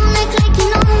 Don't act like you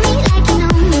know me,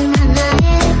 nah, nah,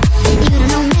 yeah. You don't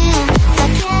know me,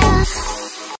 fuck yeah.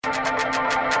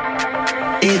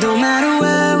 It don't matter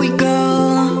where we go,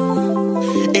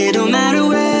 it don't matter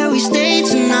where we stay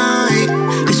tonight.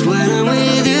 Cause when I'm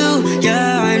with you,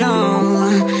 yeah, I know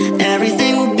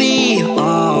everything will be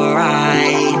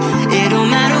alright. It don't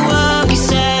matter what we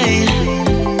say,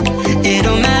 it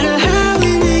don't matter how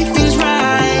we make things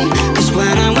right. Cause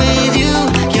when I'm with you,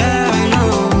 yeah, I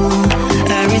know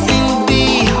everything will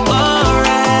be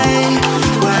alright.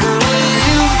 When I'm with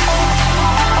you,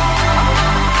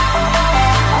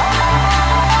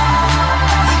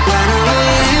 when I'm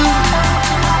with you,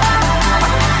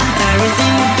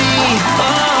 everything will be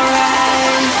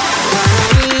alright. When I'm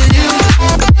with you,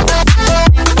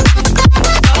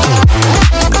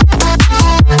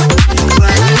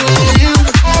 when I'm with you,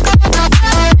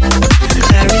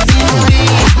 everything will be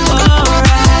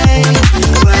alright.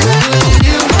 When I'm with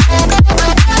you,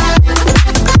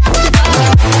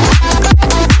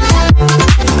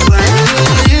 when I'm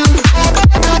with you,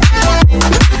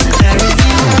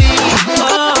 everything will be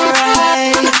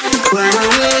alright. When I'm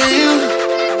with you.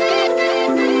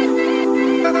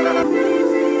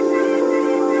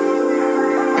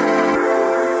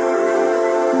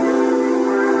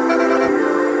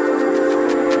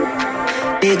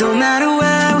 It don't matter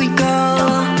where we go,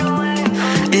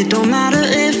 it don't matter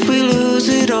if we lose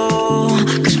it all.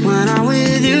 Cause when I'm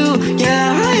with you,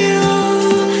 yeah, I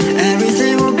know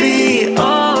everything will be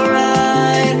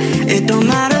alright. It don't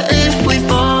matter if we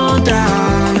fall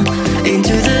down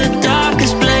into the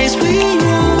darkest place we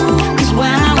know. Cause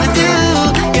when I'm with you,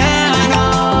 yeah, I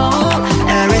know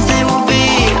everything will be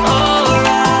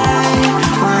alright.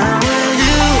 When I'm with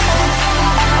you,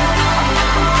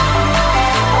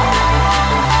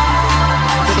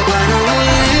 when I'm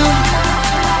with you,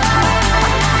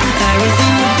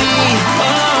 everything will be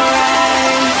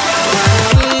alright. When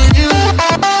I'm with you,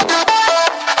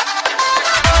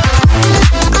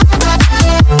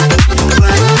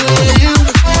 when I'm with you,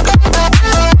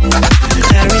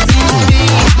 everything will be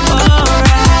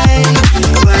alright.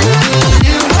 When I'm with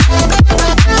you,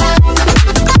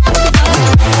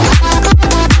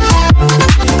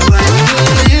 when I'm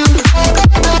with you,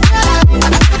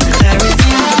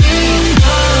 everything will be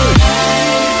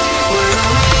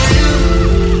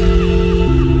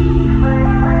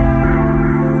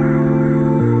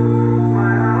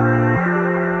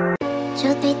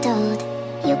Truth be told,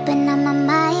 you've been on my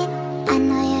mind. I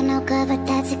know you're no good, but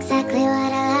that's exactly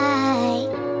what I like.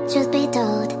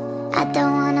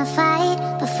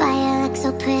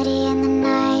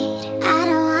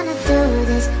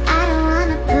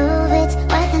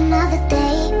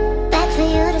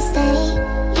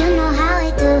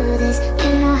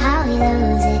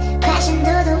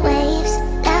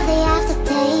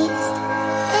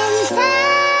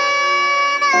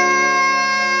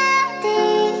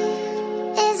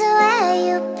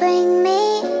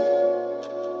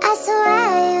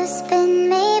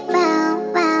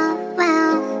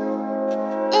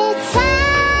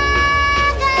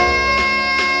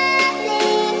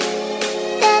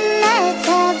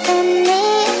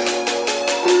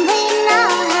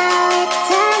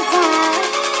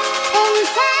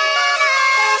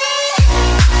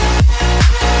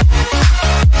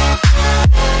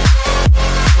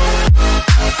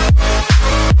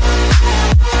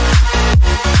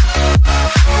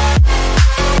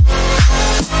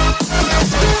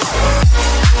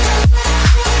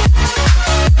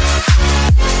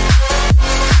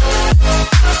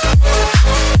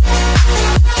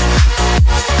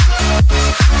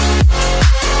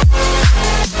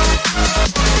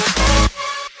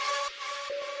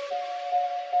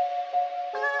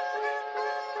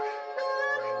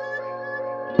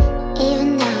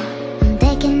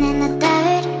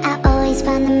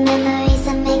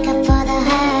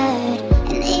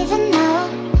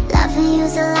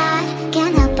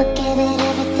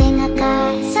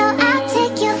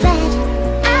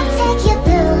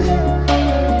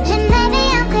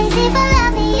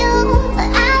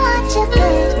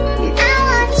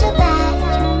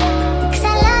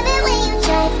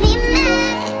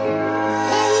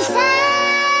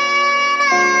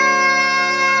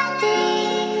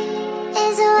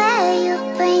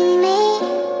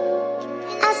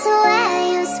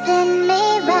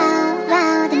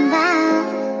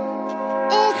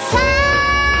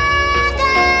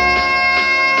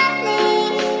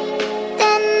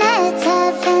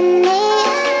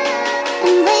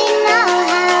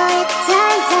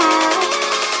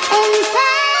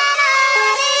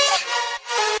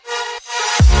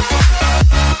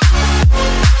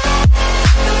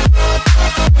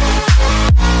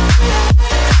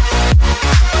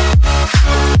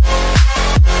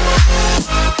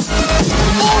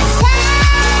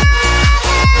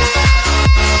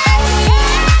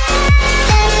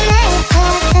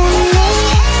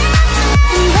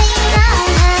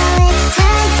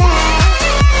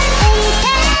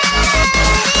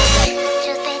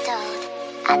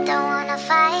 don't wanna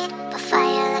fight, but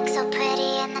fire looks so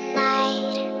pretty in the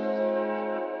night.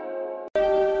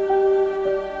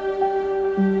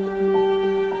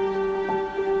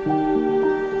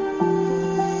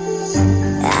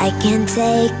 I can't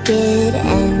take it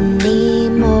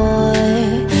anymore.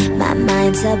 My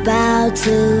mind's about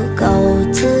to go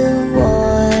to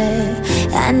war.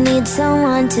 I need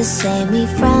someone to save me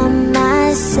from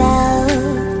myself,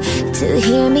 to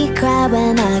hear me cry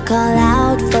when I call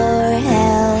out for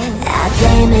help. I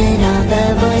blame it on the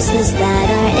voices that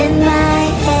are in my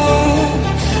head,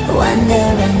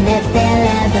 wondering if they'll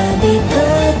ever be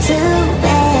put to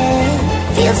bed.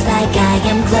 Feels like I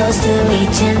am close to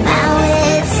reaching my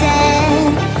wit's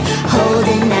end,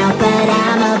 holding out but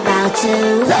I'm about to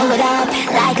blow it up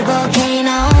like a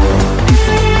volcano.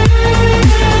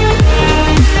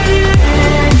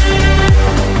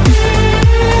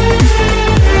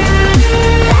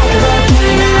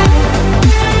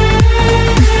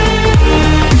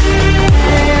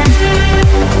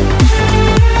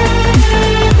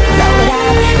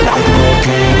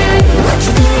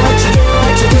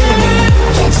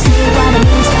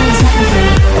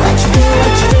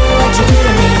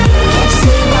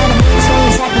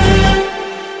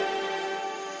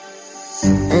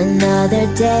 Another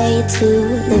day to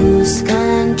lose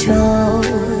control.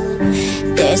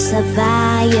 There's a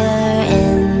fire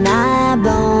in my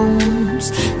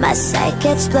bones. My sight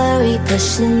gets blurry,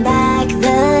 pushing back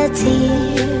the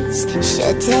tears.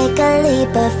 Should take a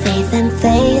leap of faith and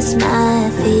face my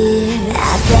fear.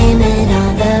 I blame it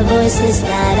on the voices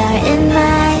that are in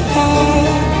my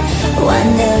head,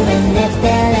 wondering if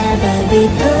they'll ever be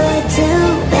put to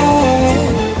bed.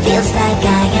 Feels like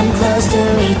I am close to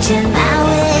reaching my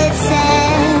wit's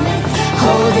end,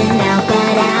 holding out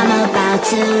but I'm about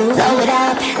to blow it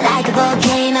up like a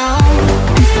volcano.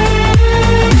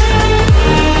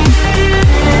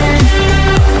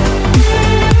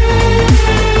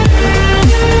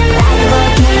 Like a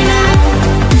volcano.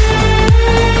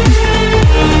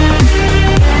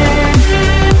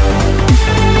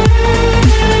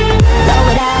 Blow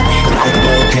it up like a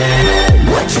volcano.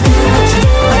 What you do, what you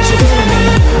do, what you do to me?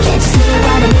 Can't you see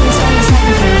what it means when you set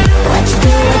me free? What you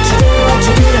do, what you do, what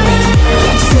you do to me?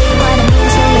 Can't you see what it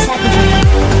means when you set me free?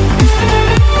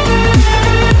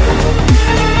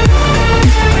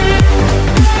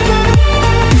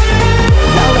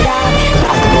 Blow it up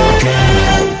like a volcano.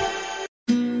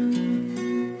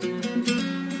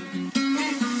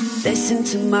 Listen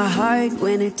to my heart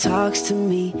when it talks to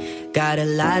me. Got a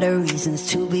lot of reasons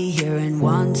to be here and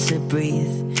want to breathe.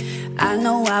 I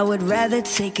know I would rather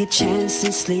take a chance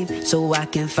and sleep, so I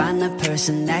can find the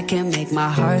person that can make my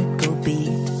heart go beat.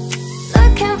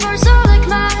 Looking for soul like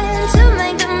mine to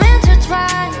make them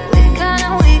intertwine. We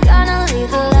gonna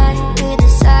leave a light we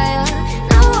desire.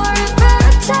 No worry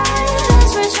about time,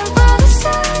 let's reach for the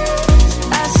stars.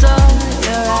 I saw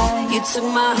your eye, you took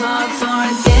my heart for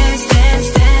a dance, dance,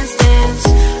 dance, dance.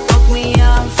 Woke me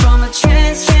up from a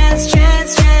trance, trance,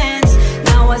 trance, trance.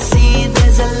 Now I see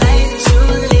there's a light to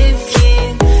live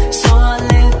here, so I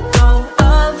let go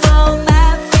of all my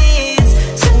fears.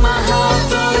 Took my heart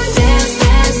for a dance,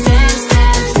 dance, dance,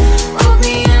 dance. Woke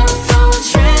me up from a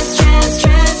trance, trance,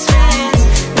 trance, trance.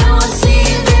 Now I see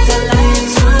there's a light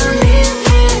to live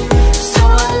here, so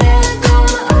I let go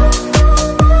of all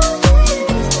my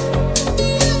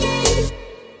fears.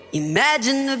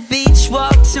 Imagine the beach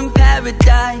walks in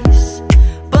paradise,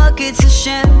 buckets of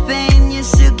champagne, your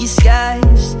silky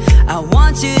skies. I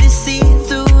want you to see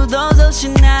through those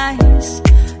ocean eyes.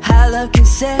 How love can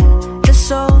set the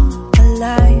soul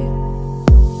alive.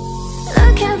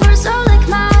 Looking for soul like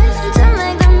mine to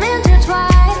make them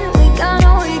intertwine. We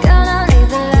gonna leave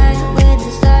the light we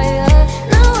desire.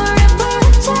 No worry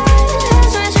about time,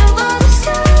 let's reach for the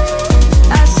sky.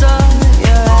 I saw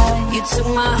your eye, you took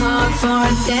my heart for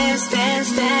a dance, dance,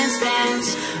 dance, dance.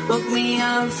 Woke me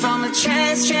up from a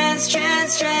trance, trance,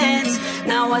 trance, trance.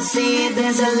 Now I see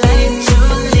there's a light to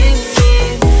live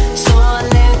here, so I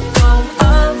let go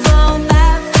of all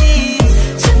my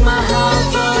fears. Took my heart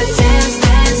for a dance,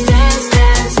 dance, dance,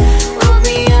 dance. Woke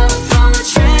me up from a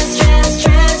trance, trance,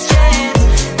 trance, trance.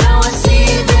 Now I see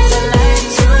there's a light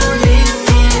to live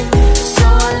here, so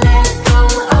I let go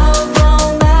of all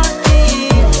my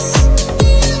fears.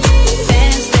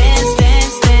 Dance, dance,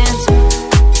 dance, dance.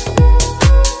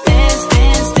 Dance,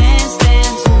 dance, dance,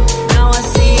 dance. Now I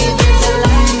see there's a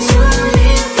light to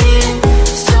live here,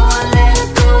 so I let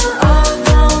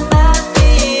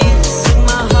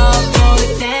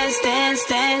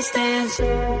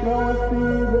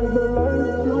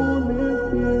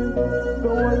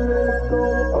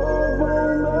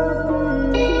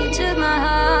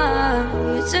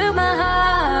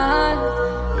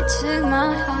take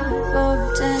my heart for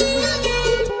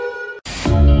granted.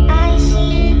 I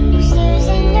see those tears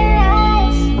in your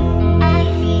eyes. I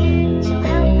feel so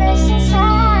helpless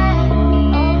inside.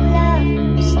 Oh love,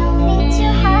 there's no need to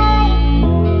hide.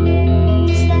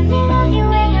 Just let me love you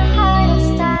when your heart is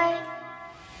tired.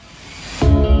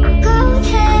 Cold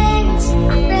hands,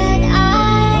 red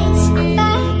eyes,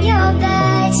 back your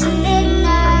bags at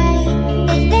midnight.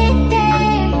 We've been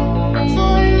there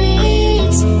for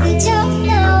weeks. We don't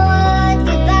know what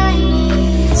goodbye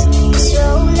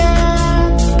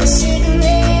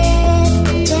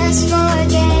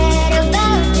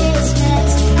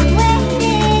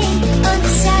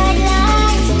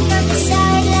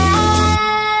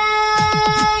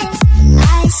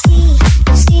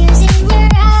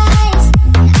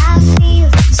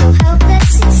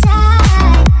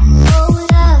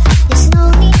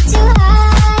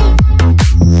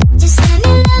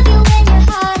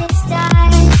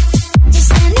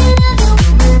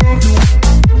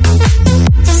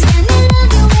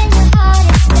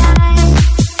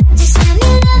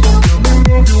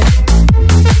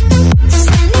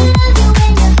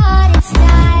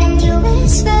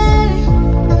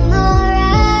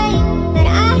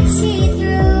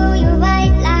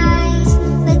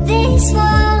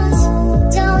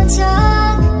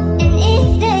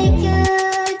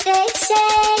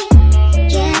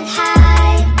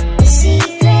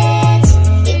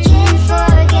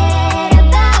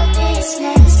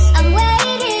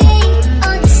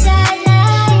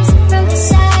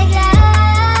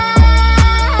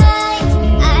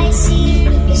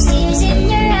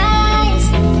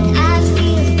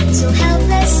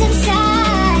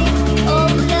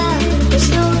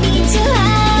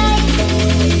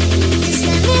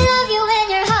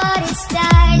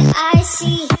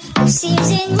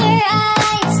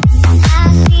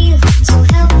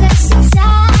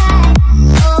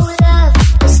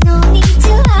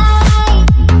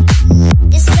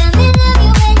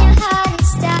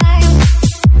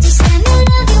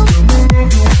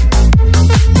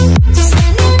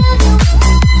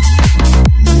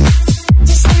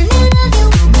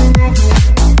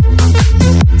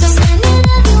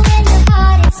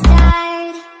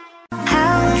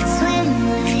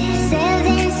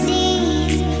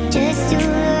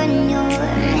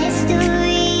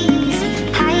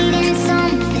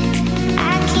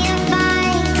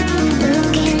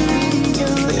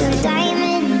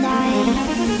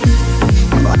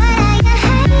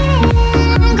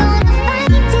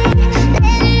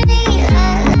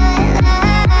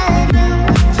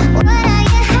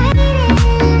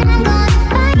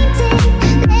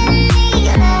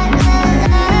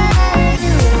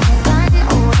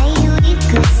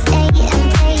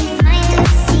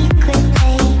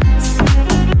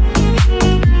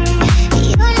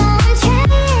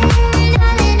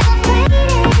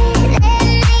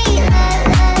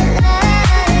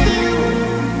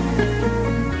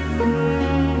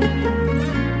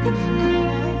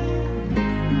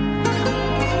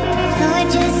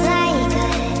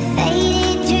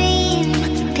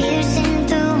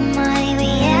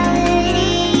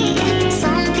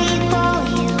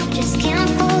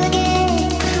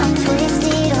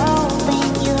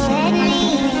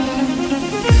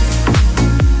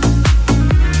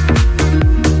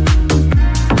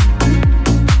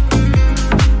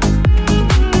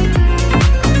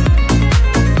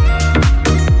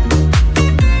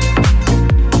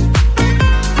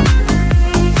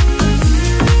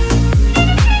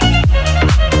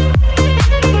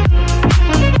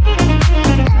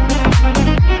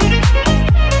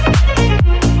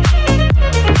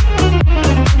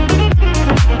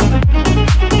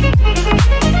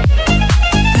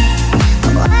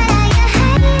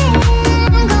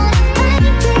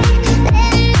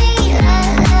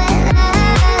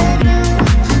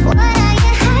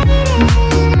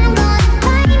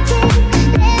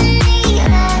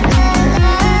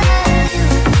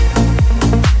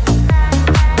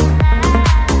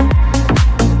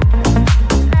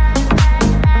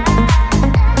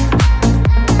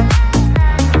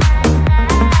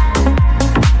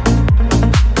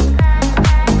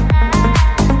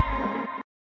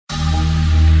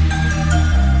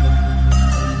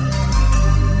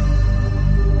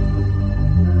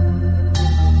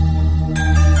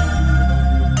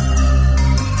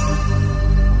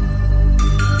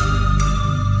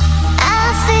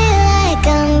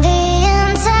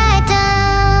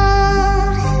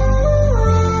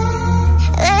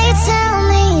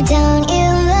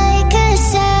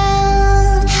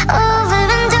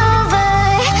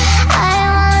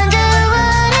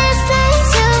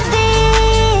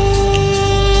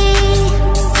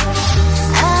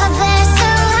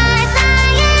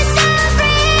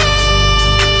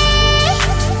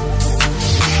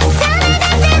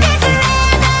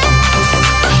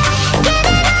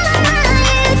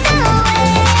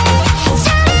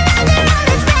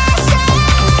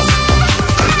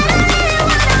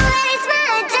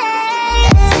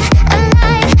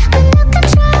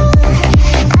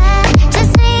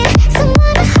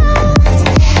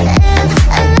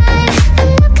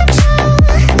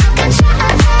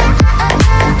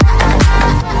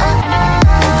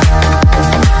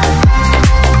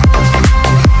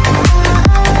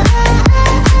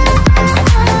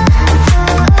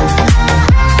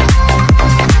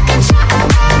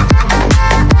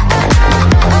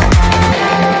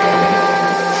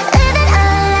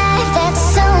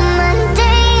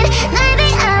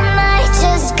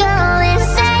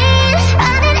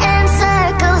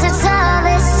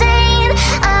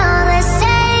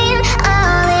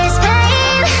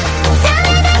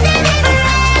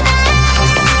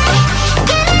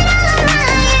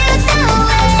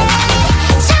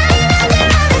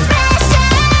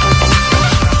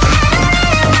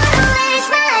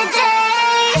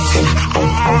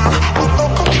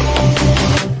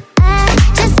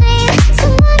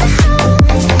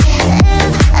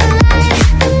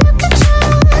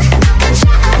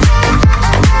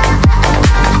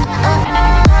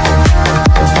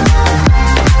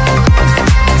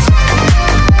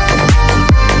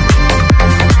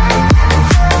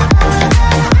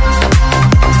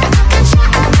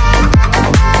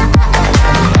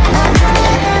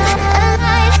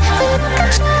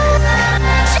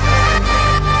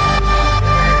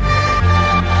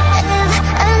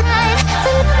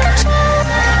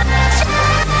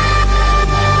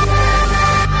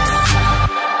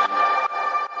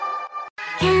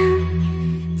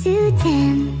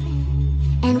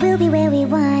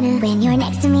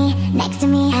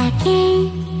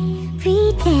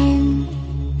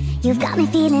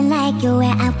feeling like you're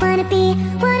where I wanna be,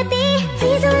 wanna be.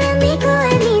 Please don't let me go,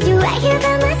 I need you right here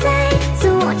by my side.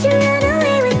 So won't you run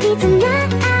away with me tonight?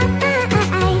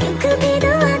 You could be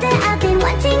the one that I've been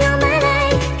wanting all my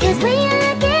life. Cause when you're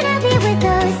looking at me with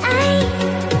those eyes,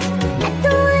 I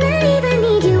don't wanna leave, I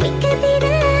need you, we could be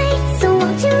the light. So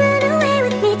won't you run away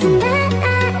with me tonight?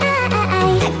 I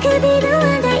could be the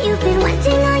one that you've been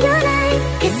wanting all your life.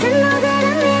 Cause I know that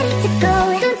I'm ready to go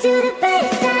down to the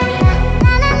baseline.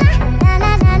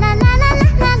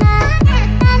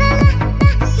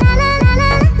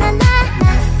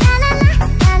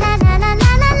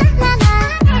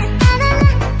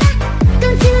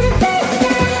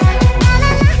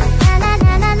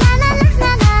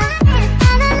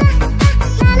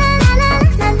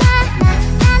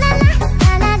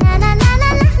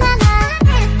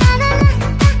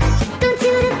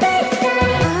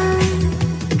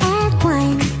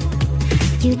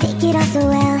 You take it all so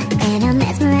well, and I'm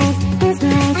mesmerized,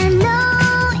 mesmerized. I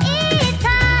know it's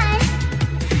hard,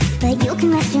 but you can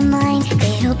rest your mind.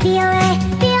 It'll be alright,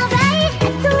 be alright. I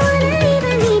don't wanna leave,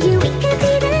 I need you, we could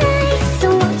be the light. So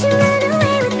won't you run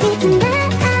away with me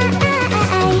tonight?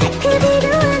 I could be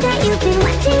the one that you've been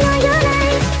watching all your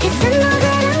life. Cause I know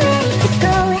that I'm ready to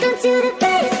go down to the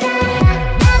baseline.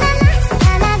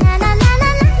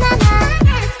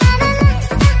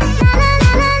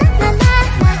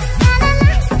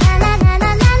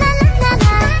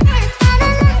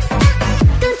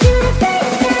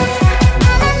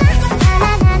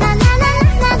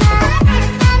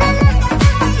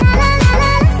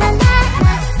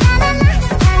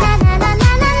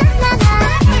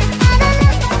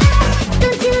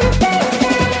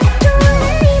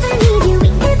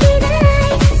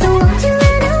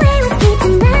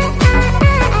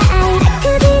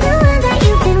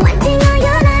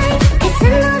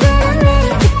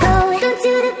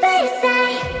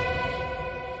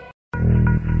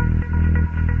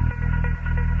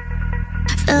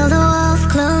 Feel the walls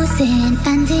closing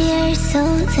and the air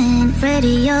soothing.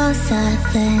 Radio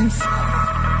silence.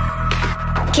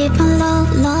 Keep my love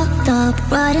locked up,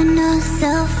 writing a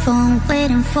cell phone,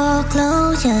 waiting for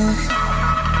closure.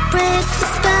 Break the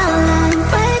spell and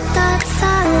break that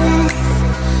silence.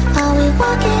 Are we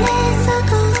walking in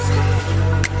circles?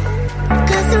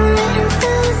 Cause the rhythm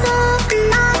feels off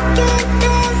and I get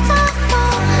this no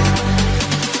more.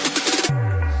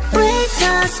 Break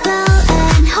the spell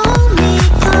and hold me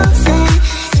close and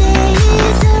say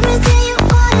it's everything you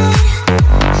wanted.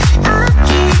 I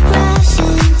keep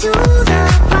crashing to the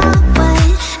wrong way.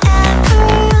 Ever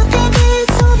I think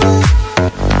it's over,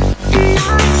 and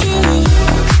I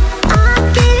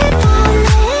keep falling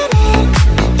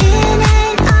in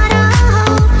and out of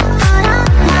hope, but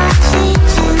I'm not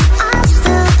changing. I'm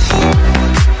still here,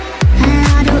 and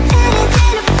I'll do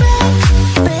anything to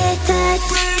break that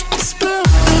spell.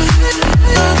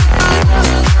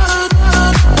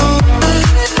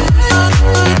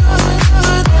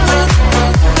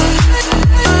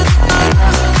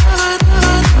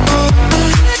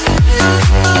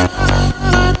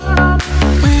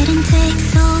 Waiting takes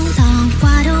so long.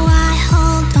 Why do I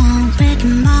hold on,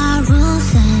 breaking my rules?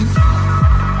 And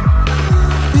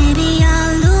maybe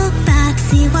I'll look back,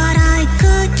 see what I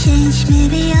could change.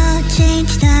 Maybe I'll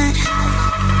change that.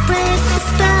 Break the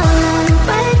spell and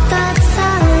break that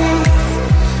silence.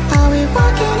 Are we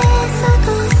walking in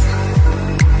circles?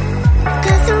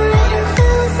 Cause the rhythm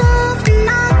feels off and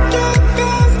I get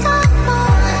this no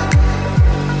more.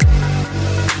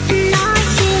 And I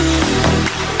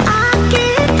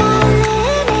keep falling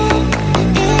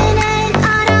in and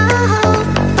out of hope,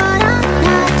 but I'm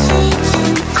not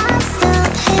changing. I'm still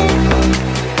here,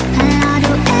 and I'll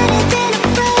do anything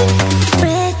to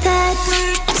break that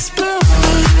spell.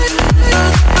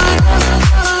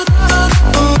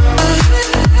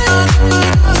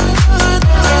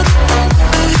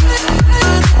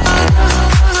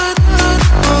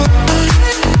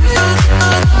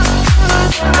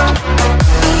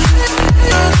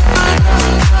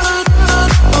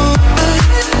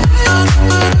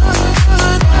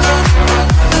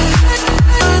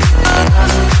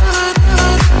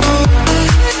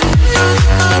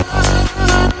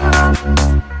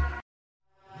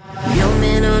 Your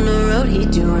man on the road, he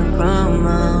doing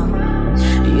promo.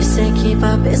 You say keep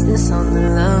our business on the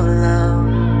low, low.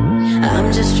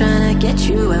 I'm just trying to get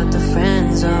you out the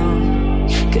friend zone.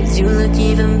 Cause you look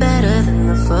even better than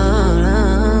the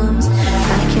photos.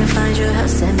 I can't find your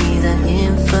house, send me the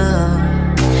info.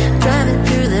 Driving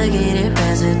through the gated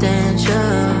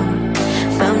residential.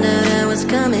 Found out I was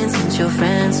coming since your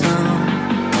friend's home.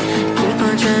 Keep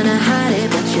on trying to hide it,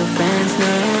 but your friends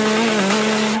know.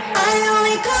 I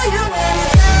only call you when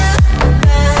it's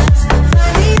best.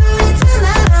 Find the only time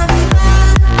that I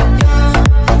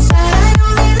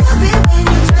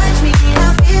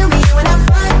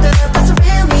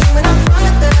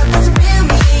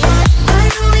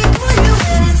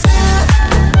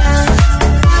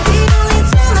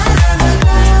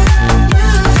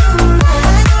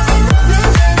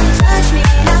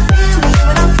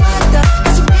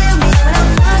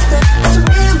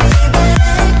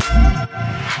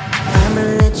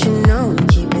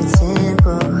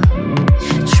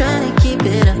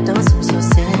don't seem so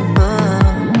simple.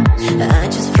 I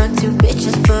just fucked 2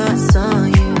 bitches before I saw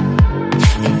you,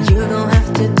 and you gon'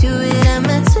 have to do it at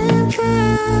my tempo.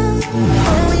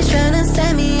 Always tryna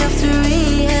send me off to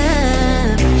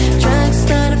rehab. Drugs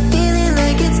start feeling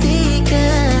like it's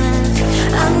decaf.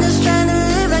 I'm just tryna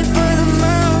live life for the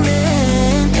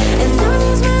moment, and all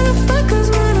these motherfuckers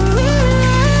wanna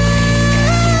relapse.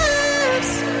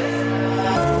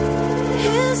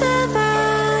 Here's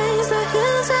advice, but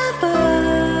here's advice.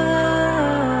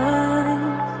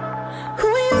 Who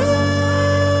you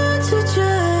to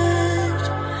judge?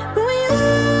 Who you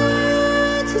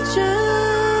to judge?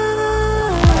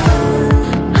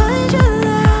 Hide your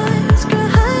lies, girl,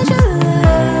 hide your lies.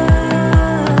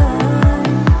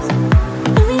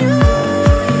 Who you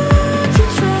to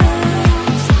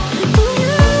trust? Who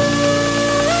you?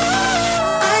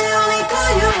 I only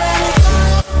call you when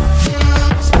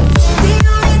it's the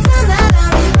only time that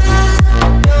I'll be back.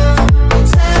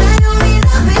 Said I only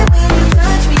love it when you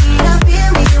touch me. I feel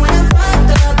me when I'm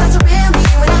fucked up. That's a real me.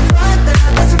 When I'm fucked up,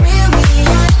 that's a real me.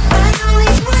 I only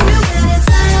call you when it's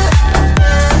the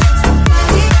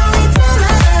only time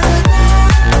that I'll be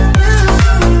back. I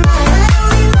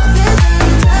only love it when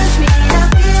you touch me. I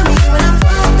feel me when I'm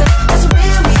fucked up. That's a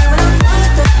real me. When I'm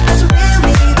fucked up, that's a real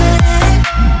me, babe.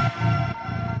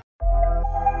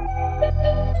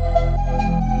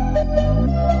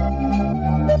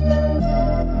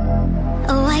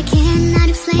 Oh, I cannot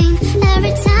explain.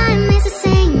 Every time it's the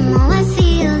same. Oh, I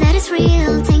feel that it's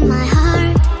real. Take my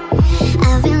heart.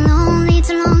 I've been lonely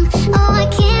too long. Oh, I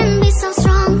can't be so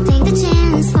strong. Take the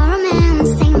chance for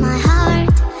romance. Take my heart.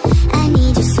 I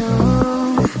need you so.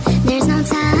 There's no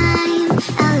time.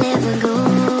 I'll ever go.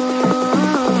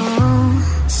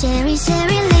 Sherry,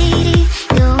 Sherry lady,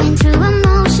 going through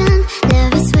emotion.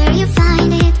 Love is where you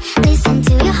find it. Listen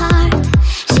to your heart.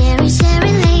 Sherry,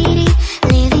 Sherry lady,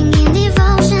 living in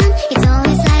devotion. It's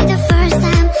always like the first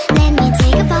time. Let me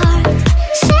take a part.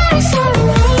 Sherry, Sherry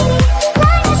lady,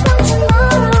 life is no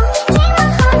tomorrow. Take my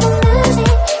heart and lose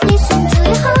it. Listen to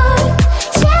your heart.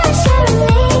 Sherry, Sherry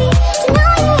lady, to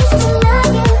know you is to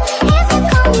love you. If you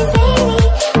call me baby,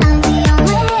 I'll be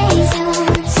always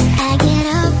yours. I get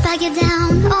up, I get down,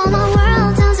 all my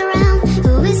world turns around.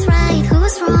 Who is right, who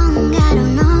is wrong, I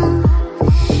don't know.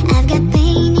 I've got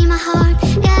pain in my heart,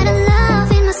 got a love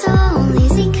in my soul.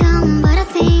 Easy come, but I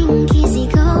think easy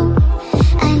go.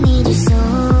 I need you so.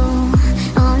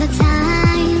 All the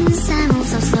times I move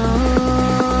so slow.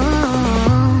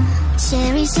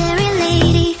 Sherry, Sherry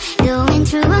lady, going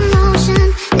through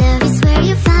emotion. Love is where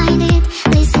you find it.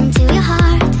 Listen to your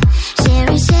heart.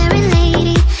 Sherry, Sherry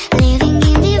lady, living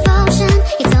in devotion.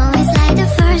 It's always like the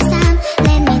first time.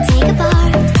 Let me take a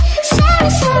part. Sherry,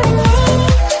 Sherry lady,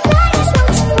 life is no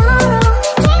tomorrow.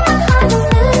 Take my heart and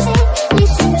lose it.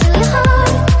 Listen to your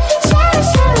heart. Sherry,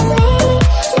 Sherry lady,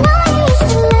 to know you is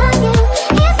to love you.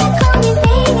 If you call me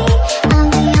baby, I'll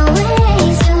be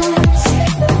always yours.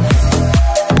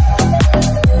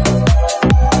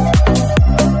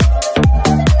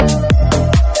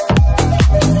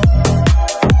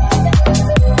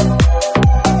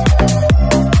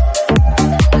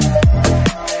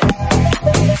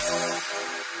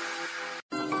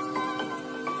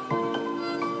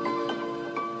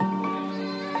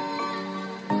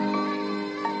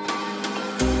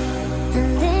 A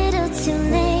little too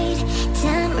late,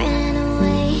 time ran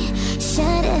away.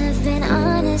 Should have been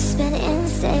honest, but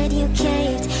instead you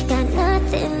caved. Got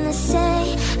nothing to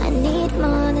say, I need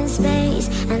more than space.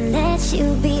 I let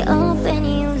you be open,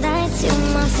 you lied to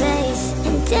my face.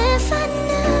 And if I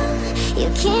know you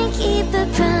can't keep a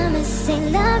promise, say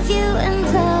love you and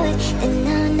blow it, then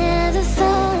I'll never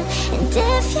fall. And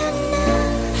if you know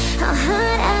how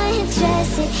hard I had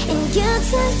dressed it, and you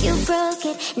took, you broke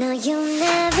it. No, you'll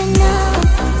never know.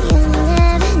 You'll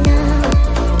never know.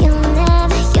 You'll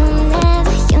never, you'll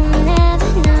never, you'll never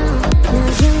know. No,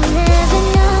 you'll never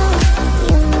know.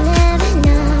 You'll never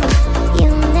know.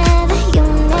 You'll never,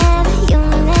 you'll never,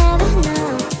 you'll never know.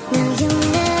 No, you'll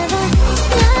never know.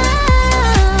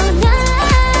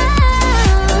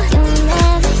 No, you'll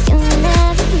never, you'll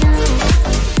never know.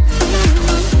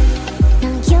 No,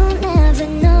 you'll never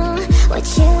know. What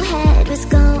you had was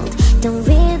gold. Don't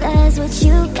realize what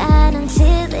you got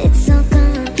until it's on.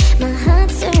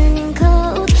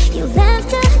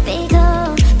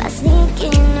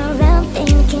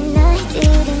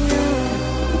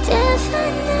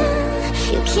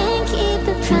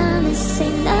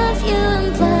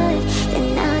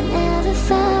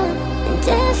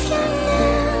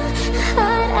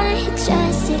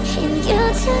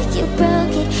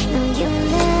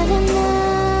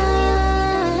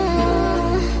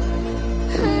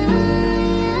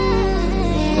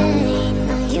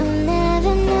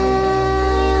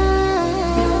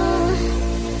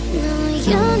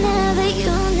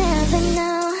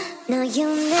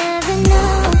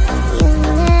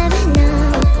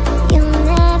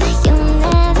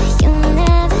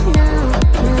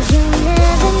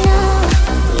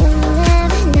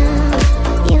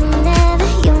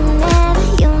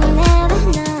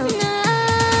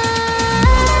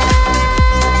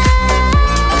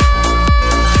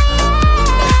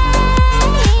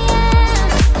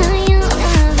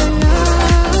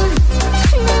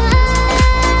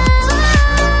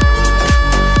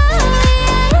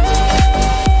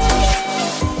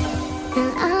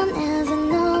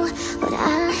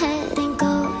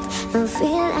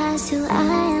 lost who I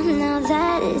am now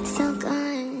that it's all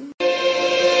gone.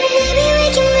 Maybe we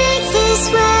can make this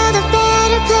world a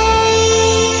better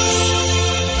place,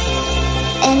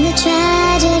 and the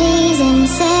tragedies and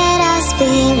set our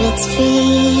spirits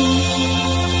free.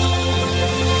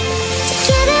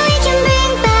 Together we can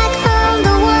bring back home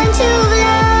the ones who've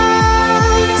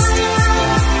lost,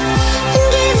 and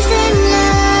give them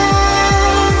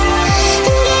love,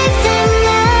 and give them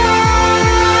love.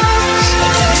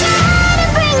 They can try to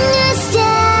bring us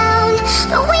down,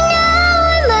 but we know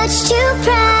we're much too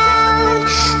proud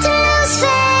to lose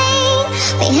faith.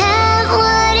 We have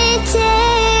what it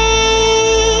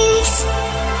takes,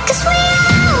 'cause we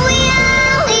are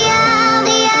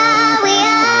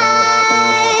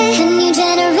a new generation. We are a new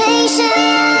generation.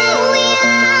 We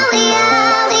are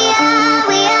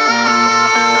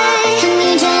a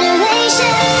new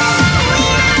generation.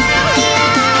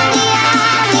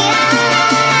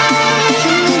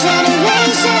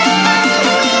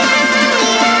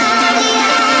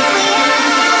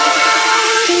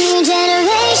 A new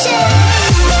generation.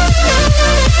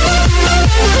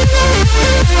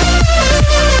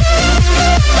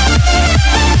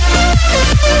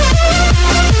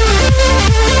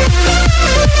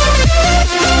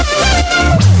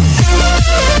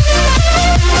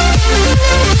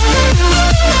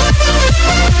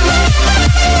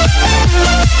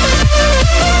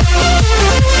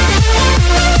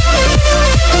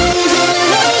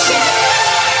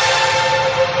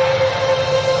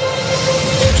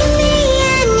 You can be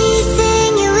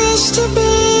anything you wish to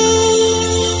be.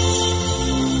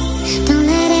 Don't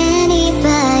let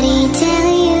anybody tell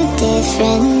you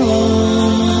differently,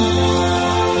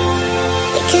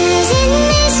 because in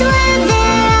this world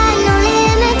there are no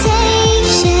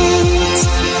limitations.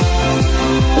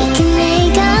 We can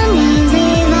make our names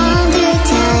live on through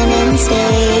time and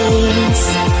space.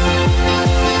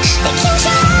 They can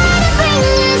try to bring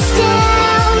us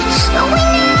down, but we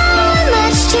know we're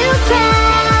much too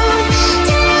proud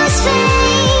to lose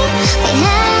faith. We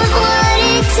have what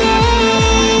it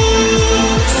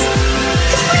takes,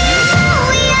 'cause we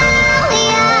are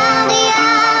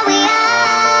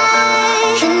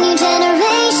a new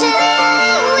generation.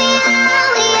 We are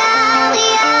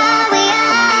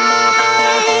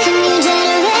a new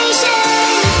generation.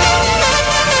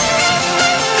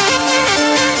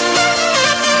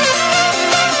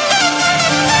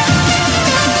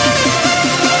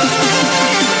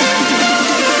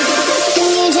 A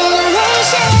new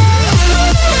generation.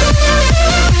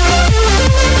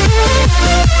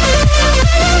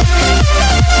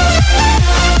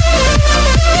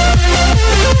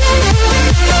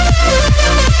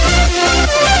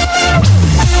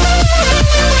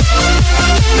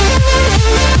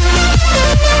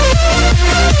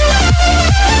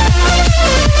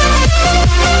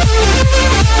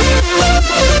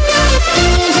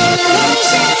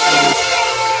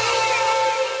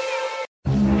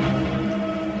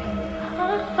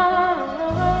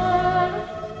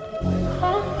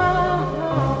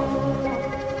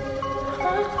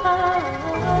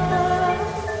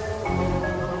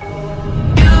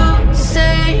 You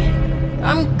say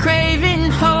I'm craving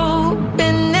hope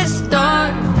in this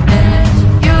darkness.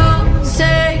 You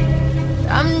say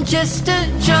I'm just a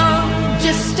joke,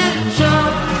 just a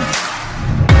joke.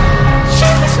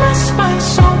 Shivers my spine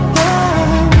so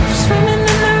bad. Swimming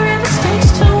in the river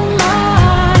takes too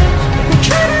much. I'm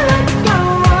trying to let go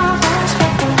of us,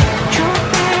 but the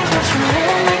truth is what's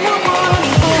really no one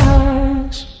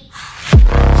else.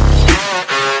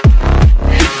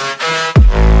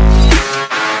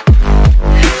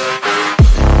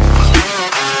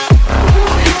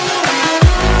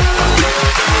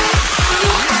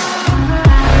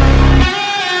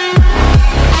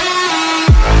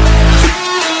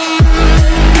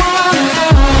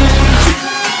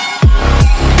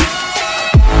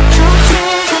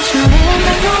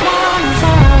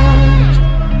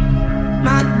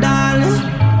 My darling,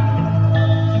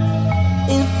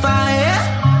 in fire.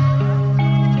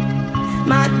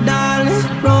 My darling,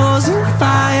 rose in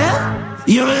fire.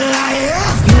 You're a liar.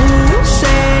 You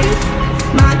say,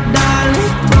 my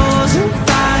darling, rose in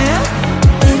fire.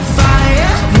 In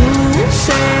fire. You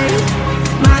say,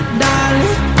 my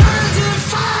darling, rose in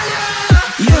fire.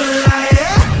 You're a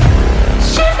liar.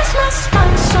 Shivers my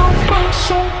spine so cold,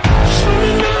 so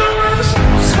swimming in the rivers,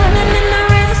 swimming in the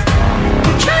rivers.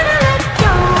 I'm trying to let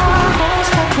go of us,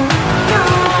 but the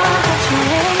truth is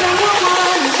really no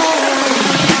one else.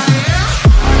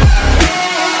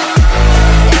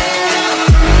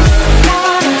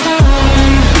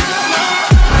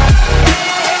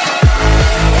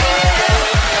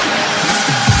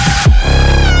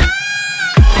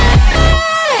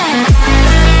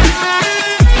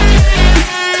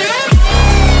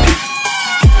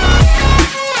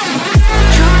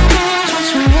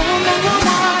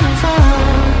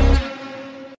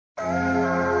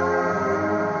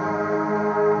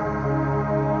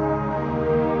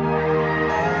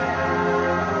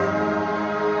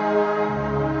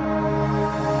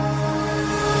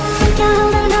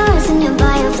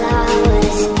 my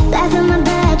flowers. Laugh in my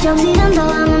bed, jokes even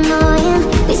though I'm annoying.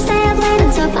 We stay up late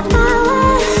and talk for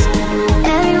hours.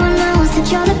 Everyone knows that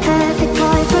you're the perfect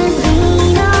boyfriend.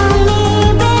 Lean on me,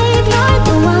 babe, you're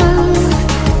the one.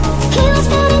 He was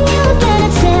getting you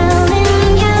better,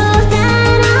 telling you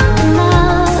that I'm in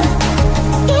love.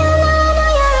 Even though I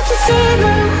know you're a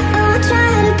deceiver, oh, I try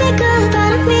to be good,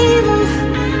 but I'm evil.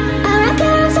 I wrap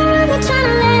your arms around me, trying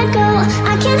to let go.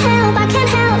 I can't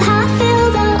help how I feel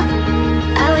though.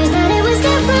 I wish that it was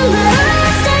different, but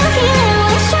I'm still here.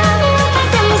 Wish I knew back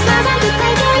then the smiles I'd be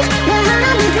faking. Now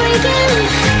I'll be breaking.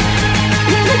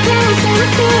 You're the best that I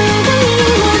feel.